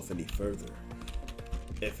myself any further.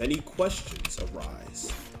 If any questions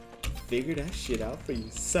arise, figure that shit out for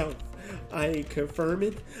yourself. I ain't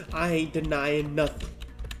confirming. I ain't denying nothing.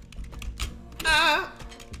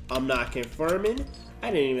 I'm not confirming. I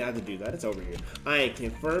didn't even have to do that. It's over here. I ain't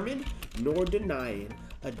confirming nor denying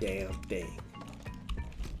a damn thing.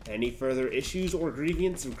 Any further issues or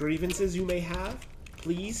grievances you may have,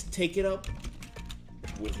 please take it up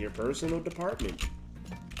with your personal department.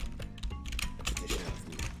 Get this shit off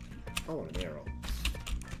me. I want an arrow.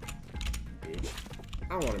 Bitch.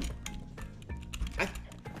 I want him.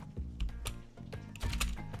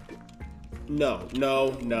 No.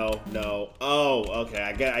 Oh, okay.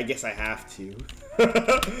 I guess I have to.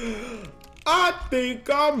 I think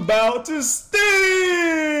I'm about to steal.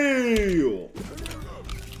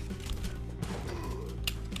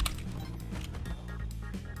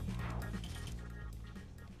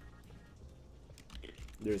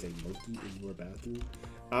 There's a monkey in your bathroom.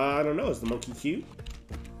 I don't know. Is the monkey cute?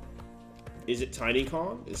 Is it Tiny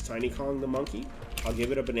Kong? Is Tiny Kong the monkey? I'll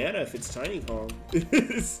give it a banana if it's Tiny Kong.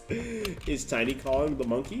 Is Tiny Kong the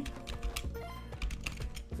monkey?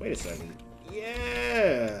 Wait a second.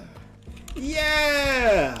 Yeah!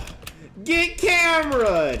 Yeah! Get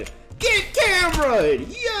camera'd! Get camera'd!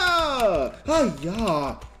 Yeah! Oh,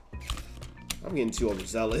 yeah! I'm getting too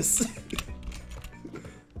overzealous.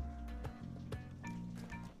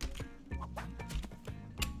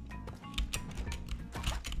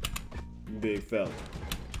 Big fella.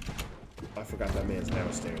 I forgot that man's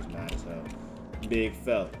downstairs, mad as hell. Big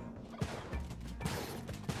fella.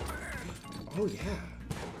 Oh yeah.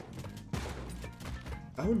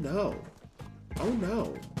 Oh no. Oh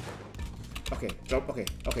no. Okay, jump. Okay.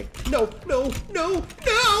 No.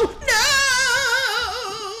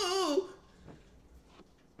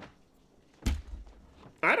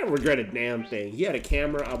 I don't regret a damn thing. He had a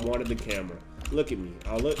camera. I wanted the camera. Look at me.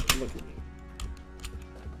 Look at me.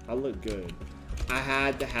 I look good. I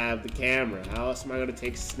had to have the camera. How else am I gonna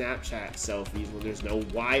take Snapchat selfies when there's no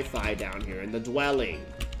Wi-Fi down here in the dwelling?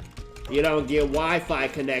 You don't get Wi-Fi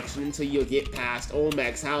connection until you get past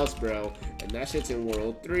Olmec's house, bro. And that shit's in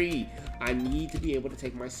World 3. I need to be able to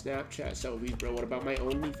take my Snapchat selfies, bro. What about my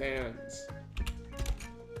OnlyFans?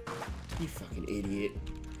 You fucking idiot.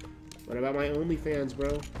 What about my OnlyFans,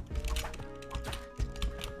 bro?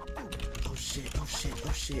 Oh shit.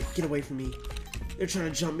 Get away from me. They're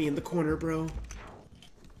trying to jump me in the corner, bro.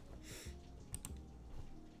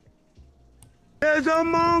 There's a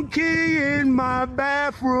monkey in my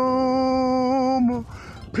bathroom.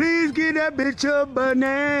 Please get that bitch a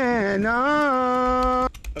banana.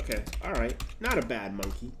 Okay, alright. Not a bad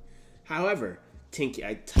monkey. However, Tinky,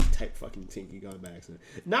 I type fucking Tinky going by accident.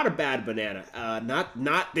 Not a bad banana.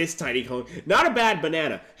 Not this Tiny Kong. Not a bad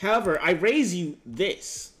banana. However, I raise you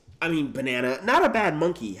this. I mean, banana. Not a bad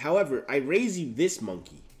monkey. However, I raise you this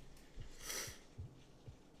monkey.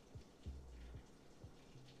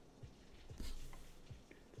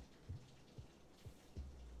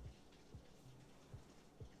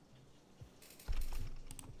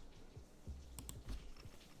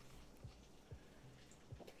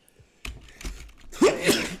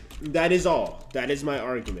 That is all. That is my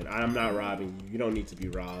argument. I'm not robbing you. You don't need to be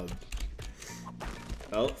robbed.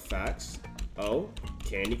 Oh, facts. Oh,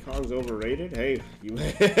 Candy Kong's overrated. Hey,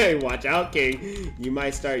 hey, watch out, King. You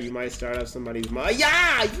might start up somebody's mom.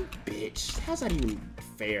 Yeah, you bitch. How's that even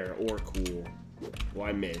fair or cool? Well,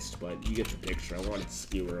 I missed, but you get the picture. I wanted to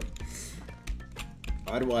skewer him.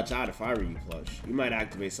 I'd watch out if I were you, Plush. You might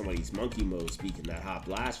activate somebody's monkey mode speaking that hot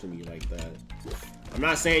blasphemy like that. I'm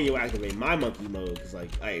not saying you activate my monkey mode, because, like,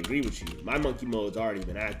 I agree with you. My monkey mode's already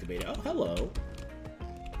been activated. Oh, hello.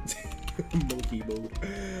 Monkey mode.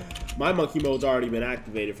 My monkey mode's already been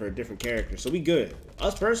activated for a different character, so we good.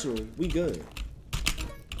 Us personally, we good.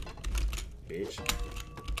 Bitch.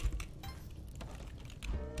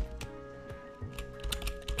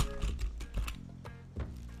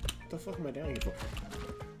 What the fuck am I down here for?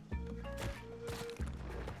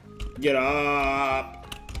 Get up!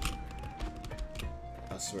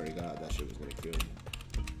 I swear to God, that shit was gonna kill me.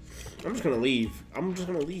 I'm just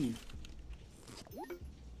gonna leave.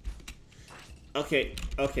 Okay,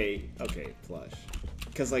 Plush.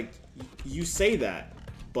 Because, like, you say that,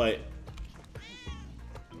 but...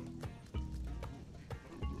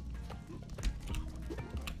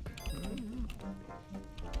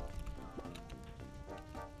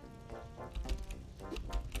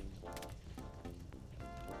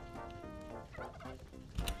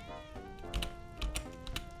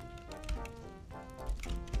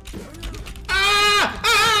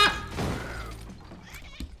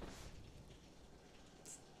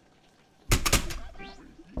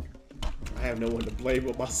 I have no one to blame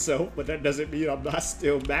but myself, but that doesn't mean I'm not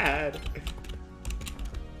still mad.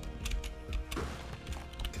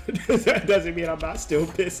 That doesn't mean I'm not still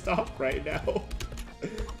pissed off right now.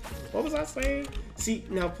 What was I saying? See,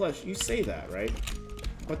 now Plush, you say that, right?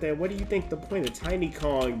 But then what do you think the point of Tiny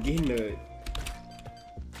Kong getting the...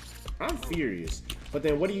 I'm furious. But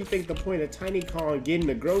then what do you think the point of Tiny Kong getting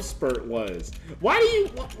the growth spurt was? Why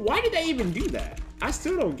did they even do that? I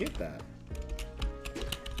still don't get that.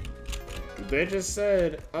 They just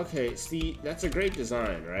said, okay, see, that's a great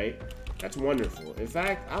design, right? That's wonderful. In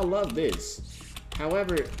fact, I love this.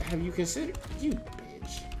 However, have you considered... You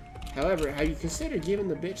bitch. However, have you considered giving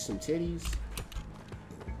the bitch some titties?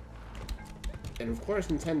 And of course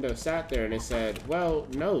Nintendo sat there and they said, well,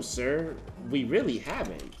 no, sir, we really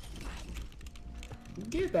haven't.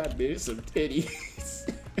 Give that bitch some titties.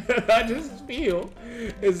 I just feel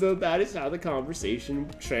as though that is how the conversation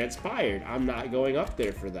transpired. I'm not going up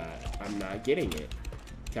there for that. I'm not getting it.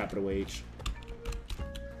 Capital H.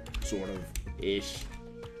 Sort of. Ish.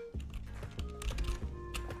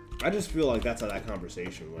 I just feel like that's how that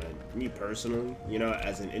conversation went. Me personally, you know,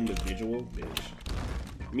 as an individual, bitch.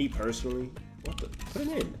 Me personally, what the? Put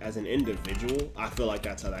it in. As an individual, I feel like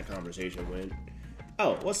that's how that conversation went.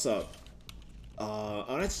 Oh, what's up? Oh,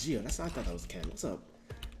 that's Gio. I thought that was Ken. What's up,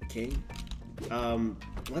 King?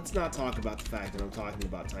 Let's not talk about the fact that I'm talking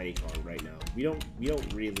about Tiny Kong right now. We don't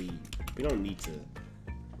need to.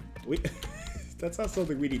 That's not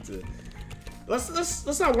something we need to.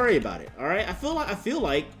 Let's not worry about it. All right. I feel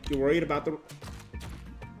like you're worried about the.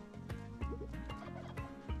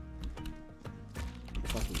 I'm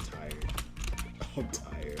fucking tired. I'm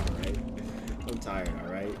tired. All right. I'm tired.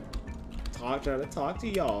 All right. Trying to talk to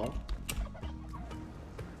y'all.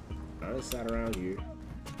 I just sat around here.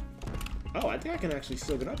 Oh, I think I can actually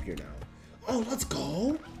still get up here now. Oh, let's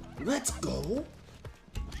go. Let's go.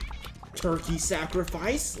 Turkey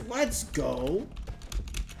sacrifice. Let's go.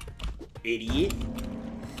 Idiot.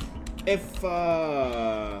 If,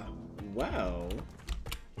 well.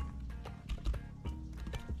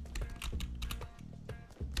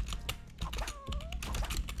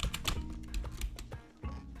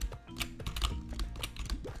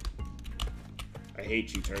 I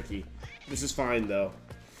hate you, Turkey. This is fine, though.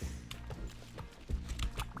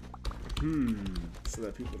 So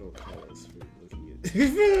that people don't call us for looking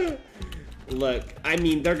at. Look, I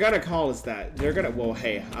mean, they're gonna call us that. They're gonna. Well,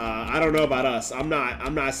 hey, I don't know about us. I'm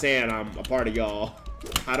not saying I'm a part of y'all.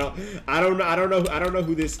 I don't know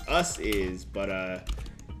who this us is, but I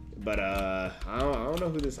don't know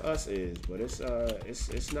who this us is, but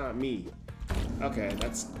it's not me. Okay,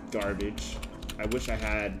 that's garbage. I wish I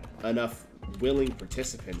had enough willing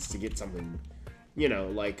participants to get something, you know,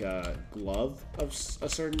 like a glove of a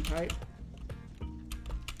certain type.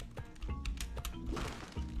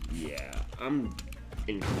 Yeah, I'm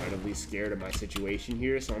incredibly scared of my situation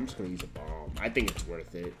here, so I'm just gonna use a bomb. I think it's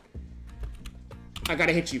worth it. I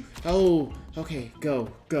gotta hit you. Oh, okay,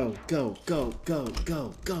 go, go, go, go, go,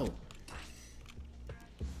 go, go.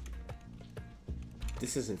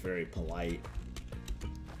 This isn't very polite.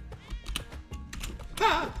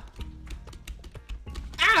 Ah!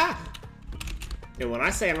 Ah! And when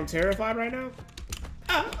I say I'm terrified right now,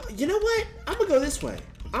 you know what? I'm gonna go this way.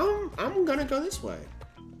 I'm gonna go this way.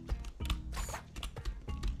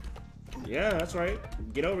 Yeah, that's right.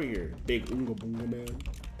 Get over here, big Oonga Boonga man.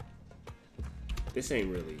 This ain't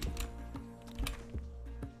really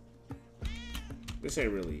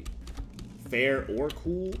fair or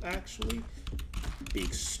cool, actually.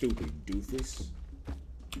 Big stupid doofus.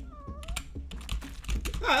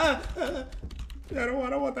 I don't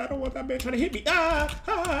want that man trying to hit me. Oh,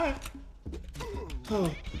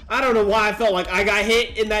 I don't know why I felt like I got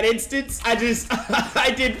hit in that instance. I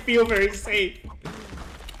didn't feel very safe.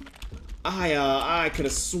 I could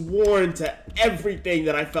have sworn to everything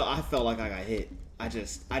that I felt like I got hit.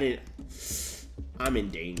 I'm in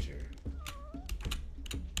danger.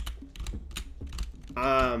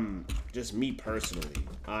 Just me personally,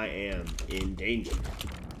 I am in danger.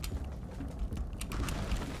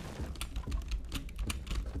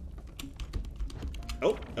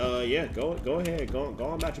 Oh, yeah, go ahead. Go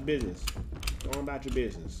on about your business. Go on about your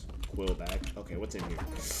business. Quillback. Okay, what's in here?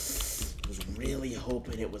 I was really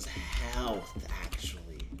hoping it was health,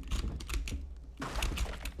 actually.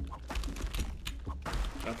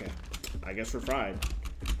 Okay, I guess we're fried.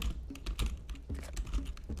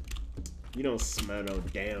 You don't smell no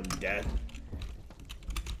damn death.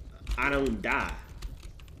 I don't die.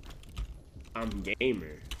 I'm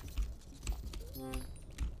gamer.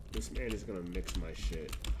 This man is gonna mix my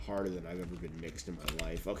shit harder than I've ever been mixed in my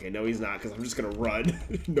life. Okay, no he's not, because I'm just gonna run.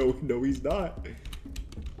 No, he's not.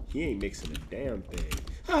 He ain't mixing a damn thing.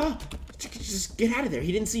 Ah! Just get out of there.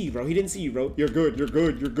 He didn't see you, bro. He didn't see you, bro. You're good. You're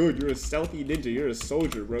good. You're good. You're a stealthy ninja. You're a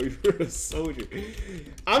soldier, bro. You're a soldier.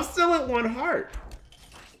 I'm still at 1 heart.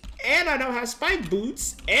 And I now have spike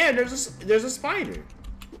boots. And there's a spider.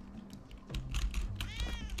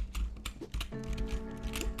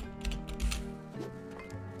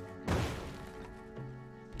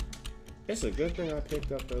 It's a good thing I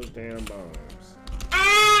picked up those damn bombs.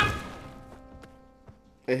 Ah!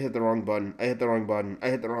 I hit the wrong button. I hit the wrong button. I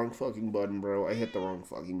hit the wrong fucking button, bro. I hit the wrong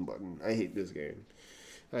fucking button. I hate this game.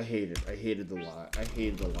 I hate it. I hated it a lot. I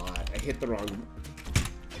hated it a lot. I hit the wrong...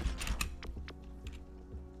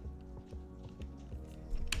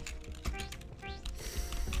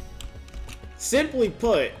 Simply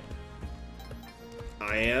put,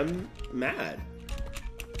 I am mad.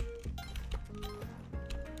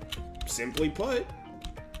 Simply put,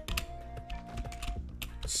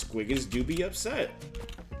 Squiggas do be upset.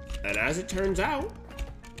 And as it turns out,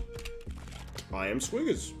 I am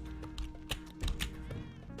Squiggas.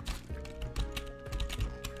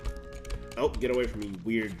 Oh, get away from me,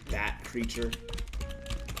 weird bat creature.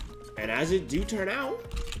 And as it do turn out,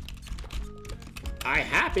 I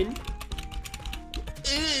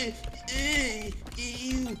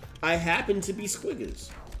happen to be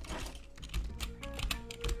Squiggas.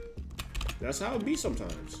 That's how it be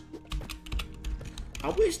sometimes. I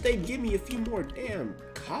wish they'd give me a few more damn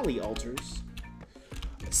collie altars.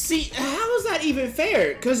 See, how is that even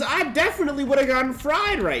fair? Because I definitely would have gotten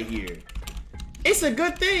fried right here. It's a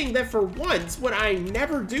good thing that for once, when I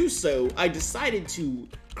never do so, I decided to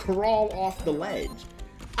crawl off the ledge.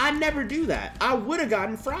 I never do that. I would have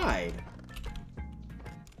gotten fried.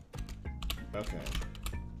 Okay.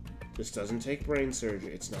 This doesn't take brain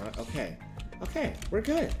surgery. It's not. Okay. Okay. We're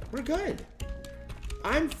good. We're good.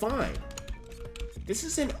 I'm fine. This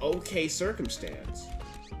is an okay circumstance.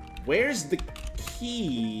 Where's the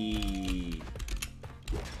key?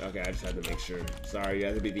 Okay, I just had to make sure. Sorry, you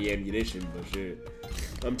have to be the ammunition, but shit.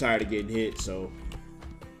 I'm tired of getting hit, so.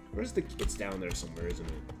 Where's the... It's down there somewhere, isn't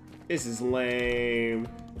it? This is lame.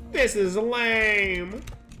 This is lame.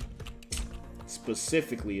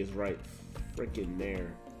 Specifically is right frickin'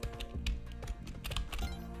 there.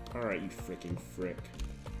 Alright, you frickin' frick.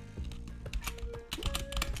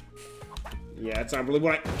 Yeah, that's not really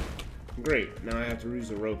what I... Great, now I have to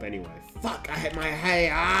use a rope anyway. Fuck, I hit my... Hey,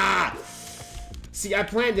 ah! See, I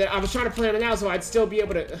planned it. I was trying to plan it out so I'd still be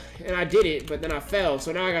able to... And I did it, but then I fell,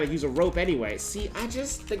 so now I gotta use a rope anyway. See, I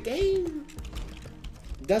just... The game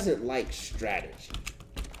doesn't like strategy.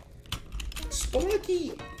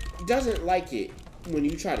 Spelunky doesn't like it when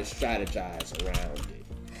you try to strategize around it.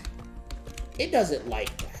 It doesn't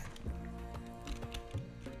like that.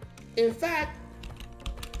 In fact,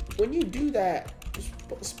 when you do that,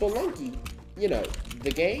 Spelunky, you know,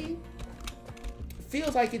 the game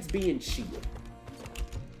feels like it's being cheated.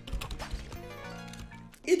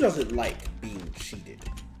 It doesn't like being cheated.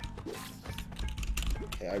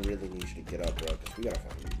 Okay, I really need you to get up, bro, because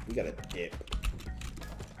we gotta dip.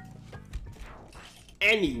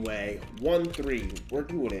 Anyway, 1-3. We're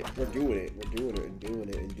doing it. We're doing it. We're doing it and doing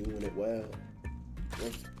it and doing it well.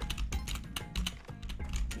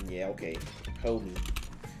 Yeah, okay. Hold me.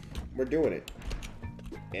 We're doing it.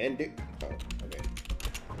 And do... Oh, okay.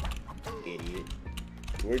 Idiot.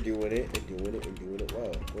 We're doing it and doing it and doing it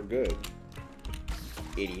well. We're good.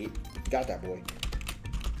 Idiot. Got that, boy.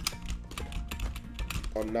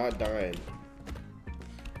 I'm not dying.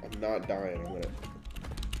 I'm not dying. I'm gonna...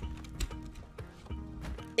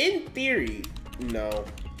 In theory, no.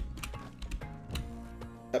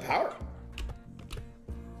 The power.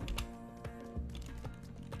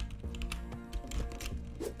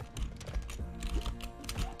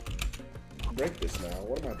 Break this now.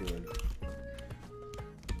 What am I doing?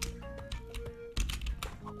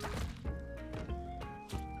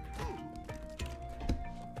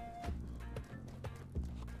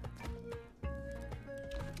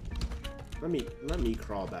 Let me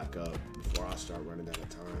crawl back up before I start running out of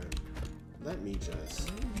time. Let me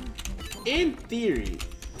just... In theory...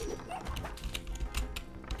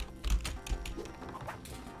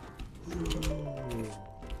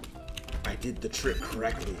 I did the trick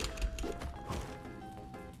correctly.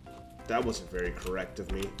 That wasn't very correct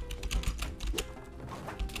of me.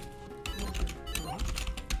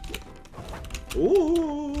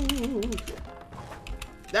 Ooh!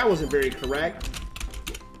 That wasn't very correct.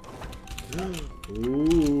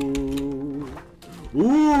 Ooh.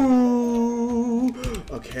 Ooh.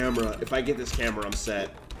 A camera. If I get this camera, I'm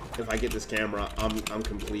set. If I get this camera, I'm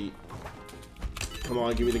complete. Come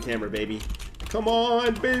on, give me the camera, baby. Come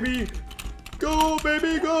on, baby. Go,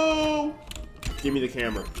 baby, go. Give me the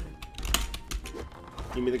camera.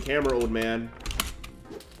 Give me the camera, old man.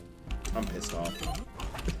 I'm pissed off.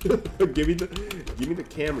 give me the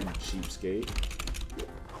camera, you cheapskate.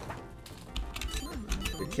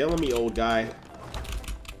 You're killing me, old guy.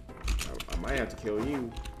 I might have to kill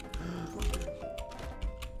you.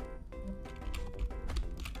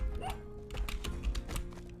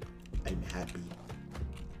 I'm happy.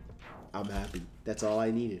 I'm happy. That's all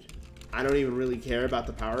I needed. I don't even really care about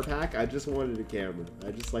the power pack. I just wanted a camera.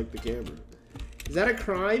 I just like the camera. Is that a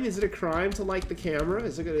crime? Is it a crime to like the camera?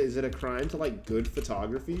 Is it a crime to like good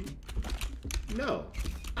photography? No.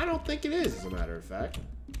 I don't think it is, as a matter of fact.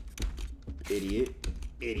 Idiot.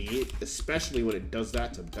 Idiot. Especially when it does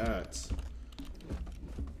that to bats.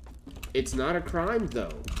 It's not a crime,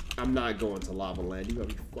 though. I'm not going to Lava Land. You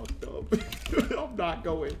gotta be fucked up. I'm not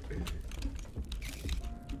going.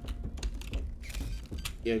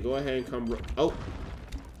 Yeah, go ahead and come. Oh.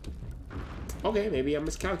 Okay, maybe I'm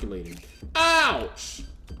miscalculating. Ouch!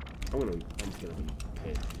 I'm just gonna be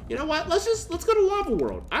pissed. You know what? Let's go to Lava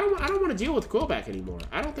World. I don't want to deal with Quillback anymore.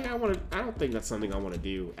 I don't think that's something I want to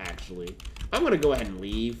do, actually. I'm gonna go ahead and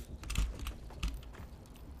leave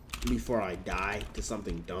before I die to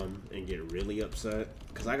something dumb and get really upset.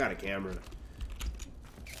 Because I got a camera.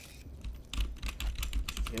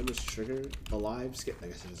 Camera's triggered. Alive. Skip. I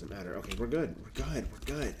guess it doesn't matter. Okay, we're good. We're good.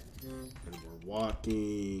 We're good. And we're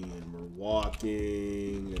walking. And we're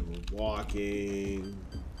walking. And we're walking.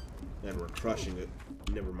 And we're crushing it.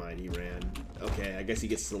 Never mind, he ran. Okay, I guess he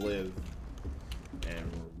gets to live.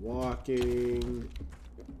 And we're walking.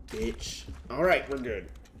 Bitch. Alright, we're good.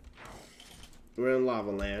 We're in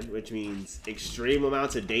Lava Land, which means extreme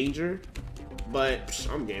amounts of danger. But psh,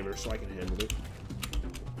 I'm gamer, so I can handle it.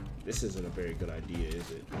 This isn't a very good idea,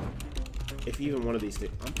 is it? If even one of these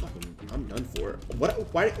things, I'm done for.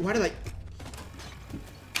 What? Why did I?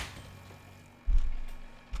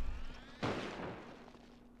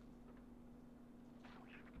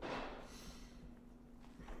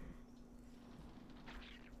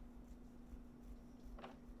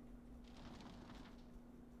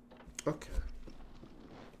 Okay.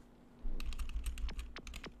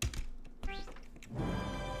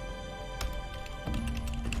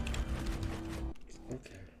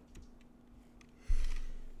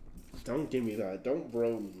 Don't give me that. Don't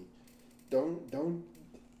bro me. Don't.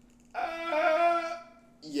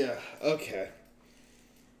 Yeah, okay.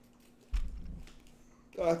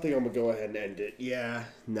 I think I'm gonna go ahead and end it. Yeah,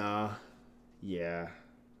 nah. Yeah.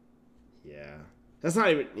 Yeah. That's not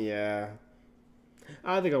even, yeah.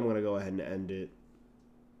 I think I'm gonna go ahead and end it.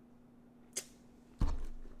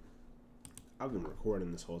 I've been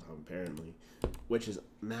recording this whole time, apparently. Which is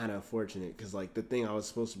mad unfortunate, because, like, the thing I was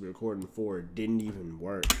supposed to be recording for didn't even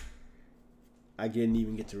work. I didn't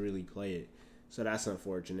even get to really play it. So that's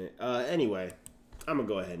unfortunate. Anyway, I'm gonna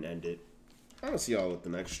go ahead and end it. I'm gonna see y'all at the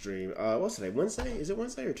next stream. What's today? Wednesday? Is it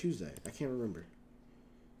Wednesday or Tuesday? I can't remember.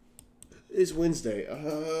 It's Wednesday.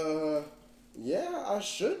 Yeah, I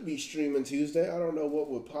should be streaming Tuesday. I don't know what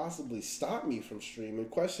would possibly stop me from streaming.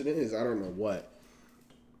 Question is, I don't know what.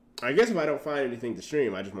 I guess if I don't find anything to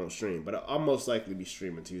stream, I just won't stream. But I'll most likely be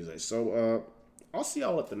streaming Tuesday. So, I'll see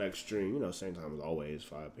y'all at the next stream. You know, same time as always,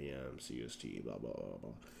 5 p.m. CST, blah, blah, blah,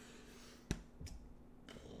 blah.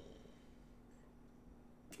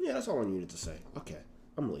 Yeah, that's all I needed to say. Okay,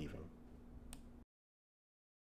 I'm leaving.